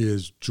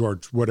is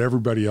George. What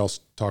everybody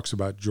else talks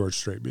about George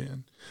Strait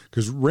being,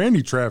 because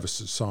Randy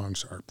Travis's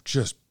songs are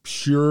just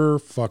pure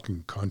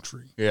fucking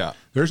country. Yeah.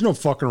 There's no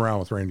fucking around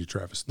with Randy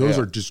Travis. Those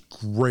Yeah. are just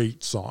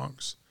great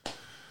songs.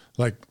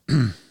 Like,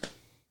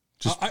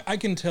 I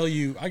can tell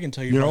you.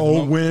 you know,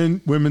 old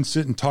women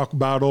sit and talk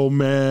about old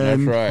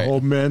men. That's right.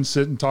 Old men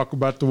sit and talk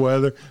about the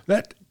weather.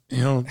 That,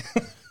 you know,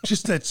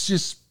 that's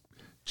just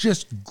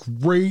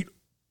great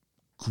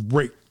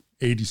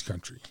 80s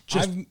country.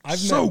 Just I've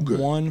so met good.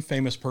 one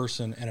famous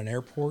person at an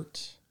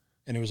airport,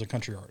 and it was a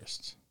country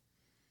artist,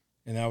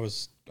 and that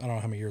was I don't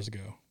know how many years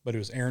ago, but it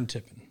was Aaron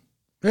Tippin.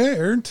 Yeah,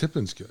 Aaron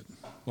Tippin's good.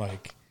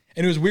 Like,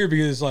 and it was weird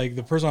because like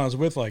the person I was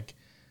with, like,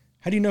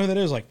 how do you know who that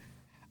is? Like,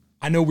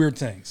 I know weird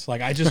things.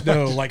 Like, I just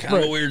know, like, Kind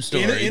of a weird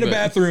story. in a but-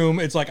 bathroom,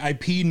 it's like I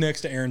peed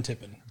next to Aaron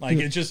Tippin. Like,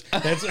 it's just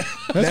that's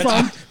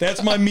fine.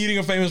 that's my meeting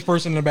a famous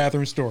person in a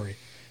bathroom story.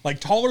 Like,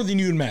 taller than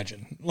you'd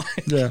imagine. Like,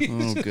 Yeah.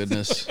 Oh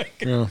goodness.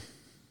 Yeah.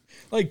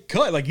 like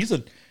cut. Like he's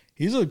a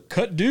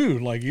cut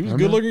dude. Like he was a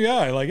good looking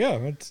guy. Like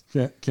that's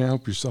Can't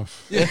help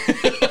yourself.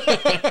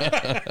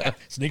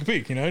 sneak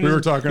peek. You know, We were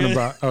talking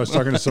about, I was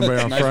talking to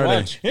somebody on Nice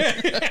Friday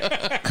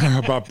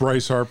watch. about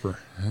Bryce Harper.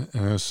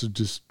 And I said,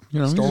 just, you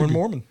know, he's a Stormin' good-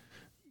 Mormon.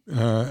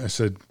 I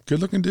said, good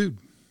looking dude.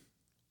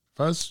 If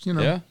I was, you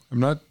know, Yeah. I'm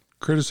not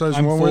criticizing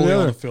I'm one way or fully the on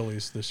the other.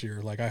 Phillies this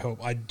year. Like I hope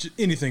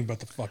anything but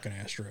the fucking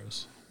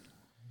Astros.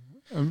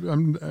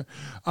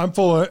 I'm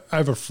full of, I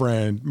have a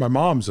friend. My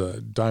mom's a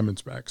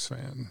Diamondbacks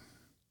fan,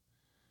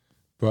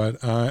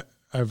 but I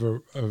have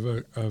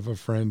a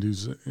friend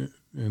who's,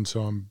 and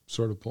so I'm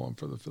sort of pulling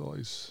for the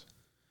Phillies.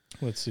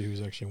 Let's see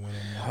who's actually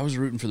winning. I was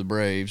rooting for the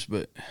Braves,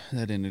 but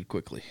that ended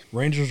quickly.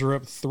 Rangers are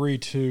up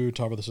 3-2,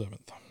 top of the 7th.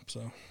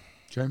 So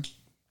Okay.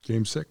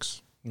 Game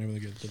 6. maybe they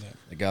get to that.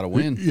 They got to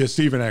win. Yeah,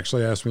 Steven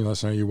actually asked me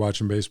last night, you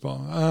watching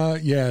baseball?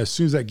 Yeah, as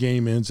soon as that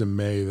game ends in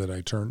May that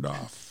I turned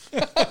off.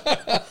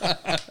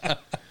 I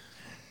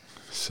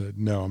said,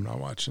 no, I'm not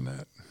watching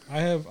that. I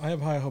have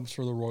high hopes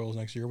for the Royals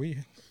next year. We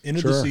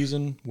ended the Sure.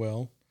 season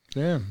well.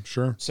 Yeah,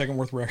 sure. Second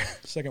worst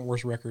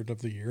record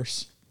of the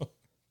years.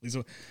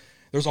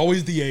 There's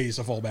always the A's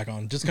to fall back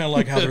on. Just kind of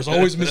like how there's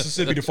always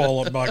Mississippi to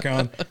fall back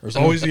on. There's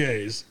always the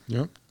A's.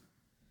 Yep.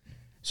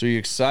 So you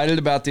excited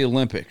about the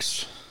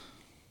Olympics?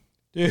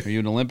 Dude. Are you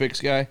an Olympics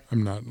guy?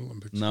 I'm not an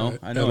Olympics No, guy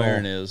I know at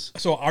Aaron all. is.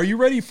 So are you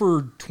ready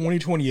for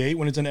 2028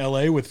 when it's in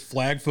LA with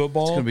flag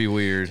football? It's gonna be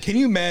weird. Can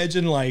you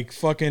imagine like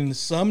fucking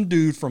some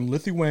dude from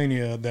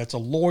Lithuania that's a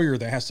lawyer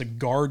that has to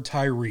guard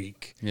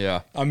Tyreek?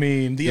 Yeah. I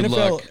mean, the Good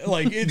NFL, luck.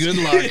 like, it's, Good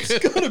luck. it's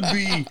going to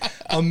be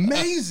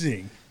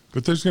amazing.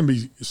 But there's going to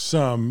be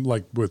some,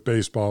 like with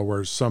baseball,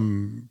 where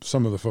some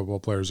of the football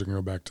players are going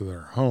to go back to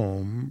their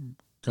home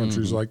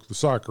countries, like the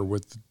soccer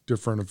with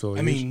different I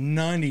affiliations. mean,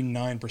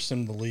 99%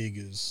 of the league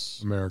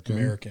is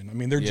American. I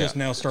mean, they're just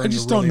now I starting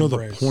just to really don't know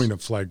embrace. the point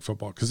of flag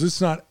football because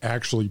it's not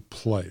actually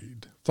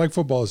played. Flag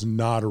football is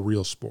not a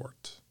real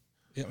sport.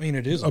 I mean,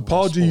 it is. A real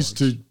Apologies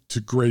sport.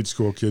 to grade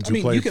school kids I who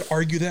mean, play. you could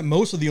argue that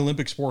most of the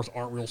Olympic sports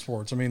aren't real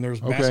sports. I mean,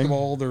 there's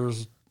basketball,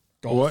 there's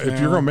golf. well, if now.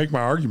 you're going to make my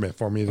argument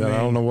for me, then I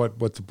don't know what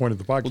the point of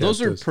the podcast Well,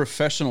 those are is.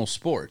 professional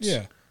sports.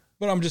 Yeah.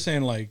 But I'm just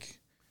saying, like,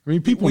 I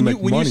mean, people when make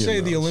you money say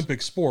in the those.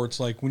 Olympic sports,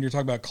 like when you're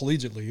talking about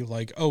collegiately,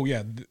 like, oh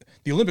yeah,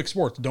 the Olympic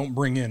sports don't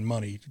bring in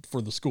money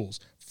for the schools.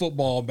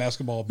 Football,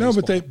 basketball, baseball.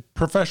 No, but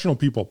professional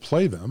people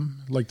play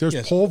them. Like there's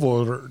Yes. pole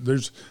vaulter.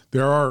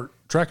 There are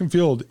track and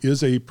field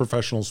is a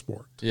professional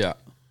sport. Yeah.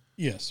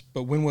 Yes,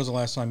 but when was the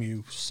last time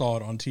you saw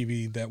it on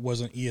TV that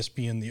wasn't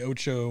ESPN The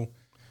Ocho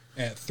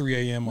at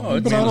 3 a.m. on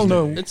it's But I don't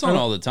know. It's on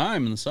all the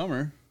time in the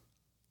summer.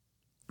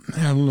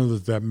 I don't know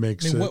that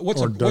makes I mean, it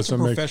what's or a doesn't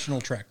make. professional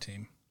track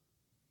team?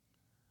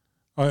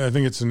 I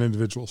think it's an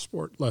individual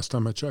sport. Last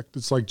time I checked,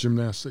 it's like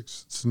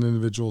gymnastics. It's an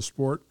individual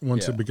sport.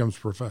 Once Yeah. it becomes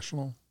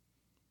professional,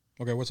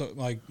 Okay, what's up?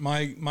 Like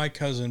my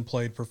cousin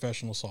played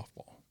professional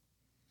softball.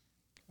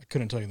 I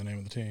couldn't tell you the name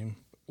of the team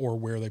or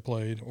where they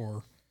played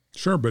or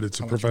sure, but it's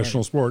a How much professional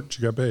money? sport.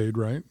 She got paid,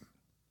 right?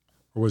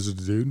 Or was it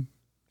a dude?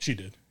 she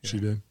did. Yeah. She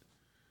did.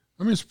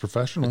 I mean, it's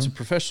professional. It's a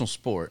professional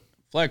sport.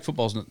 Flag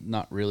football's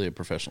not really a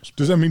professional sport.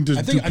 Does that mean do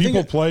I think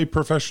people it- play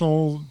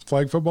professional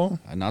flag football?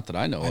 Not that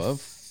I know I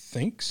of.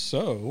 think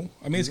so.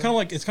 I mean, it's kind of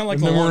like And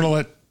then we're gonna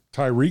let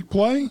Tyreek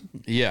play?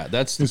 Yeah,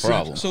 that's the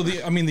problem. So the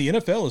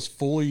NFL is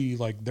fully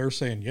like they're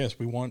saying yes,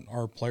 we want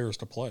our players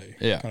to play,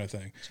 kind of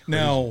thing.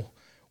 Now,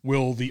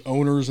 will the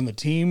owners and the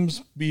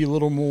teams be a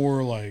little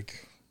more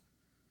like,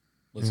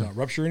 let's not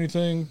rupture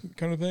anything,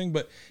 kind of thing?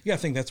 But yeah, I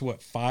think that's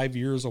 5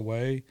 years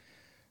away.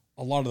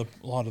 A lot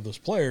of those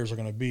players are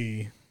going to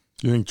be.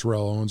 Do you think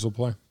Terrell Owens will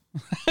play?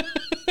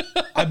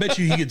 I bet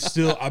you he could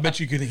still.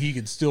 He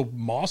could still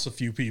moss a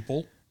few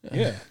people.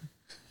 Yeah.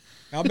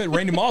 I bet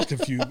Randy Moss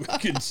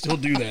could still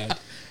do that.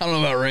 I don't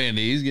know about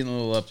Randy. He's getting a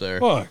little up there.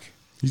 Fuck.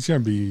 He's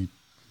gonna be.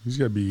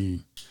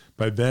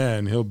 By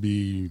then, he'll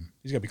be.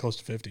 He's got to be close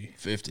to 50.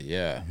 50,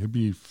 yeah. He'll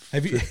be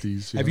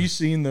 50s. Have you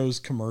seen those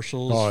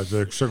commercials? Oh,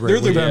 they're so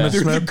great. They're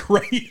the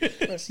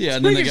greatest. Yeah,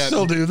 and then they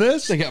still do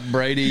this. They got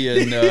Brady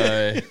and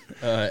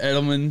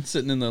Edelman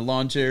sitting in the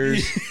lawn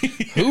chairs.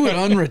 Who would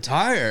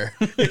unretire?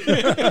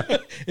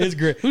 It's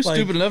great. Who's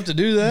stupid enough to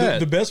do that? Uh,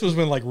 The best was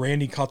when like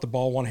Randy caught the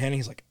ball one hand.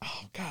 He's like,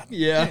 "Oh God."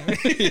 Yeah,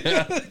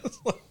 yeah.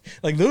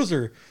 Like those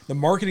are the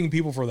marketing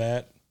people for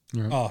that.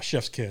 Yeah. Oh,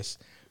 chef's kiss.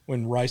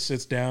 When Rice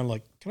sits down,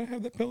 like, can I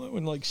have that pillow?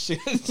 And like shit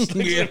sticks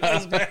in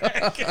his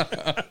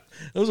back.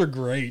 Those are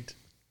great.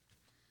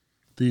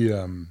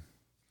 The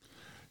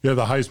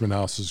Heisman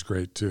House is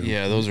great too.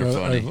 Yeah, those are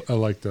funny. I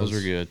like those. Those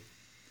are good.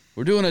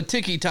 We're doing a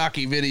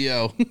tiki-taki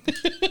video.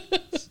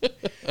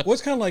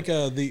 What's kind of like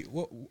I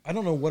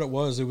don't know what it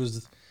was. It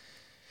was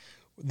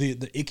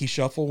the icky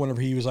shuffle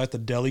whenever he was at the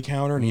deli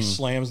counter and he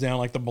slams down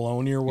like the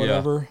bologna or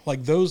whatever. Yeah.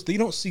 Like those, you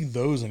don't see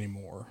those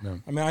anymore. No.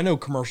 I mean, I know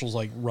commercials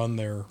like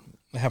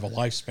they have a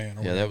lifespan. Or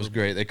whatever. That was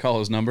great. They call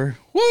his number.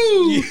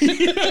 Woo!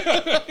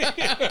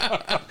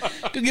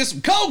 Go get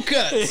some cold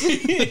cuts.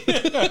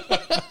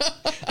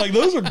 Like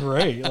those are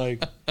great.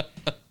 Like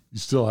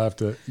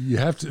you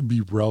have to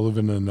be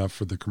relevant enough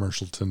for the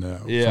commercial to know.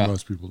 For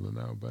most people to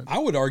know. But I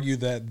would argue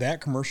that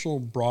commercial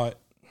brought,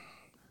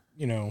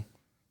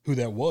 who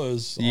that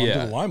was onto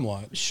the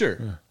limelight. Sure.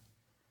 Yeah.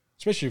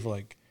 Especially for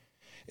like,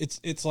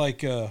 it's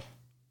like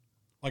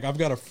I've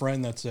got a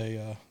friend that's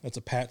a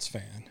Pats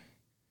fan,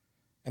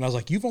 and I was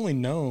like, you've only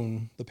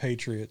known the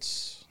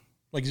Patriots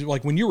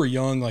like when you were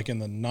young, like in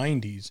the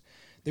 90s,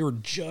 they were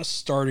just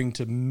starting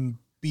to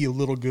be a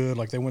little good.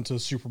 Like they went to the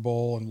Super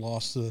Bowl and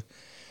lost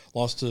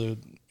to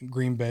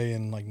Green Bay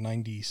in like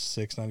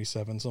 96,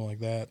 97, something like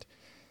that.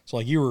 So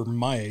like you were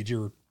my age,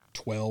 you were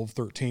 12,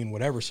 13,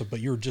 whatever. So, but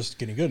you were just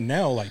getting good.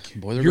 Now, like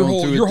your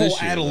whole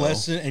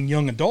adolescent and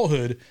young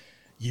adulthood,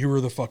 you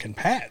were the fucking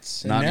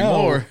Pats. And Not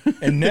anymore.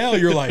 And now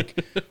you're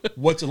like,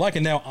 what's it like?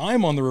 And now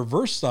I'm on the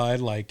reverse side.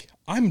 Like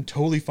I'm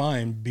totally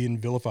fine being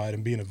vilified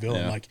and being a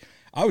villain. Yeah. Like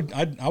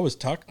I was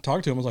talking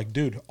to him. I was like,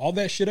 dude, all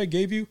that shit I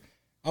gave you,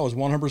 I was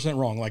 100%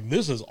 wrong. Like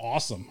this is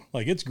awesome.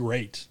 Like it's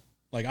great.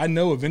 Like I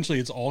know eventually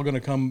it's all going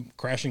to come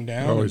crashing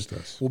down. It always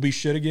does. We'll be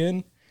shit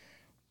again.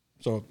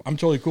 So I'm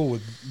totally cool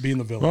with being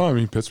the villain. Well, I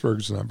mean,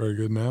 Pittsburgh's not very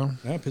good now.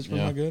 Yeah,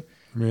 Pittsburgh's not good.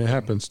 I mean, it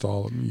happens to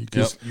all of them.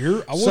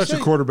 You're such a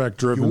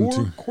quarterback-driven your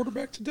team.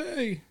 Quarterback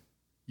today,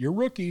 your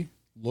rookie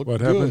looked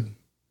what good. Happened?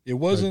 It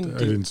wasn't. I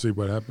didn't see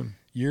what happened.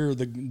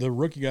 The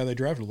rookie guy they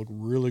drafted looked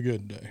really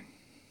good today.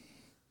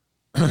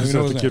 Is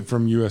that the kid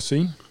from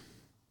USC?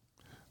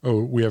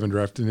 Oh, we haven't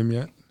drafted him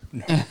yet?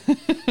 No.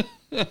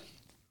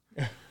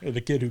 The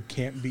kid who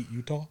can't beat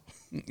Utah?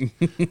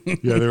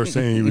 Yeah, they were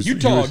saying he was...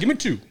 Utah, give me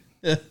 2.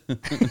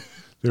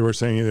 They were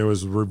saying it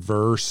was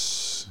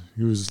reverse.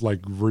 He was like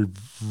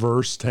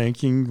reverse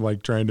tanking,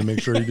 like trying to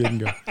make sure he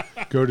didn't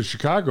go to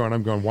Chicago. And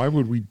I'm going, why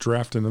would we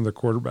draft another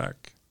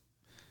quarterback?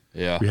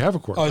 Yeah. We have a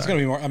quarterback. Oh, it's going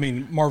to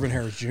be Marvin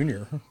Harris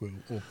Jr.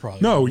 will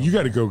probably... No, you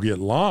got to go get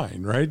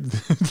line, right?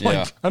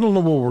 I don't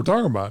know what we're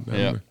talking about now.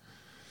 Yeah.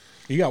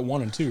 You got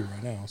 1 and 2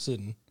 right now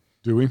sitting.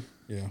 Do we?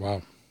 Yeah.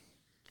 Wow.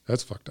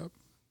 That's fucked up.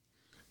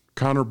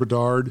 Connor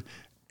Bedard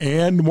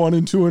and 1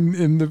 and 2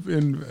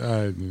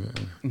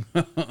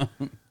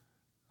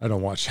 I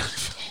don't watch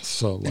NFL,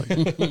 so like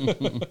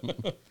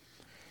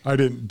I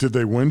didn't. Did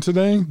they win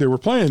today? They were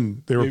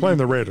playing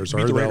the Raiders.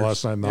 I heard that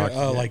last night in the hockey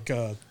game. Like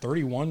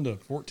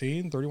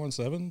 31-14, 31-7,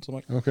 something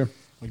like that. Okay.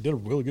 Like did a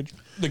really good.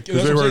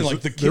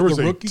 There was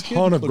a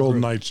ton of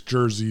Golden Knights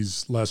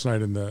jerseys last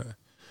night at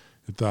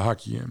the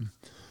hockey game.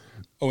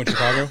 Oh, in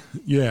Chicago?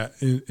 Yeah,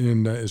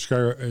 in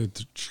Chicago, at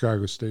the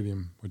Chicago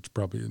Stadium, which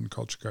probably isn't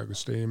called Chicago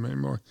Stadium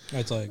anymore.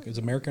 It's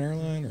American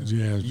Airline or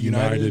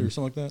United or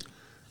something like that.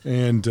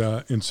 And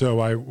so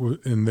I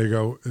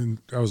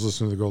was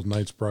listening to the Golden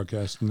Knights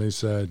broadcast, and they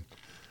said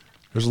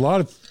there's a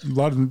lot of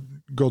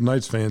Golden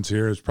Knights fans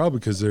here. It's probably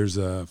because there's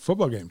a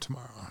football game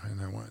tomorrow.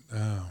 And I went,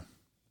 oh,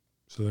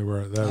 so they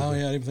were. Yeah, I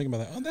didn't even think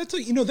about that.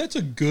 Oh, that's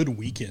a good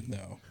weekend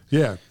though.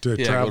 Yeah, to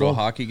travel go to a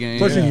hockey game.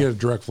 Plus, you can get a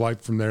direct flight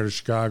from there to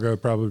Chicago,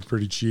 probably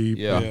pretty cheap.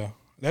 Yeah.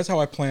 That's how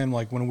I plan.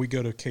 Like when we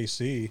go to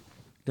KC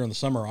during the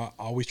summer, I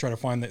always try to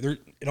find that it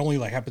only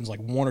happens 1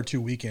 or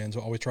 2 weekends. I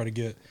always try to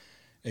get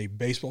a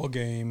baseball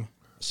game,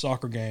 a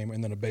soccer game,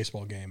 and then a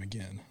baseball game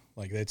again.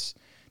 Like that's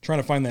trying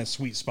to find that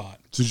sweet spot.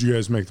 Did you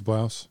guys make the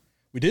playoffs?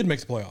 We did make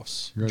the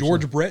playoffs.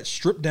 George Brett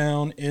stripped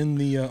down in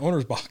the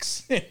owner's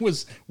box and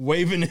was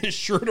waving his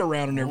shirt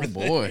around and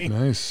everything. Oh, boy.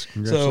 Nice.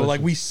 So,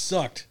 like, we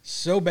sucked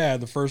so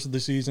bad the first of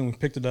the season. We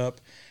picked it up,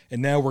 and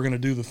now we're going to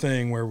do the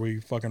thing where we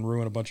fucking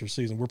ruin a bunch of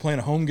season. We're playing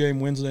a home game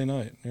Wednesday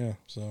night. Yeah,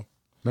 so.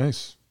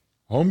 Nice.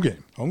 Home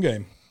game. Home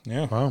game.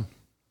 Yeah. Wow.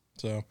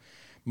 So,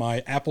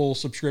 my Apple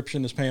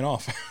subscription is paying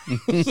off.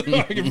 So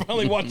I can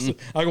finally watch it.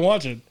 I can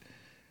watch it.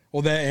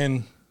 Well, that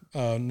and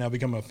now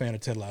become a fan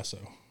of Ted Lasso.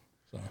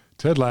 So.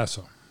 Ted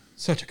Lasso.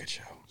 Such a good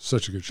show.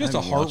 Such a good show. Just a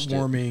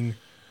heartwarming.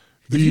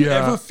 If you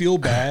ever feel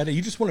bad,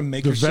 you just want to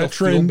make yourself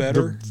feel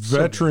better. The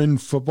veteran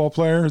football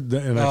player,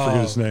 and I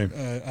forget his name.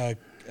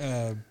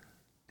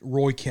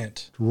 Roy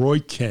Kent. Roy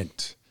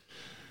Kent.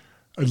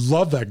 I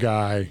love that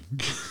guy.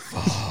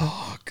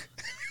 Fuck.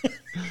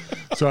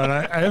 So, and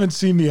I haven't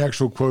seen the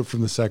actual quote from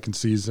the second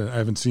season. I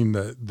haven't seen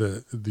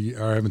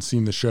I haven't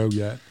seen the show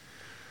yet.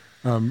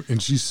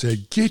 And she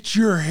said, "Get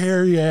your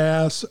hairy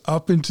ass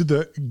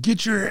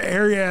get your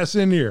hairy ass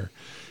in here."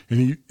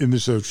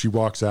 And so she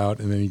walks out,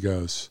 and then he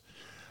goes,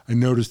 "I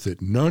noticed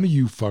that none of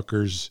you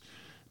fuckers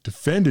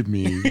defended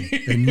me,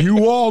 and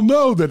you all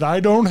know that I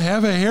don't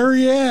have a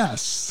hairy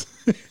ass."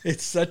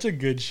 It's such a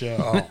good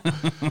show.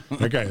 Oh,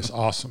 that guy is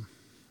awesome.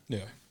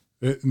 Yeah.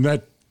 And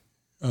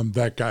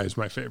that guy is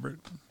my favorite.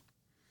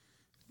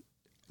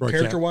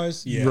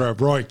 Character-wise? Yeah.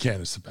 Roy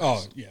Kent is the best.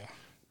 Oh, yeah.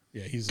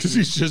 Yeah, he's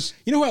just.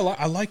 You know what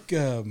I like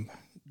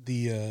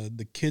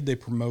the kid they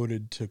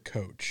promoted to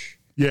coach.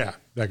 Yeah,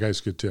 that guy's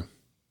good too.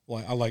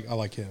 Well, I like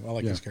him. I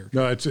like his character.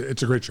 No, it's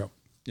a great show.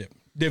 Yeah,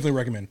 definitely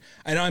recommend.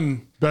 And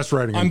I'm best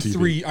writing. On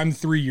TV. I'm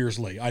 3 years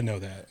late. I know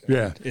that.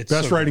 Yeah, it's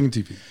best writing in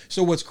TV.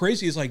 So what's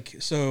crazy is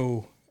it's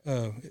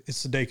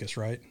Sudeikis,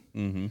 right?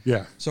 Mm-hmm.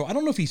 Yeah. So I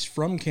don't know if he's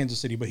from Kansas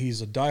City, but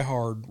he's a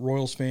diehard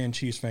Royals fan,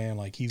 Chiefs fan.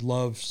 Like he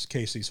loves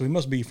Casey, so he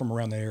must be from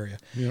around the area.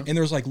 Yeah. And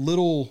there's like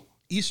little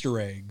Easter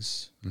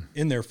eggs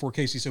in there for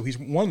Casey. So he's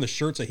one of the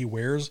shirts that he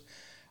wears.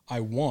 I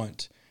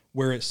want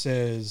where it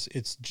says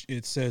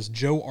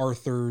Joe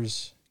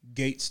Arthur's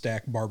Gate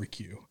Stack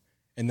Barbecue,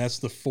 and that's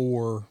the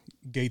 4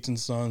 Gates and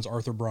Sons,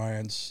 Arthur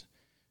Bryant's,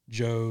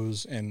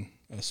 Joe's, and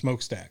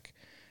Smokestack.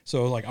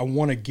 So like I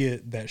want to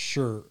get that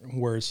shirt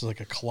where it's like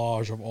a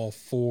collage of all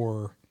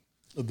 4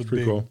 of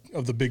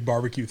the big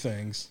barbecue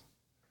things.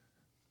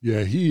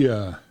 Yeah, he's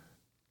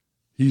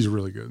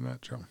really good in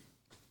that show.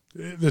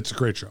 It's a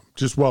great show.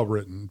 Just well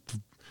written,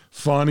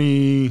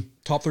 funny.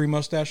 Top 3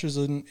 mustaches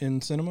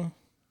in cinema?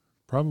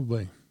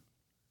 Probably.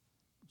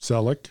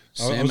 Selleck.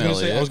 Sam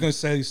Elliott. I was going to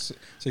say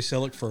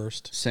Selleck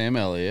first. Sam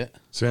Elliott.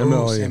 Sam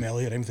Elliott. Sam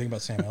Elliott. I didn't even think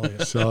about Sam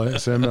Elliott.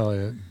 Sam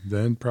Elliott.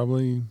 Then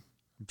probably,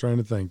 I'm trying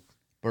to think.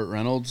 Burt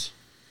Reynolds.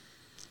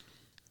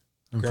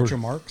 Groucho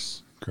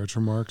Marx.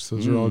 Groucho Marx.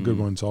 Those are all good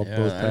ones. Both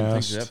passed. I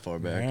didn't think that far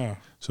back. Yeah.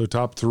 So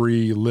top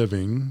 3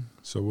 living.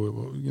 So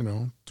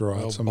we'll throw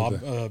out some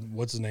of the.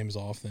 What's his name is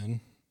off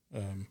then?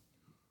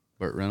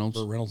 Burt Reynolds.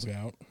 Burt Reynolds is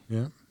out.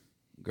 Yeah.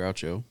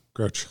 Groucho's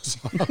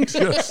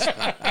yes.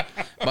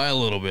 By a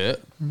little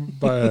bit.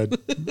 By a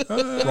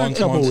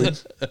couple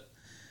weeks.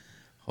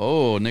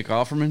 Oh, Nick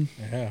Offerman.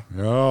 Yeah.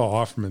 Oh,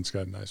 Offerman's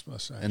got a nice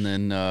mustache. And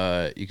then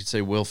you could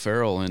say Will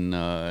Ferrell in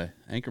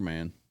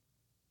Anchorman.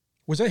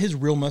 Was that his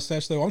real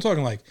mustache though? I'm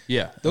talking like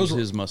those were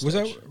his mustache. Was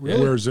that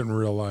really? Where is it in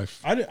real life?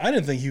 I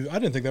didn't think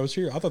that was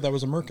here. I thought that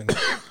was a Merkin.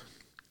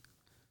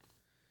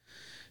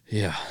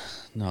 Yeah.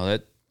 No,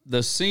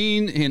 the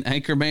scene in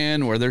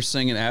Anchorman where they're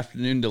singing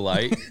Afternoon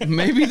Delight,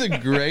 maybe the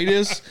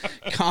greatest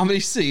comedy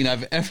scene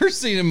I've ever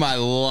seen in my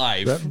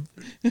life.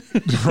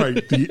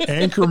 Right. The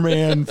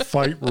Anchorman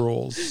fight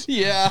rules.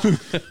 Yeah.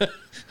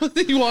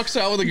 He walks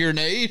out with a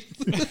grenade.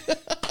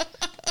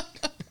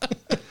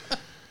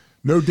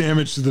 No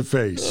damage to the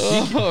face.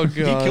 Oh, God.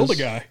 He killed a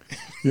guy.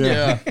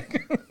 Yeah.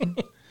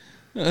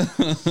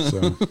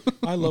 So.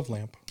 I love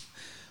Lamp.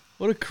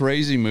 What a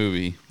crazy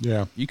movie.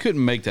 Yeah. You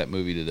couldn't make that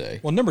movie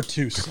today. Well, number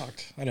 2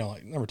 sucked. I don't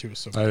like number 2 was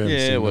so bad.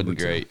 Yeah, it wasn't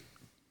great.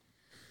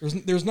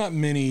 There's not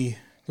many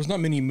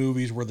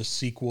movies where the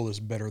sequel is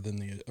better than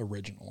the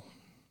original.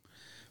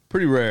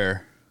 Pretty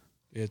rare.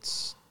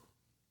 There's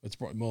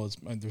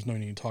no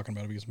need talking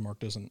about it because Mark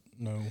doesn't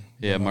know.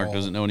 Yeah, Mark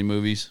doesn't know any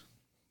movies.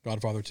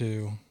 Godfather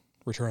 2,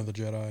 Return of the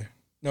Jedi.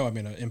 No, I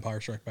mean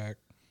Empire Strike Back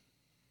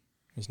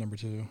is number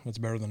 2. That's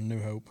better than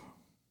New Hope.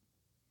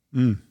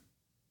 I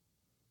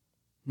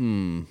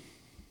don't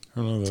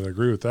know that I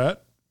agree with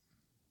that.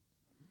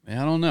 I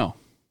don't know.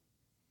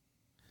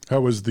 How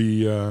was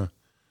the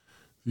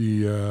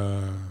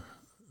symphony?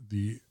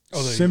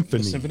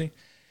 The symphony.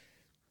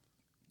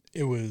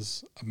 It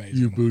was amazing.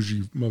 You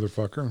bougie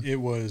motherfucker. It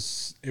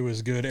was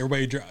good.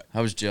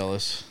 I was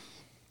jealous.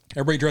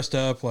 Everybody dressed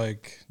up.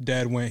 Like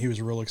Dad went. He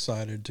was real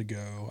excited to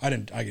go. I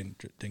didn't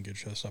get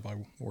dressed up. I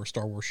wore a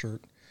Star Wars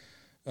shirt.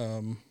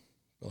 But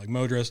like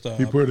Mo dressed up.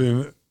 He put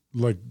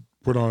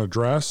on a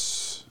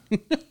dress.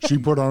 She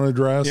put on a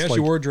dress. Yeah, she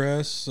wore a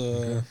dress.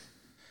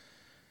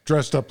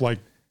 Dressed up like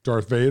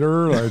Darth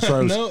Vader.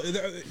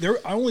 No,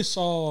 I only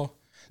saw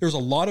there was a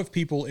lot of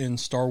people in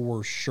Star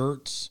Wars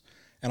shirts,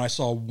 and I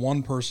saw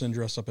one person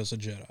dressed up as a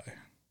Jedi.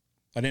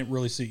 I didn't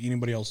really see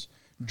anybody else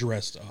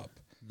dressed up.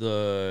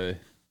 The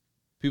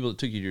people that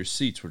took you to your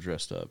seats were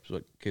dressed up, is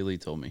what Kaylee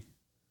told me.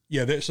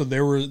 Yeah, so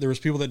there was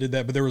people that did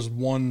that, but there was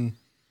one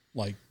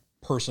like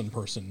person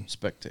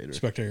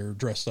spectator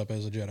dressed up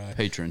as a Jedi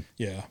Patron.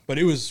 Yeah, but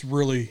it was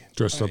really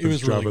dressed up. It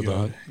was as really Jabba the good.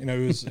 Hutt. You know,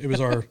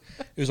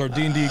 it was our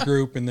D&D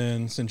group, and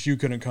then since you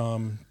couldn't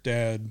come,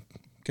 Dad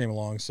came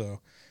along, so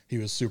he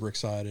was super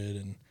excited.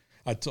 And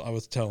I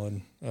was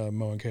telling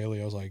Mo and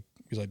Kaylee, I was like,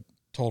 because I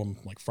told him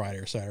like Friday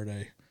or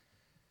Saturday,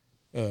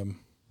 and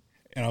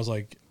I was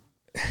like,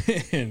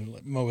 and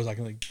Mo was like,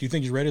 do you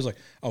think he's ready? I was like,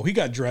 oh, he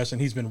got dressed and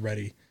he's been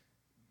ready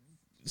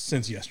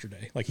since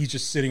yesterday. Like he's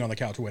just sitting on the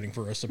couch waiting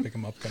for us to pick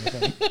him up, kind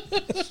of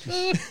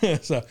thing.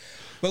 So,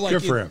 but like,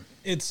 Good for him.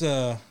 It's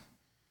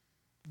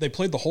they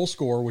played the whole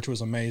score, which was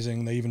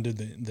amazing. They even did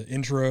the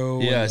intro.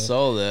 Yeah, I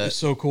saw that. It's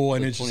so cool,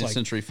 and it's 20th just like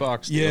Century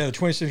Fox. Yeah, the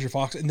 20th Century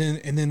Fox, and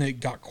then it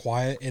got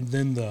quiet, and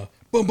then the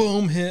boom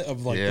boom hit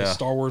of like the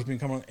Star Wars being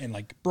coming on, and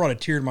like brought a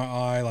tear to my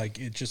eye. Like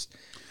it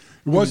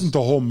wasn't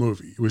the whole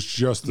movie. It was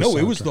just the soundtrack.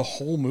 It was the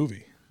whole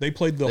movie. They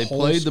played the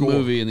whole played score. the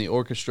movie, and the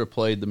orchestra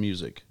played the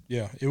music.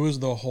 Yeah, it was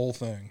the whole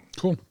thing.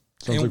 Cool.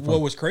 Sounds And like what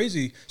fun. was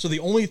crazy, so the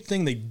only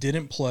thing they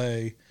didn't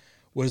play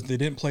was they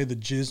didn't play the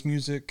jizz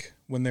music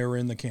when they were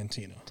in the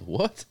cantina.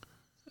 What?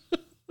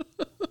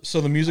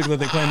 So the music that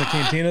they play in the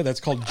cantina, that's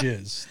called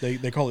jizz.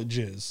 They call it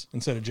jizz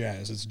instead of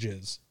jazz. It's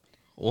jizz.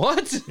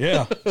 What?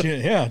 Yeah,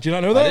 yeah. Did you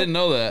not know that? I didn't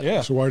know that.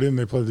 Yeah, So why didn't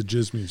they play the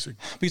jizz music?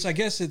 because I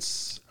guess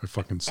it's. I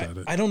fucking said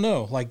it. I don't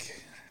know.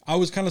 Like I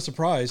was kind of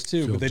surprised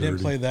too, Feel but they didn't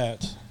dirty. play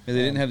that. And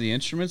they didn't have the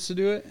instruments to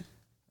do it?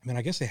 I mean,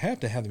 I guess they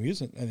have to have the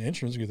music and the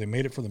instruments because they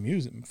made it for the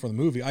music for the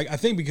movie. I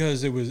think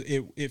because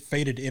it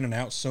faded in and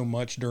out so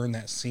much during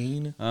that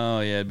scene. Oh,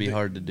 yeah, it'd be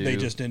hard to do. They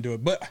just didn't do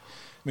it. But I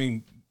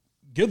mean,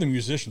 give the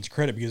musicians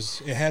credit because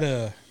it had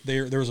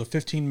there was a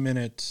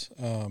 15-minute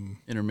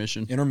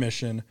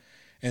intermission,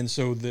 and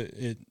so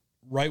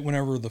right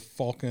whenever the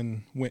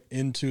Falcon went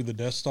into the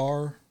Death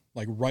Star,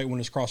 like right when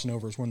it's crossing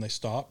over is when they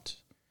stopped.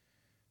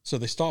 So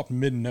they stopped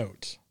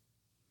mid-note.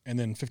 And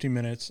then 15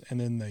 minutes, and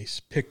then they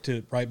picked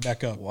it right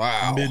back up.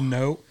 Wow.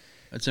 Mid-note.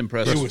 That's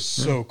impressive. It was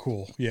so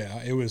cool.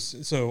 Yeah, it was.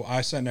 So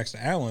I sat next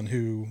to Alan,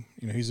 who,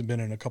 he's been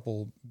in a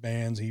couple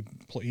bands.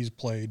 He's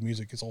played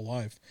music his whole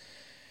life.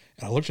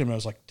 And I looked at him and I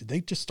was like, did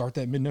they just start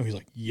that mid-note? He's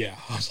like, yeah.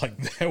 I was like,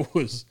 that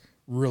was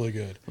really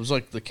good. It was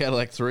like the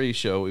Cadillac 3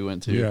 show we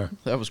went to. Yeah.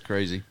 That was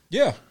crazy.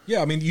 Yeah.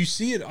 Yeah. I mean, you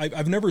see it.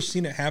 I've never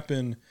seen it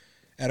happen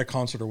at a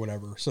concert or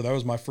whatever. So that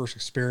was my first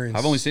experience.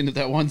 I've only seen it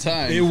that one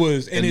time. It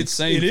was, and it's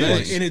it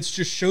is, and it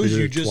just shows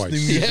you just twice. the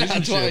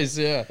musicianship. twice,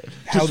 yeah.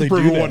 How Just they to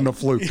prove do it that. wasn't a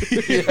fluke.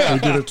 They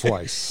did it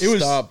twice. It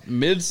was Stopped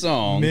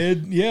mid-song.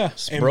 yeah.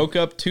 Broke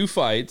up two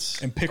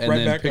fights. And picked then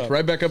right back picked up.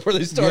 right back up where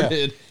they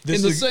started. This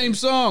In the is- same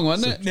song,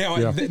 wasn't it? Now,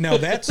 Yeah. now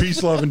that's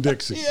Peace, love, and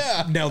Dixie.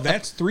 Yeah. now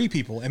that's three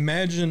people.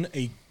 Imagine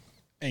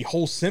a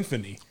whole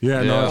symphony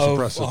Yeah, no, it's of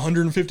impressive.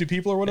 150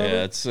 people or whatever.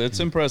 Yeah, it's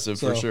impressive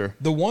for So, sure.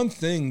 The one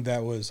thing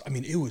that was, I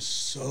mean, it was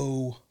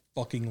so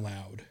fucking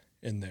loud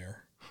in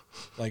there.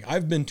 Like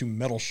I've been to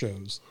metal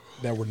shows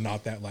that were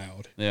not that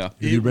loud. Yeah. Have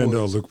you been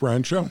to a Luke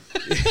Bryan show?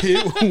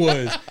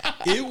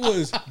 It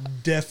was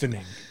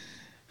deafening.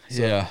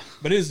 Yeah.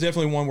 But it is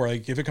definitely one where,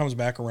 like, if it comes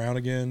back around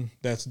again,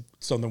 that's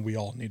something we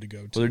all need to go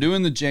to. Well, they're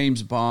doing the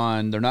James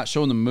Bond. They're not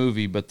showing the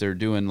movie, but they're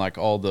doing like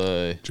all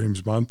the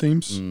James Bond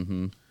themes?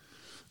 Mm-hmm.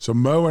 So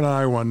Mo and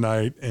I one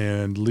night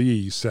and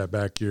Lee sat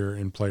back here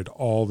and played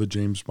all the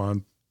James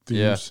Bond themes.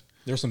 Yeah.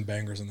 There's some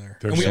bangers in there.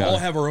 There's And we some. all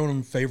have our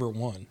own favorite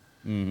one.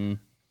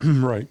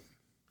 Right.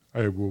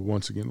 I will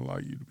once again allow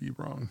you to be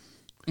wrong.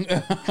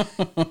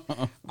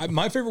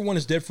 My favorite one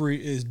is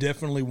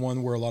definitely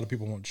one where a lot of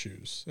people won't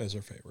choose as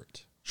their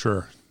favorite.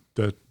 Sure.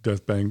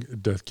 Death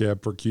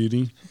Cab for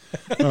Cutie.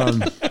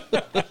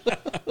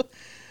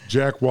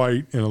 Jack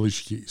White and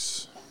Alicia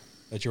Keys.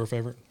 That's your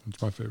favorite?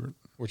 That's my favorite.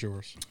 What's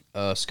yours?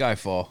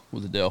 Skyfall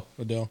with Adele.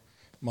 Adele.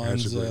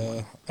 Mine's, That's a great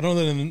one. I don't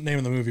know the name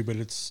of the movie, but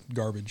it's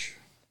garbage.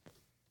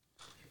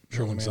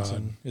 Shirley one's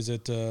Manson. Is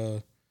it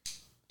To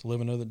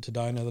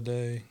Die Another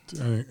Day?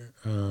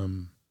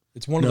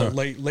 It's one No. of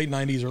the late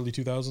 90s, early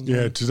 2000s. Yeah,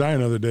 maybe? To Die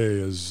Another Day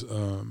is.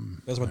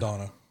 That's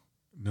Madonna.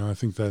 No, I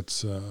think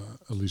that's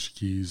Alicia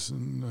Keys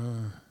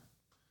and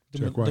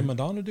Jack White. Did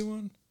Madonna do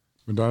one?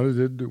 Madonna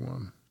did do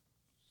one.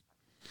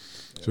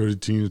 So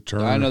did Tina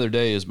Turner. Die Another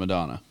Day is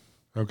Madonna.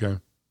 Okay.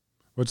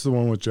 What's the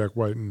one with Jack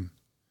White and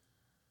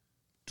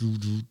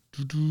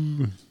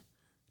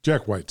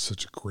Jack White's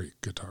such a great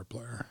guitar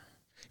player.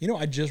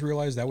 I just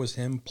realized that was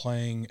him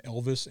playing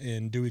Elvis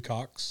in Dewey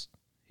Cox.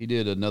 He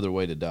did Another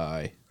Way to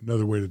Die,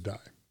 Another Way to Die.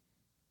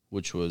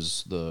 which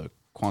was the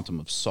Quantum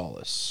of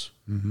Solace.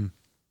 Mm-hmm.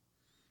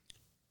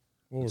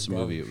 What was It's the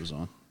movie it was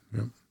on.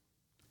 Yep.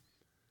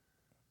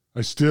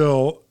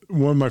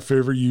 One of my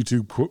favorite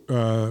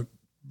YouTube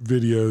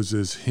videos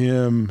is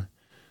him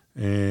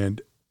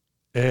and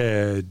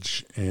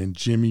Edge and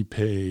Jimmy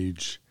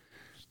Page.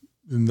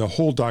 And the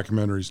whole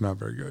documentary is not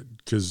very good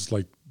because,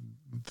 like,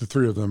 the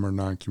three of them are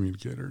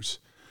non-communicators.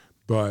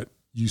 But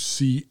you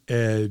see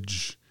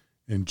Edge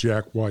and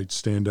Jack White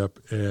stand up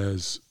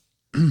as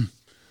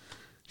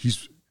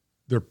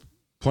they're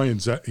playing.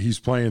 He's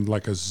playing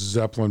like a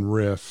Zeppelin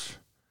riff.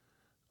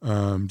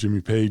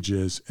 Jimmy Page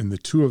is, and the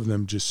two of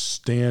them just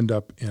stand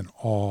up in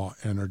awe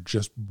and are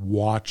just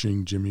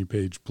watching Jimmy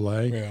Page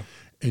play. Yeah.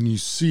 And you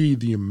see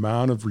the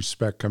amount of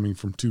respect coming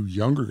from two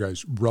younger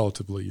guys,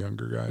 relatively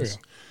younger guys,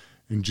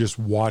 and just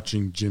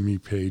watching Jimmy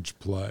Page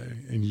play.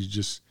 And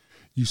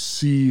you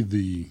see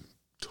the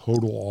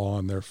total awe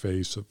on their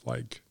face of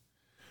like,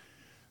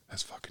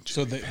 that's fucking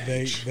Jimmy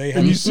Page. They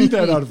and you see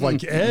that out of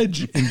like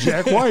Edge and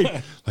Jack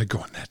White, like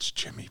going, that's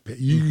Jimmy Page.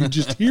 You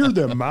just hear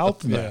them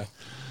mouthing that.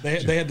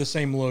 They had the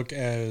same look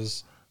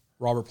as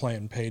Robert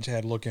Plant and Page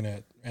had looking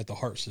at the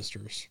Hart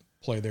Sisters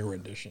play their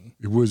rendition.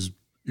 It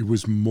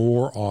was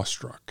more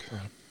awestruck. Yeah.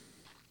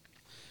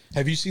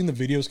 Have you seen the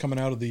videos coming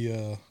out of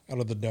the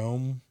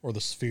dome or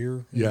the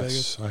Sphere in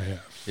Yes, Vegas? I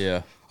have.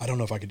 Yeah. I don't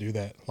know if I could do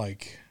that.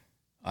 Like,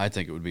 I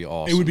think it would be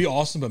awesome. it would be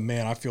awesome, but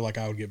man, I feel like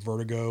I would get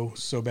vertigo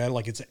so bad.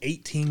 Like it's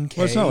 18K.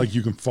 Well, it's not like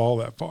you can fall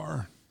that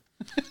far.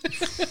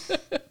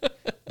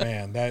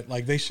 Man, that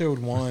like they showed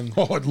one.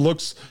 Oh, it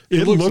looks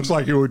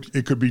like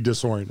it could be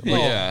disorienting.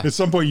 Like, Yeah. at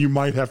some point you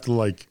might have to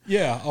like.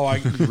 Yeah. Oh,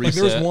 like there was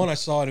Reset. one I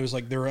saw and it was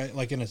like they're at,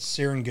 like in a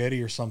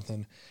Serengeti or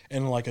something,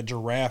 and like a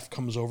giraffe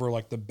comes over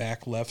like the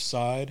back left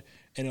side,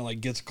 and it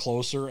like gets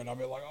closer, and I'll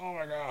be like, oh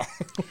my god,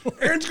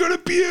 Aaron's gonna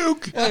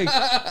puke.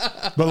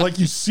 But like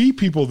you see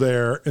people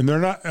there, and they're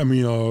not. I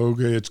mean,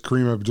 okay, it's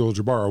Kareem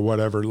Abdul-Jabbar or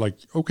whatever. Like,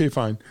 okay,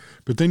 fine.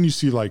 But then you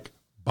see like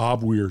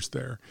Bob Weir's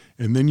there,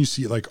 and then you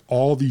see like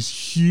all these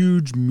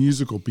huge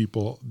musical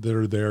people that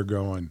are there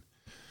going,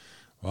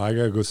 well, I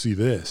gotta go see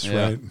this,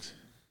 right?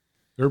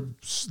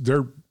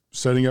 They're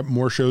setting up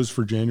more shows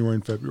for January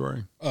and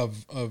February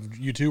of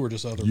U2 or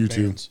just other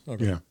YouTube. bands.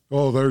 Okay. Yeah.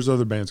 Oh, there's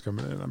other bands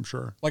coming in, I'm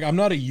sure. Like I'm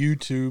not a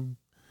YouTube.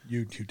 I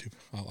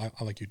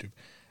like YouTube.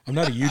 I'm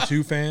not a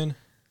U2 fan,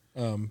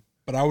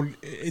 but I would.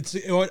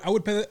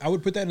 I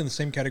would put that in the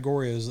same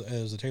category as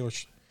the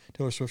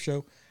Taylor Swift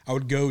show. I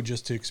would go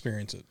just to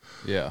experience it.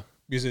 Yeah.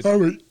 Because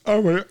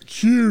I'm a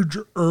huge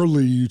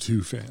early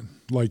U2 fan,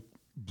 like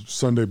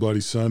Sunday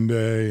Bloody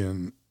Sunday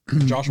and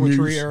Joshua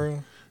Tree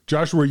era.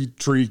 Joshua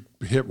Tree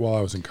hit while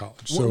I was in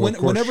college. So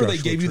whenever they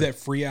gave you that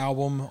free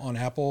album on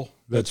Apple,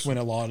 that's when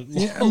lost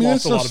that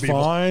a lot of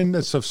people. Fine.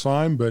 That stuff's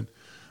fine, but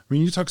I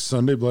mean, you talk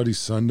Sunday Bloody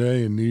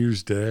Sunday and New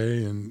Year's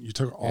Day, and you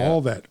took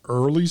all that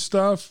early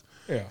stuff.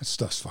 Yeah, that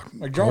stuff's fucking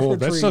like gold. Joshua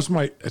Tree.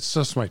 That's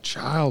just my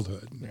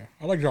childhood. Yeah,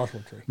 I like Joshua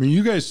Tree. I mean,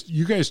 you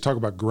guys talk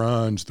about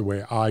grunge the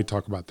way I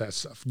talk about that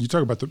stuff. You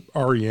talk about the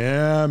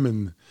REM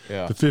and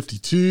the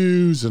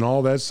 52s and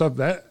all that stuff.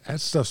 That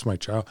stuff's my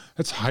child.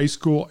 That's high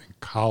school and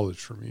college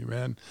for me,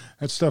 man.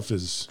 That stuff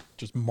is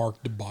just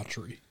marked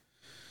debauchery.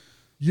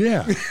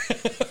 Yeah. I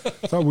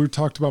thought we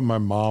talked about my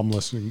mom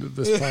listening to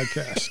this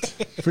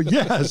podcast. But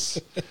yes,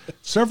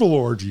 several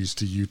orgies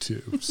to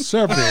YouTube.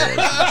 Several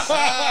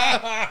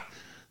orgies.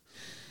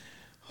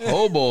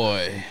 Oh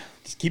boy.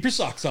 Just keep your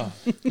socks on.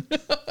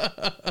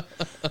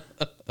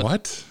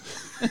 What?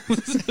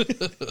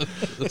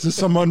 Is this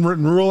some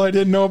unwritten rule I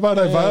didn't know about?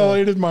 I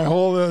violated my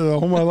whole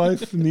my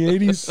life in the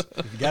 80s.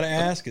 If you got to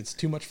ask, it's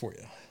too much for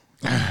you.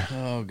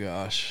 Oh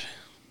gosh.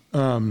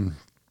 But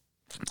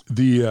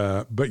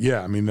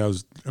yeah, I mean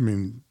like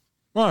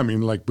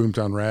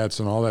Boomtown Rats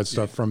and all that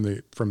stuff from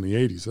the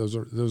 80s.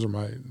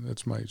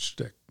 That's my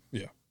shtick.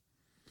 Yeah.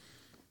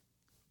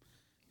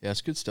 Yeah, it's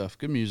good stuff.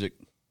 Good music.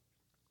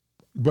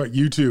 But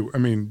you too, I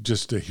mean,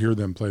 just to hear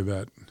them play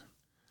that.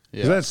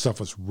 Yeah. That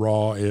stuff was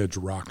raw edge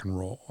rock and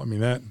roll. I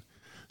mean, that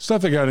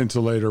stuff they got into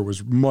later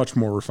was much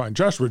more refined.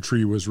 Joshua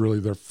Tree was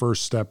really their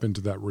first step into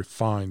that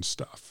refined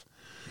stuff,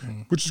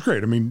 which is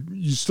great. I mean,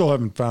 you still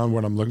haven't found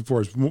what I'm looking for.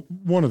 It's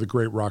one of the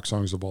great rock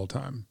songs of all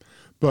time.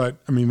 But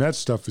I mean, that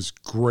stuff is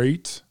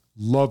great.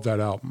 Love that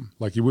album.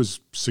 Like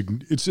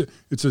it's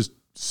a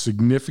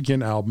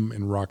significant album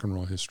in rock and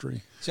roll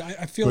history. See,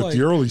 I feel like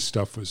the early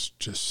stuff was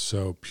just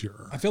so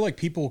pure. I feel like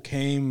people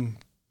came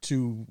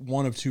to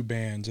one of two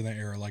bands in that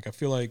era. Like I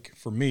feel like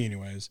for me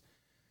anyways,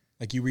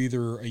 like you were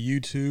either a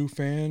U2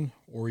 fan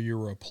or you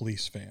were a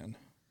Police fan.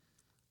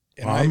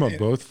 And I'm a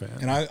both fan.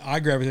 And I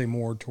gravitate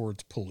more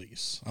towards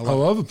Police. I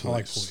love the Police. I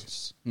like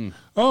Police.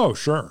 Oh,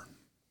 sure.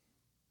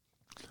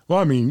 Well,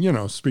 I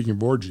mean, speaking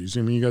of orgies,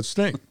 I mean, you got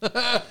Sting.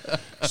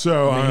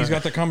 So I mean, he's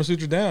got the Kama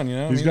Sutra down,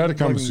 He's got the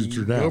Kama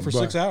Sutra down. Go for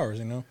 6 hours,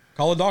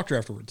 Call a doctor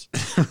afterwards.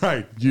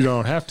 Right. You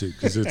don't have to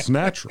because it's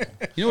natural.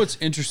 You know what's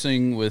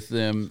interesting with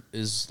them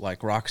is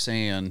like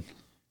Roxanne.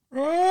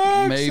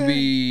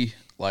 Maybe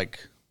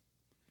like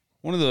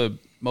one of the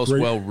most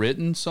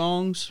well-written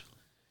songs,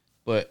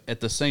 but at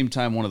the same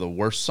time, one of the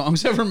worst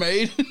songs ever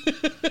made.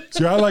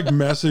 See, I like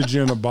Message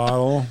in a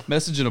Bottle.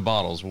 Message in a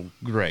Bottle is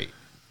great.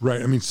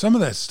 Right. I mean, some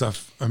of that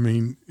stuff, I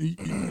mean,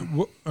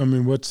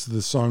 what's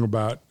the song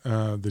about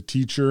the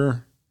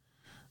teacher?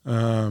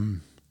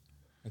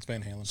 It's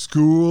Van Halen.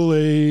 School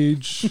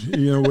age,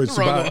 it's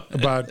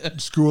about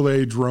school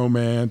age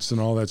romance and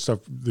all that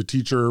stuff. The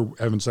teacher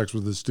having sex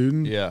with the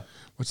student. Yeah.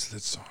 What's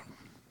that song?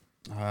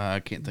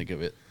 I can't think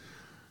of it.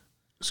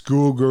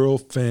 Schoolgirl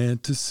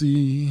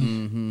fantasy.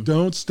 Mm-hmm.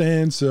 Don't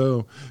stand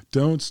so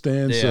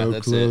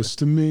close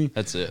to me.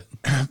 That's it.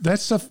 That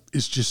stuff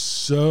is just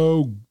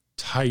so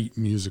tight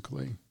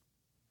musically.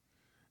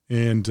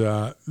 And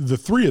the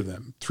three of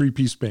them,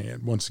 3-piece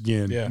band, once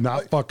again,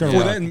 not fucking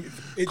around.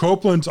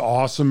 Copeland's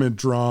awesome at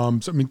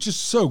drums. I mean,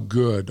 just so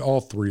good, all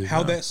three of them.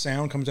 How that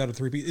sound comes out of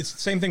 3-piece. It's the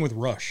same thing with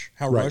Rush.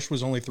 How Rush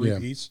was only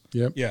 3-piece.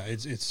 Yep. Yeah,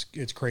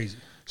 it's crazy.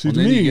 See, well, to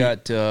then me, you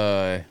got,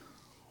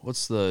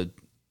 what's the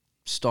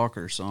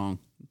Stalker song?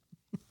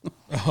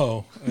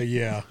 Oh,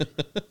 yeah.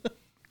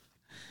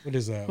 What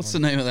is that? What's the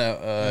name of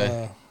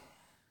that?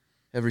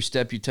 Every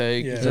Step You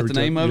Take. Yeah. Is that the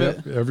name of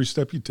it? Every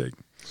Step You Take.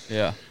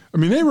 Yeah. I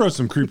mean, they wrote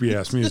some creepy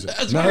ass music.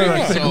 Now great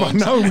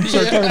we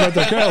start talking about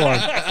their catalog.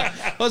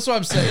 That's what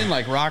I'm saying.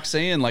 Like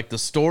Roxanne, like the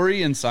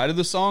story inside of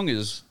the song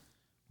is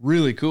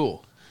really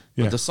cool.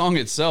 Yeah. But the song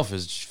itself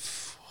is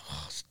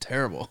it's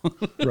terrible.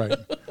 Right.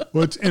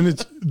 Well,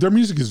 their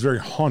music is very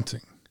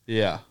haunting.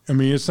 Yeah. I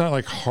mean, it's not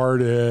like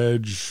hard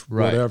edge,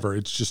 Right. whatever.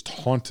 It's just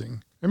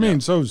haunting. I mean,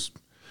 so's,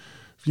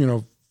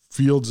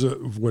 Field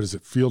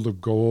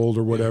of Gold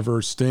or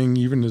whatever. Sting,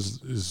 even his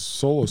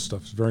solo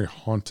stuff is very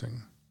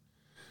haunting.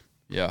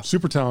 Yeah.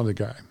 Super talented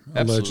guy,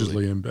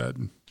 allegedly in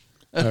bed.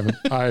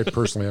 I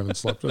personally haven't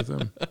slept with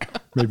him.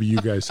 Maybe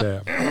you guys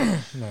have.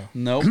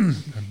 Nope.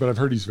 But I've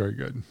heard he's very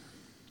good.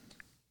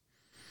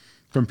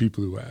 From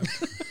people who have.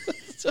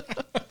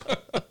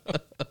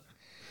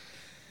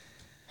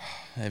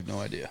 I have no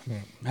idea. Yeah.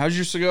 How's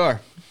your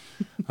cigar?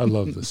 I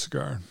love this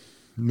cigar.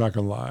 I'm not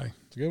going to lie.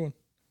 It's a good one.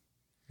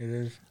 It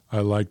is. I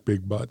like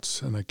big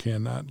butts, and I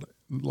cannot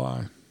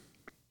lie.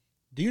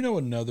 Do you know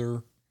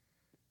another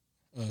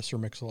Sir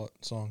Mix-a-Lot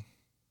song?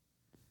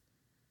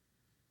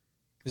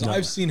 Because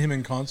I've seen him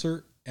in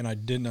concert, and I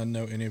did not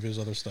know any of his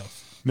other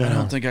stuff. No. I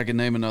don't think I can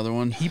name another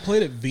one. He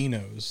played at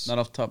Vino's. Not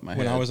off the top of my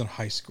when head. I was in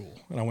high school,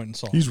 and I went and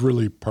saw him. He's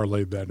really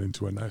parlayed that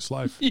into a nice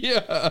life.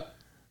 Yeah.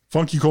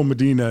 Funky Cole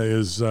Medina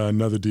is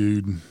another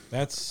dude.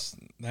 That's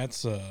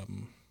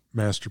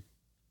Master.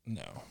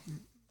 No.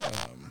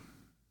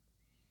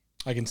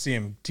 I can see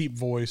him. Deep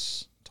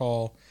voice,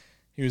 tall.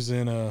 He was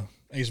in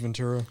Ace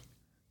Ventura.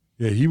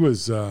 Yeah, he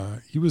was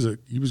going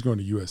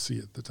to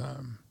USC at the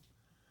time.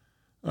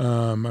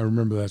 I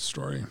remember that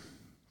story.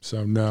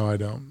 So no, I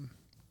don't.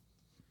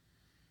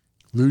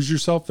 Lose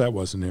Yourself, that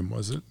wasn't him,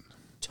 was it?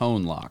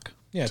 Tone Lock.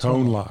 Yeah,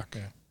 Tone Lock.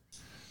 Yeah.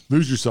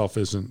 Lose Yourself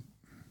isn't.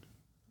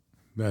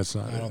 That's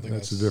not. I don't think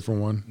that's a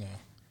different one. No.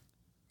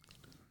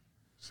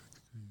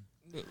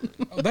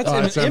 Oh,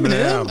 that's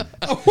Eminem.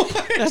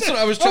 That's what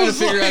I was trying to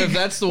figure out if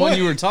that's the one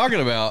you were talking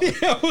about. Yeah,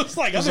 I was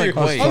like, I like,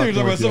 thought wait, you were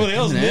talking about somebody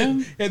else.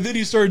 Eminem? And then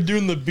he started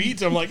doing the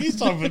beats. I'm like, he's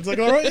talking. It's like,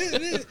 all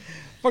right,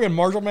 fucking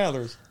Marshall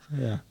Mathers.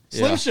 Yeah.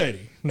 Slim Yeah.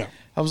 Shady. No.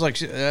 I was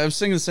like, I was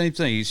singing the same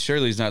thing.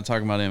 Surely he's not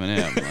talking about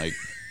Eminem. Like,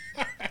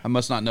 I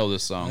must not know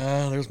this song.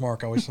 There's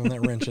Mark. Always throwing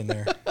that wrench in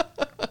there.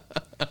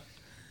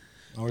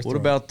 What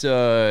about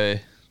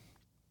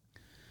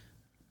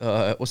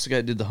what's the guy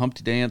that did the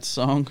Humpty Dance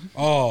song?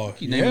 Oh,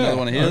 Can you name another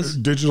one of his?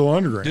 Digital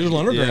Underground. Digital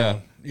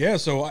Underground. Yeah,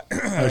 so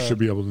I should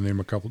be able to name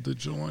a couple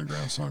Digital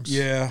Underground songs.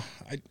 Yeah,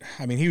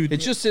 I mean, he would.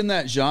 It's just in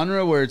that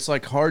genre where it's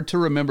like hard to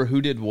remember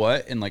who did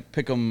what and like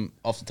pick them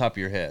off the top of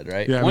your head,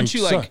 right? Yeah, Once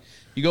you like,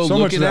 you go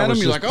looking at them,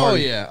 you're like, oh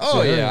yeah,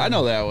 I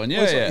know that one.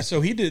 Yeah, yeah.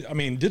 So he did. I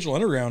mean, Digital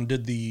Underground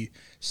did the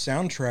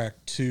soundtrack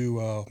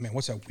to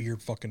what's that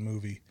weird fucking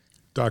movie?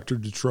 Dr.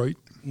 Detroit.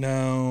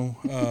 No,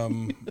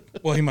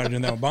 well, he might have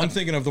done that one, but I'm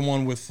thinking of the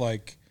one with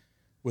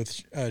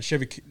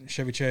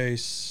Chevy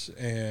Chase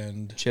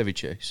and Chevy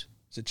Chase.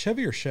 Is it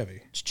Chevy or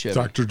Chevy? It's Chevy.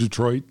 Dr.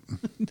 Detroit.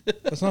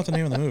 That's not the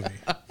name of the movie.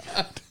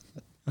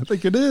 I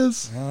think it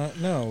is.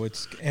 No,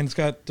 it's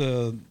got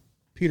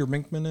Peter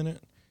Minkman in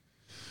it.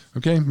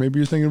 Okay, maybe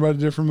you're thinking about a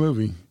different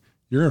movie.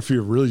 You're gonna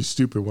feel really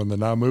stupid when the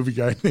non-movie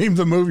guy named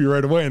the movie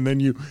right away, and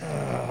then you.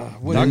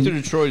 Dr.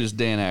 Detroit is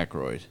Dan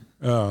Aykroyd.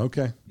 Oh,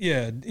 okay.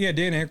 Yeah,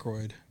 Dan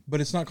Aykroyd,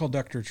 but it's not called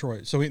Dr.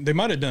 Detroit. So they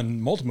might have done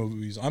multiple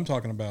movies. I'm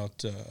talking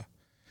about.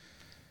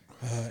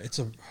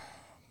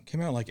 Came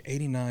out like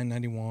 89,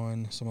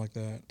 91, something like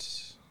that.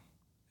 It's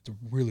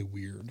really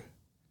weird.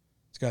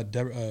 It's got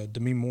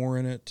Demi Moore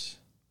in it.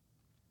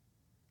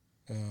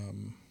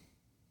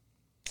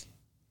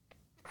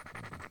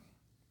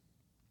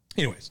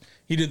 Anyways,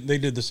 they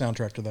did the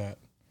soundtrack to that.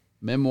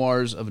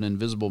 Memoirs of an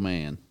Invisible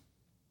Man.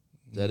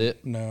 Is that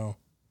it? No.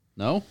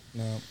 No?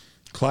 No.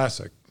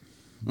 Classic,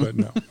 but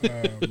no.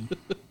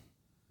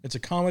 It's a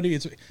comedy.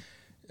 It's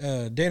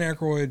Dan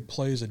Aykroyd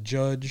plays a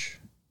judge.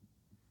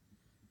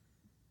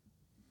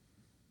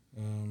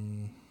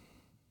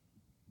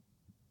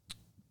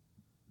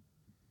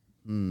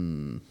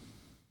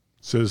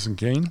 Citizen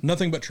Kane.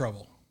 Nothing But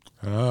Trouble.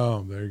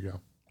 Oh, there you go.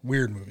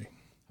 Weird movie.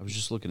 I was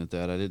just looking at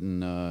that. I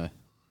didn't.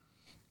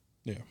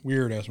 Yeah,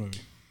 weird ass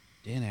movie.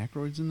 Dan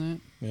Aykroyd's in that?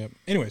 Yep.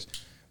 Anyways,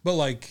 but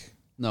like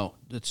No,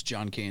 that's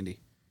John Candy.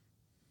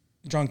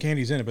 John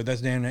Candy's in it, but that's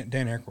Dan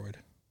Aykroyd.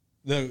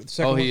 The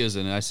second He one, is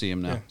in it. I see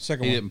him now. Yeah,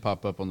 second he one. didn't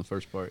pop up on the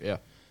first part. Yeah.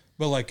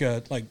 But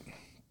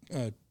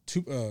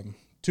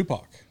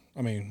Tupac.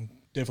 I mean,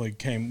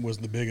 definitely was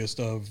the biggest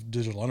of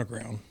Digital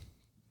Underground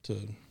to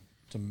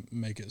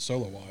make it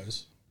solo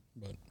wise.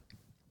 But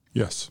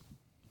yes,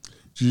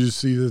 did you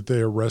see that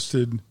they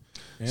arrested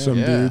some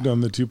dude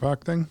on the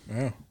Tupac thing?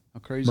 Yeah, how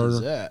crazy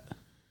is that?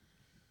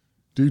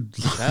 Dude,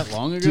 that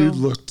long ago? Dude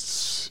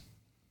looked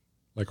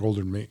like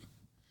older than me.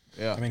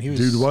 Yeah, I mean,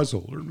 dude was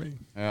older than me.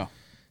 Yeah.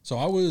 So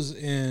I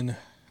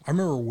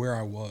remember where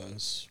I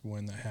was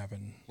when that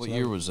happened. What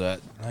year was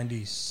that?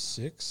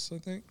 96, I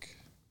think.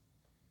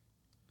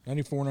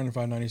 94,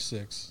 95,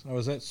 96. I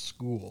was at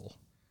school,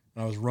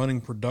 and I was running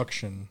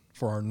production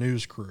for our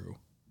news crew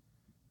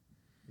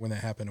when that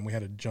happened, and we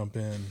had to jump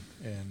in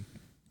and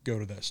go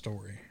to that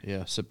story.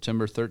 Yeah,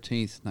 September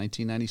 13th,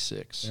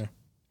 1996.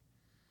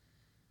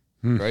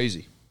 Yeah.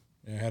 Crazy.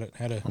 Yeah,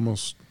 had a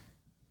almost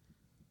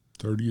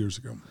 30 years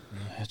ago. Yeah.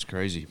 That's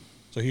crazy.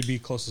 So he'd be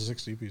close to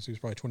 60. He was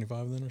probably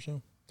 25 then or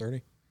so,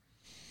 30.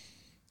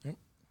 Yep.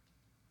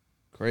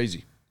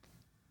 Crazy.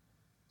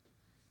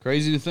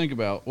 Crazy to think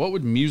about. What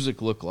would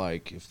music look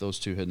like if those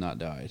two had not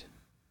died?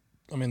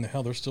 I mean,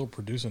 they're still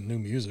producing new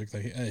music.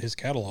 His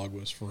catalog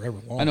was forever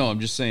long. I know.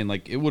 I'm just saying,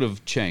 like, it would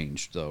have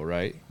changed, though,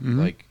 right? Mm-hmm.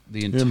 Like,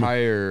 the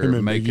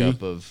entire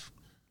makeup of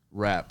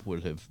rap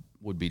would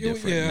be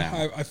different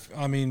now.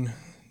 I mean,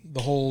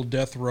 the whole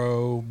Death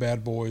Row,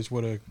 Bad Boys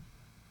would have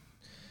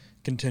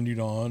continued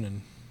on.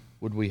 And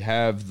would we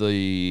have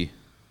the,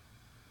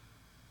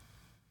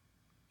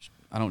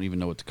 I don't even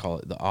know what to call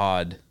it, the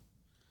odd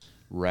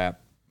rap?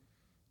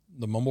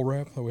 The mumble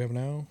rap that we have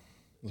now?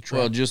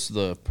 Well, just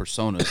the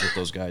personas that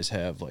those guys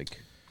have. Like, I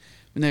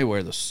mean, they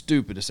wear the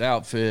stupidest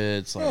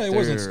outfits. Like, it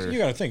wasn't. You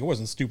got to think it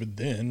wasn't stupid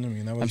then. I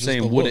mean, that was. I'm just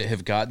saying, would it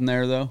have gotten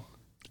there though?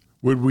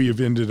 Would we have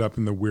ended up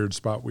in the weird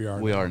spot we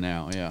are? We are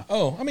now. Yeah.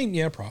 Oh, I mean,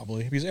 yeah,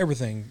 probably because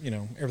everything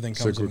comes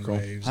Cyclical. in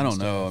waves. I don't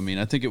know. I mean,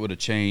 I think it would have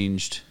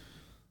changed.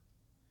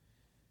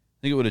 I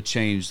think it would have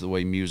changed the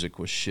way music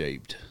was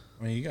shaped.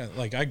 I mean, you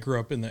got I grew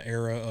up in the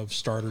era of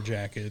starter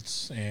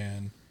jackets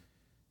and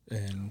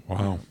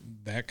wow,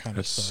 that kind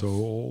That's of stuff. so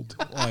old.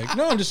 Like,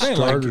 no, I'm just saying,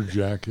 starter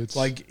jackets.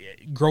 Like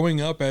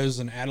growing up as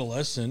an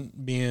adolescent,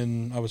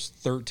 I was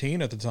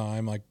 13 at the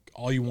time. Like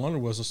all you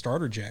wanted was a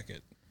starter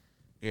jacket.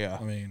 Yeah.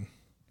 I mean,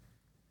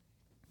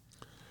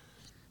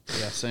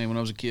 yeah, same when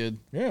I was a kid.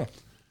 Yeah.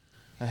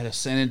 I had a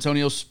San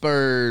Antonio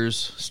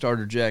Spurs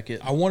starter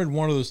jacket. I wanted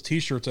one of those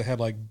T-shirts that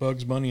had like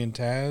Bugs Bunny and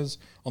Taz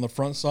on the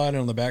front side, and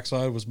on the back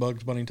side was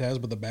Bugs Bunny and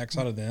Taz, but the back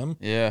side of them.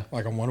 Yeah.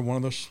 Like I wanted one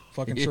of those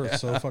fucking shirts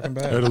so fucking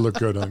bad. That'll look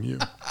good on you.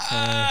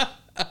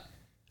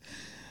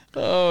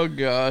 Oh,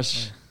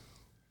 gosh.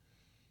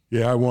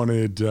 Yeah, I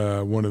wanted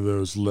one of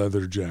those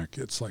leather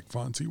jackets like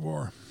Fonzie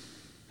wore.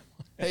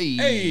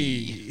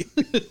 Hey.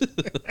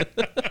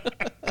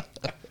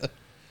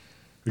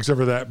 Except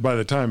for that, by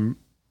the time,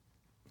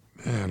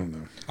 I don't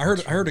know. I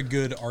heard a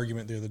good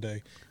argument the other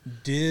day.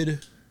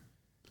 Did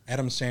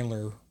Adam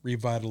Sandler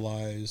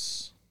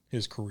revitalize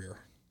his career?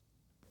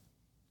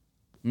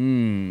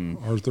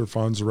 Arthur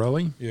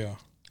Fonzarelli? Yeah.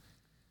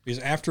 Because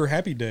after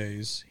Happy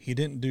Days, he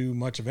didn't do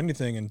much of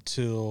anything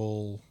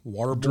until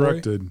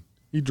Waterboy.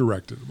 He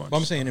directed a bunch. Well,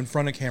 I'm saying in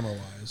front of camera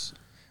wise.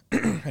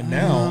 And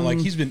now,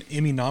 he's been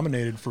Emmy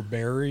nominated for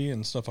Barry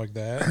and stuff like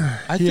that.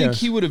 I think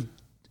he would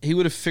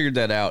have figured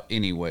that out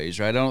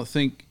anyways, right? I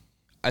think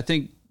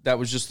that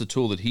was just the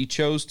tool that he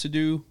chose to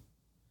do.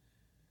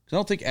 Because I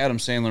don't think Adam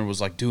Sandler was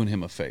like doing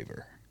him a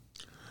favor.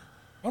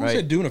 I don't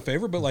say doing a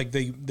favor, but like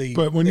they.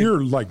 But when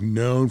you're like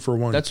known for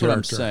one, that's character, what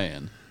I'm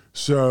saying.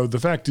 So the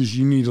fact is,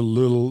 you need a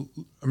little.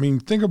 I mean,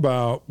 think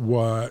about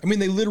what. I mean,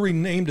 they literally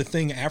named a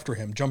thing after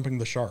him, jumping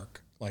the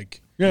shark.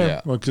 Like,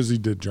 yeah. Well, because he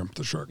did jump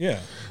the shark.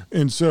 Yeah.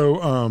 And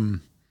so,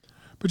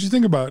 but you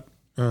think about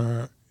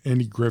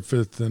Andy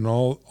Griffith and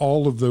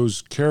all of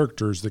those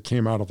characters that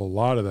came out of a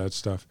lot of that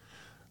stuff.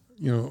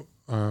 You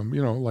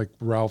know, like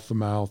Ralph the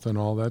Mouth and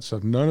all that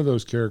stuff. None of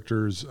those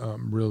characters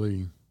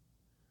really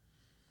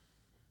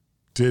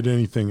did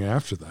anything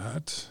after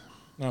that.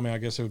 I mean, I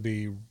guess it would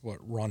be what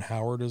Ron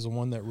Howard is the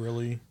one that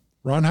really.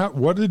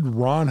 What did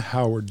Ron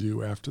Howard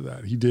do after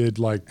that? He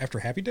did after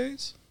Happy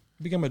Days.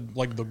 He became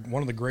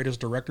one of the greatest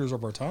directors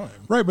of our time.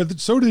 Right, but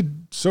so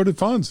did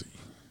Fonzie.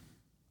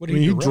 What did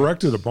he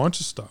directed a bunch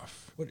of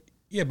stuff.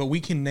 Yeah, but we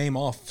can name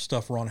off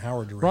stuff Ron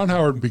Howard directed. Ron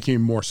Howard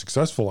became more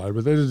successful at it,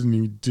 but that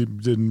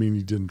didn't mean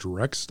he didn't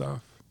direct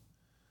stuff.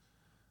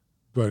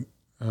 But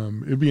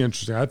it'd be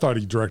interesting. I thought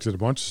he directed a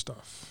bunch of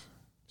stuff.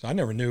 So I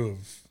never knew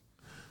of.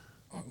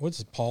 What's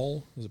it,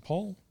 Paul? Is it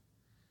Paul?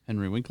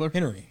 Henry Winkler?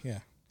 Henry, yeah.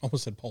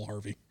 Almost said Paul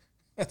Harvey.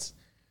 That's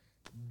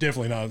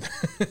definitely not.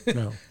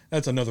 No.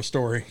 That's another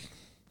story.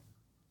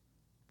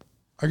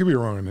 I could be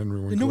wrong on Henry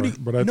Winkler,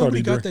 but I thought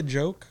nobody got that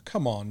joke.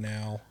 Come on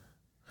now.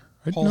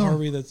 Paul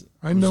Harvey, that's...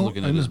 I know.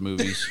 Looking at his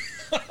movies.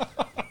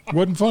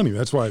 Wasn't funny.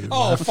 That's why I didn't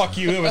laugh. Fuck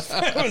you.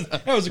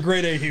 That was a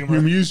grade A humor. You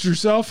amused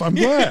yourself? I'm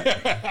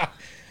glad.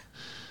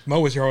 Mo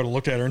was here. I would have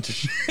looked at her until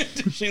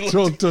she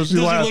looked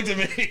at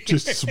me.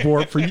 Just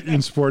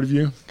in support of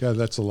you. God,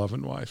 that's a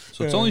loving wife.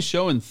 So it's only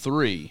showing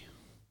 3.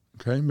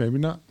 Okay, maybe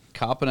not.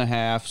 Cop and a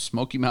Half,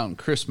 Smoky Mountain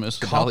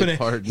Christmas with Dolly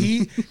Parton.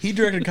 He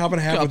directed Cop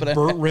and a Half with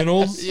Burt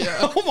Reynolds. Yeah.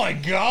 Oh my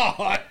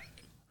God.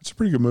 It's a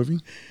pretty good movie.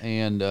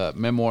 And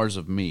Memoirs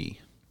of Me.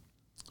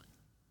 I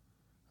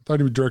thought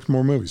he would direct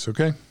more movies.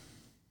 Okay.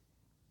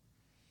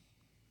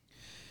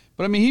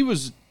 But I mean, he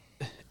was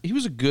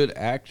a good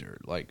actor,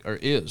 or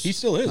is. He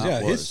still is. Yeah,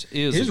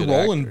 his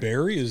role in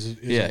Barry is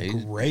a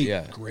great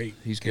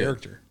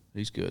character. Good.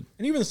 He's good.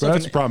 And even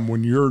that's the problem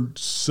when you're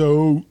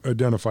so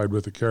identified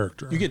with a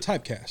character. You get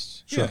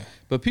typecast. Sure. Yeah.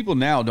 But people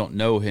now don't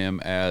know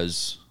him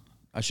as,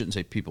 I shouldn't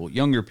say people,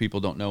 younger people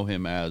don't know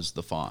him as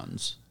the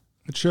Fonz.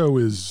 That show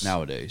is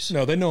nowadays.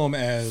 No, they know him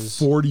as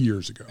 40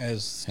 years ago.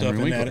 As stuff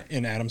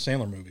in Adam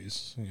Sandler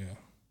movies. Yeah.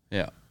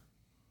 Yeah.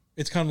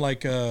 It's kind of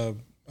like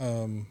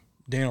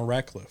Daniel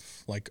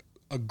Radcliffe, like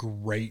a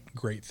great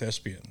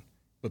thespian,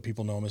 but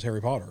people know him as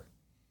Harry Potter.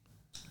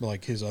 But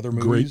like his other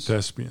movies. Great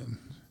thespian.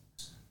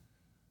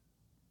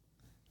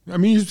 I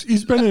mean,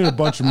 he's been in a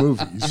bunch of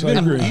movies. He's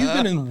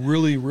been in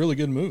really, really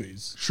good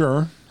movies.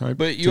 Sure.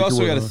 But you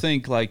also got to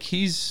think, like,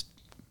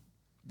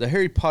 the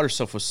Harry Potter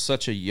stuff was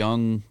such a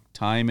young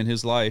time in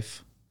his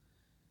life.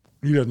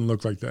 He doesn't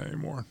look like that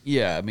anymore.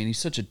 Yeah, I mean, he's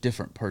such a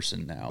different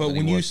person now. But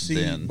when you see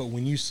him,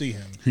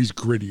 he's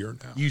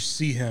grittier now. You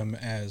see him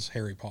as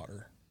Harry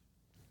Potter.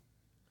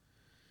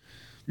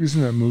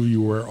 Isn't that movie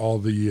where all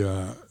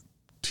the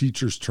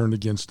teachers turned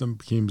against him,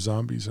 became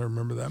zombies? I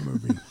remember that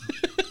movie.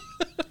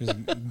 He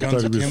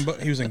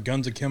was in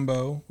Guns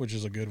Akimbo, which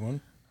is a good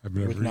one. I've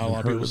never not a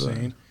lot of people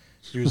seen.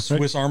 He was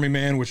Swiss Army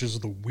Man, which is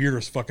the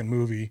weirdest fucking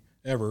movie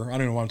ever. I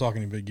don't know why I'm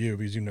talking to Big U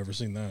because you've never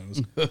seen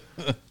those.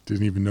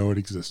 Didn't even know it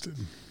existed.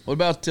 What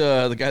about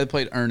the guy that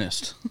played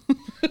Ernest?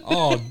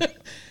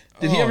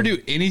 Did he ever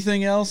do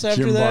anything else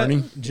after Jim that?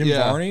 Varney? Jim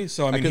Varney.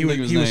 So I mean,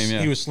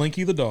 he was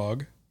Slinky the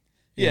dog.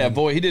 Yeah,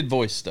 boy, he did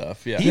voice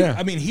stuff. Yeah,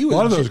 he was a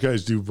lot of those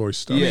guys do voice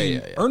stuff.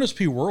 Yeah. Ernest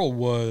P. Worrell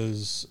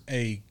was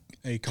a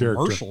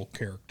commercial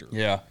character.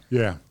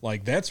 Yeah.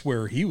 Like that's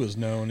where he was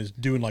known as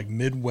doing like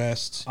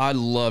Midwest. I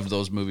loved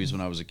those movies when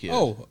I was a kid.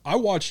 Oh, I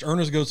watched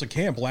Ernest Goes to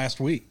Camp last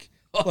week.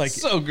 Like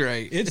so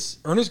great. It's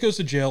Ernest Goes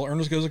to Jail,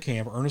 Ernest Goes to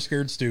Camp, Ernest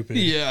Scared Stupid.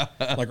 Yeah.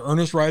 Like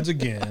Ernest Rides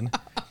Again.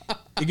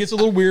 It gets a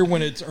little weird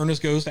when it's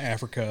Ernest Goes to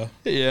Africa.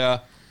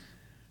 Yeah.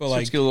 But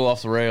like get a little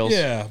off the rails.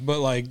 Yeah, but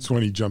like it's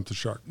when he jumped the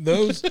shark.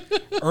 Those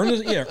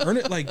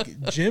Ernest like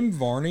Jim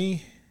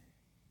Varney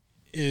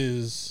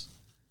is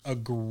a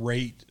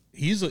great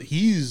he's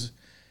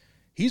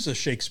a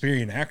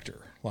Shakespearean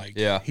actor. Like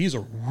he's a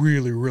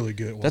really, really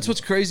good one. That's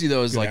what's crazy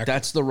though, is like actor.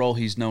 That's the role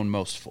he's known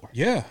most for.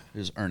 Yeah.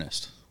 Is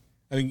Ernest.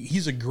 I mean,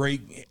 he's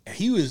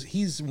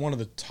one of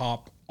the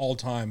top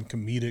all-time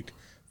comedic,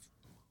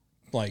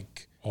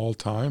 like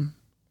all-time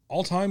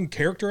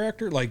character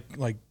actor, like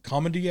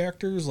comedy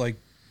actors, like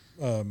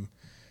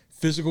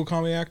physical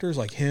comedy actors,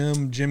 like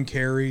him, Jim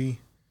Carrey.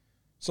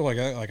 So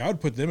I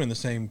would put them in the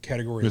same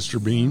category.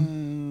 Mr.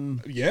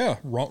 Bean, yeah,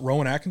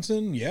 Rowan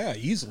Atkinson, yeah,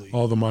 easily.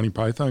 All the Monty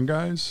Python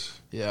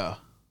guys, yeah.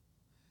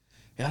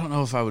 I don't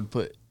know if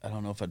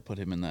I'd put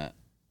him in that.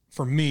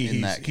 For me,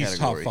 he's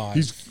top 5.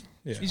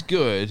 He's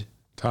good.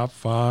 Top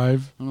 5.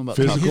 I don't know about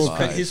physical. top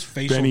 5. His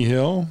facial. Benny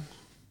Hill.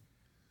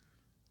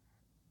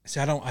 See,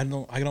 I don't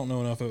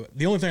know enough of it.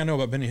 The only thing I know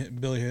about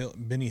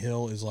Benny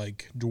Hill is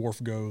like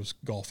Dwarf Goes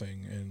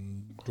Golfing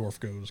and Dwarf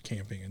Goes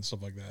Camping and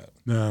stuff like that.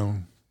 No.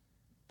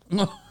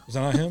 Is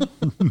that not him?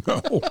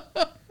 No.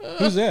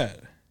 Who's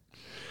that?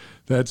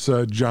 That's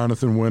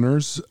Jonathan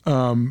Winters,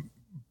 I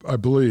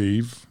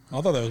believe.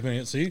 I thought that was Benny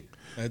Hill. See?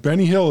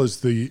 Benny Hill is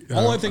the...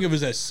 all I think of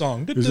is that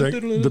song. Is that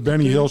the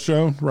Benny Hill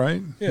show,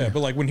 right? Yeah, but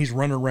like when he's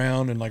running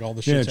around and like all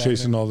the shit's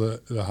chasing happening. all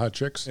the hot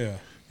chicks. Yeah.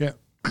 Yeah.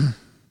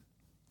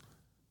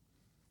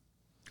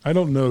 I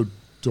don't know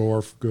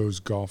Dwarf Goes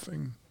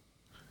Golfing.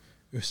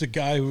 It was a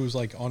guy who was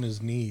like on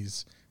his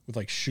knees with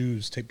like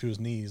shoes taped to his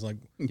knees, like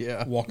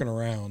walking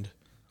around.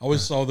 I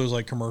always saw those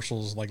like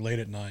commercials like late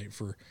at night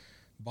for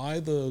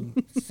buy the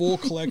full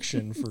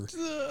collection for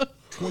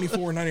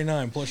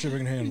 $24.99 plus shipping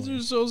and handling.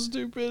 These are so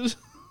stupid.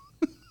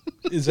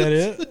 Is that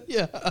it?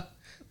 Yeah.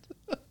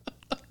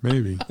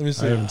 Maybe. Let me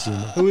see. I haven't seen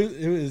it. Who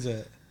is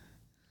that?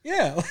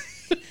 Yeah.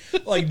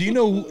 Like, do you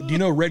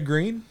know Red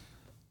Green?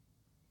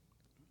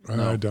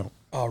 No. I don't.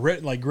 Oh,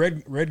 Red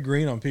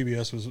Green on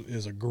PBS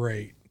is a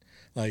great,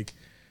 like,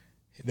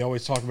 they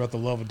always talk about the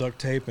love of duct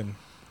tape, and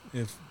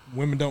if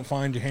women don't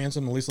find you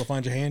handsome, at least they'll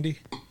find you handy.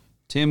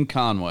 Tim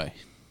Conway.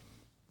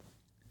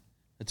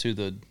 That's who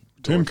the...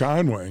 Tim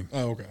Conway.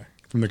 Oh, okay.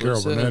 From the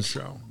Carol Burnett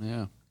show.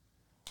 Yeah.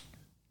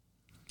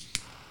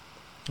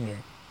 Yeah.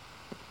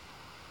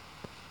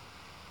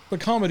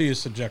 But comedy is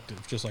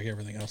subjective, just like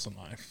everything else in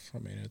life. I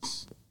mean,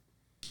 it's...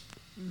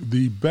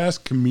 The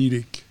best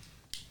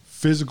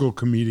physical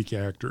comedic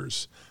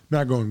actors,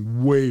 not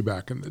going way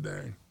back in the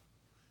day,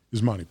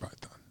 is Monty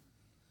Python.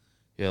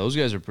 Yeah, those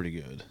guys are pretty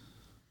good.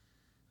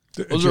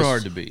 Those are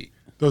hard to beat.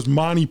 Those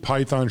Monty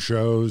Python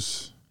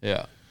shows.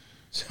 Yeah.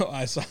 So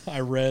I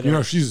read...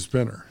 she's a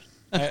spinner.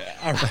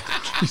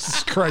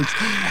 Jesus Christ.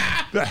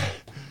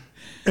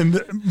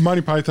 And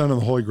Monty Python and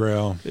the Holy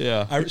Grail.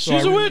 Yeah.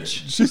 She's a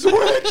witch. She's a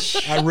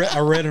witch. I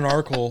read an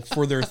article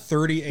for their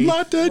 38th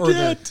Not dead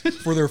yet.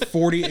 For their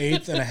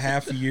 48th and a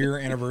half year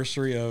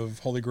anniversary of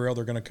Holy Grail.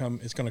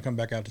 It's going to come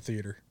back out to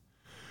theater.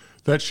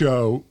 That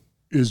show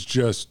is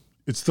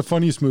it's the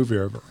funniest movie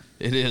ever.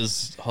 It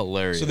is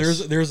hilarious.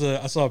 So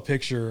I saw a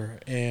picture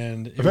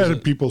and I've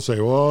had people say,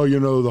 well,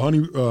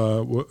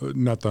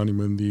 not the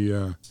honeymoon,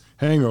 the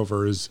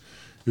Hangover is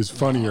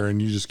funnier.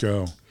 And you just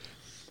go,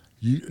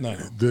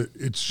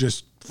 it's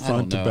just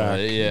front to back.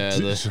 Yeah,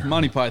 the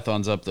Monty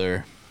Python's up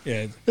there.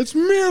 Yeah, it's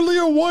merely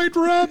a white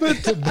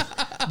rabbit.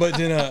 But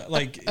then,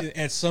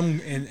 at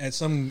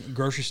some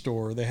grocery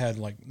store,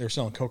 they're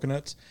selling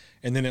coconuts,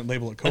 and then it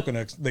labeled it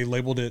coconuts. They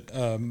labeled it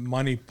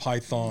Monty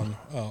Python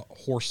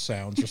horse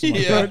sounds or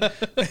something like that.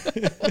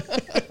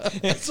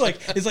 it's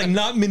like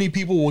not many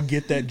people will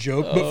get that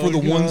joke, but for the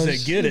ones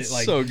that get it,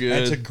 so good.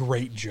 That's a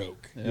great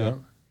joke. Yeah.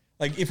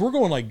 Like if we're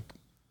going like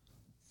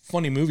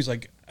funny movies,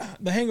 like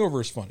The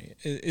Hangover is funny,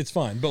 it's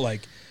fine, but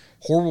like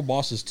Horrible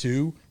Bosses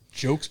 2,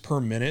 jokes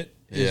per minute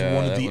is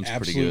one of the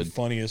absolute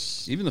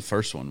funniest. Even the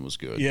first one was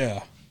good.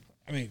 Yeah,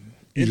 I mean,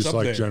 you it's just up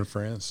like there.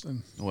 Jennifer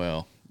Aniston.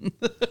 Well,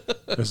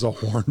 there's a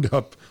horned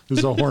up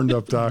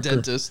doctor,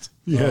 dentist.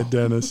 Yeah,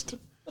 dentist.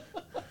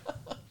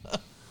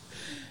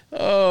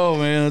 Oh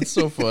man, that's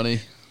so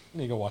funny.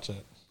 You go watch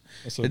that.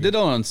 They did it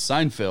on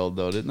Seinfeld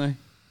though, didn't they?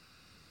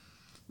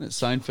 At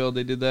Seinfeld,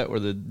 they did that where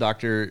the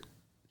doctor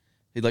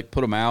he'd like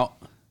put him out,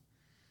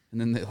 and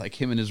then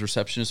him and his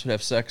receptionist would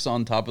have sex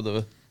on top of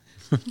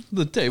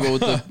the table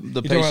with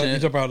the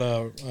patient. You talk about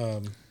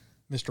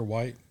Mr.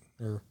 White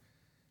or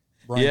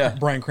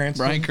Bryan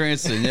Cranston. Bryan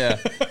Cranston, yeah.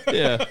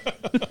 Yeah.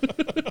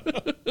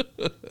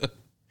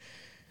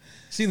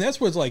 See, and that's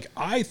what's like,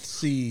 I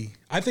think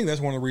that's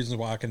one of the reasons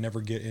why I can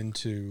never get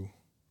into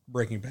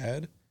Breaking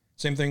Bad.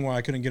 Same thing why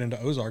I couldn't get into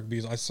Ozark,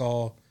 because I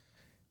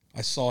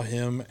saw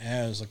him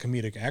as a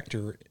comedic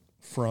actor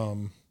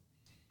from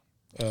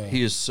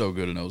he is so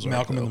good in Ozark.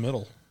 Malcolm in the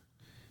Middle.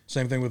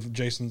 Same thing with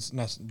Jason's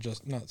not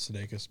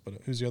Sudeikis, but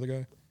who's the other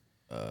guy?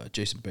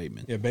 Jason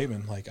Bateman. Yeah,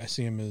 Bateman. Like I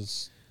see him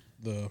as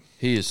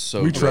he is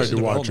so We good. tried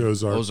to watch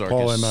Ozark.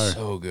 Paul and I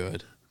so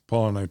good.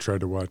 Paul and I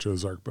tried to watch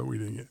Ozark, but we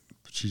didn't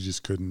she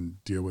just couldn't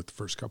deal with the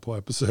first couple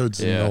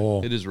episodes. Yeah,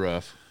 and it is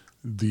rough.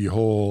 The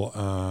whole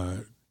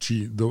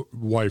the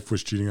wife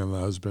was cheating on the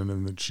husband,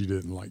 and then she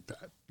didn't like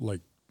that.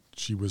 Like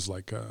she was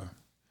like,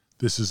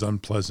 "This is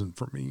unpleasant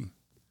for me."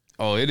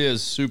 Oh, it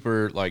is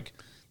super. Like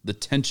the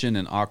tension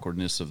and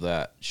awkwardness of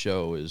that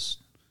show is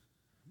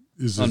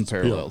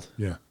unparalleled.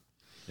 Yeah,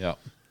 yeah.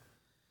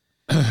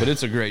 But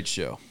it's a great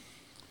show.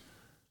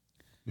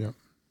 Yeah.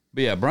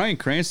 But yeah, Bryan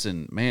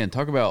Cranston, man,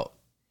 talk about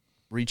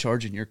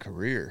recharging your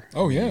career.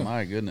 Oh yeah,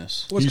 my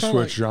goodness. He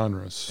switched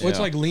genres. Well, it's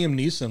like Liam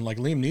Neeson. Like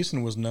Liam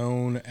Neeson was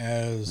known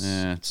as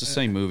it's the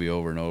same movie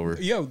over and over.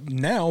 Yeah,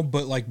 now,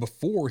 but like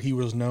before, he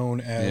was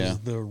known as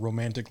the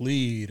romantic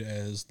lead,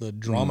 as the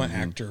drama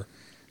actor.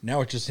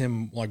 Now it's just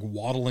him like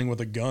waddling with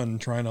a gun,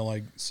 trying to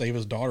like save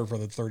his daughter for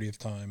the 30th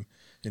time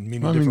in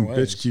many different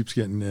ways. Bitch keeps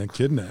getting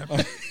kidnapped.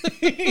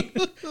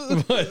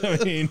 But I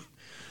mean,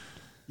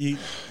 you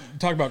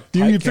talk about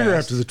you figure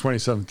after the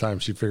 27th time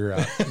she'd figure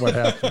out what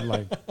happened.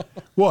 Like,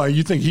 well,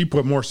 you think he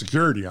put more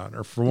security on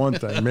her for one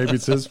thing. Maybe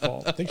it's his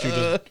fault. I think she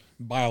just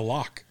buy a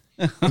lock.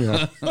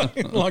 Yeah,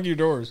 lock your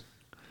doors.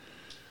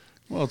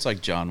 Well, it's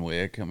like John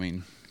Wick. I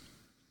mean,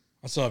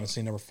 I still haven't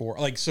seen number 4.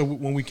 Like, so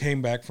when we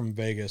came back from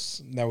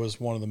Vegas, that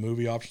was one of the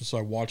movie options. So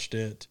I watched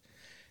it,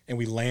 and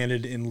we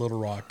landed in Little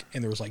Rock,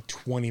 and there was like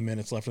 20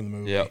 minutes left in the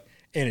movie, and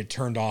it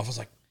turned off. I was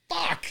like,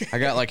 fuck. I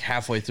got like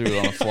halfway through it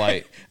on a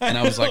flight, and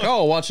I was like, oh,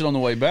 I'll watch it on the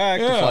way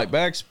back. The flight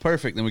back's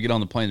perfect. Then we get on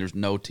the plane, there's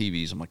no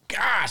TVs. I'm like,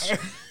 gosh,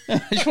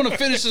 I just want to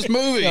finish this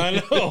movie.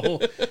 I know.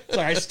 It's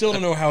like, I still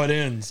don't know how it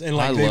ends. And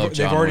like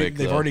they've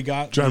already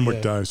got John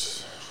Wick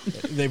dies.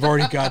 They've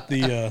already got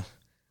the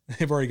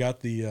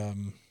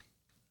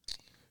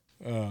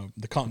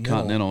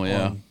Continental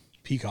on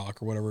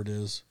Peacock or whatever it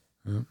is.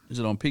 Yeah. Is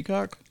it on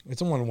Peacock?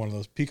 It's on one of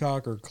those,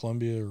 Peacock or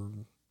Columbia. Or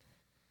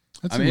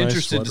I'm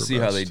interested to see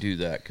how they do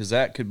that, because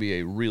that could be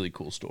a really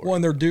cool story. Well,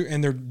 and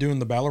they're doing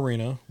the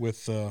ballerina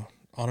with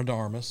Ana de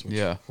Armas. Which,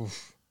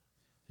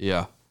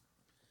 yeah.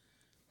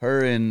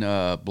 Her in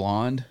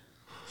Blonde.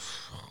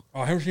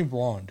 Oh, I haven't seen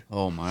Blonde.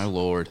 Oh my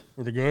Lord,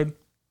 were they good?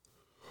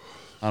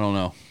 I don't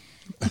know.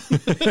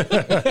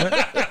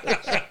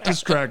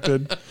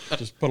 Distracted.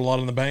 Just put a lot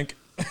in the bank.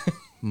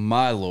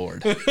 My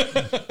Lord.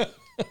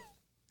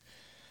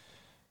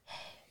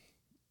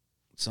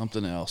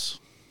 Something else.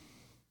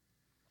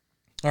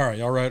 All right,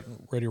 y'all ready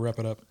to wrap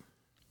it up?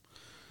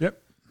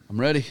 Yep. I'm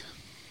ready.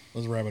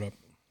 Let's wrap it up.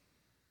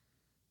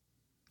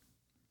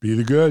 Be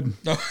the good.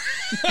 I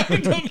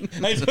don't know.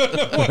 That's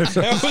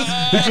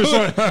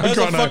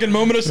a fucking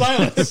moment of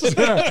silence.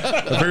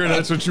 I figured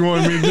that's what you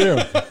wanted me to do.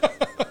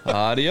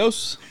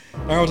 Adios. All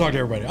right, we'll talk to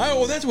everybody.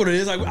 Oh, that's what it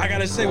is. I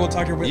gotta say, we'll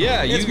talk to everybody.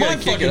 Yeah, it's you my gotta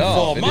kick fucking it off.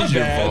 fault. It My is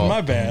your bad. fault.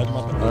 My bad.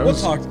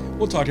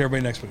 We'll talk to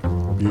everybody next week.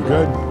 Be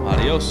good.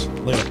 Adios.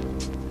 Later.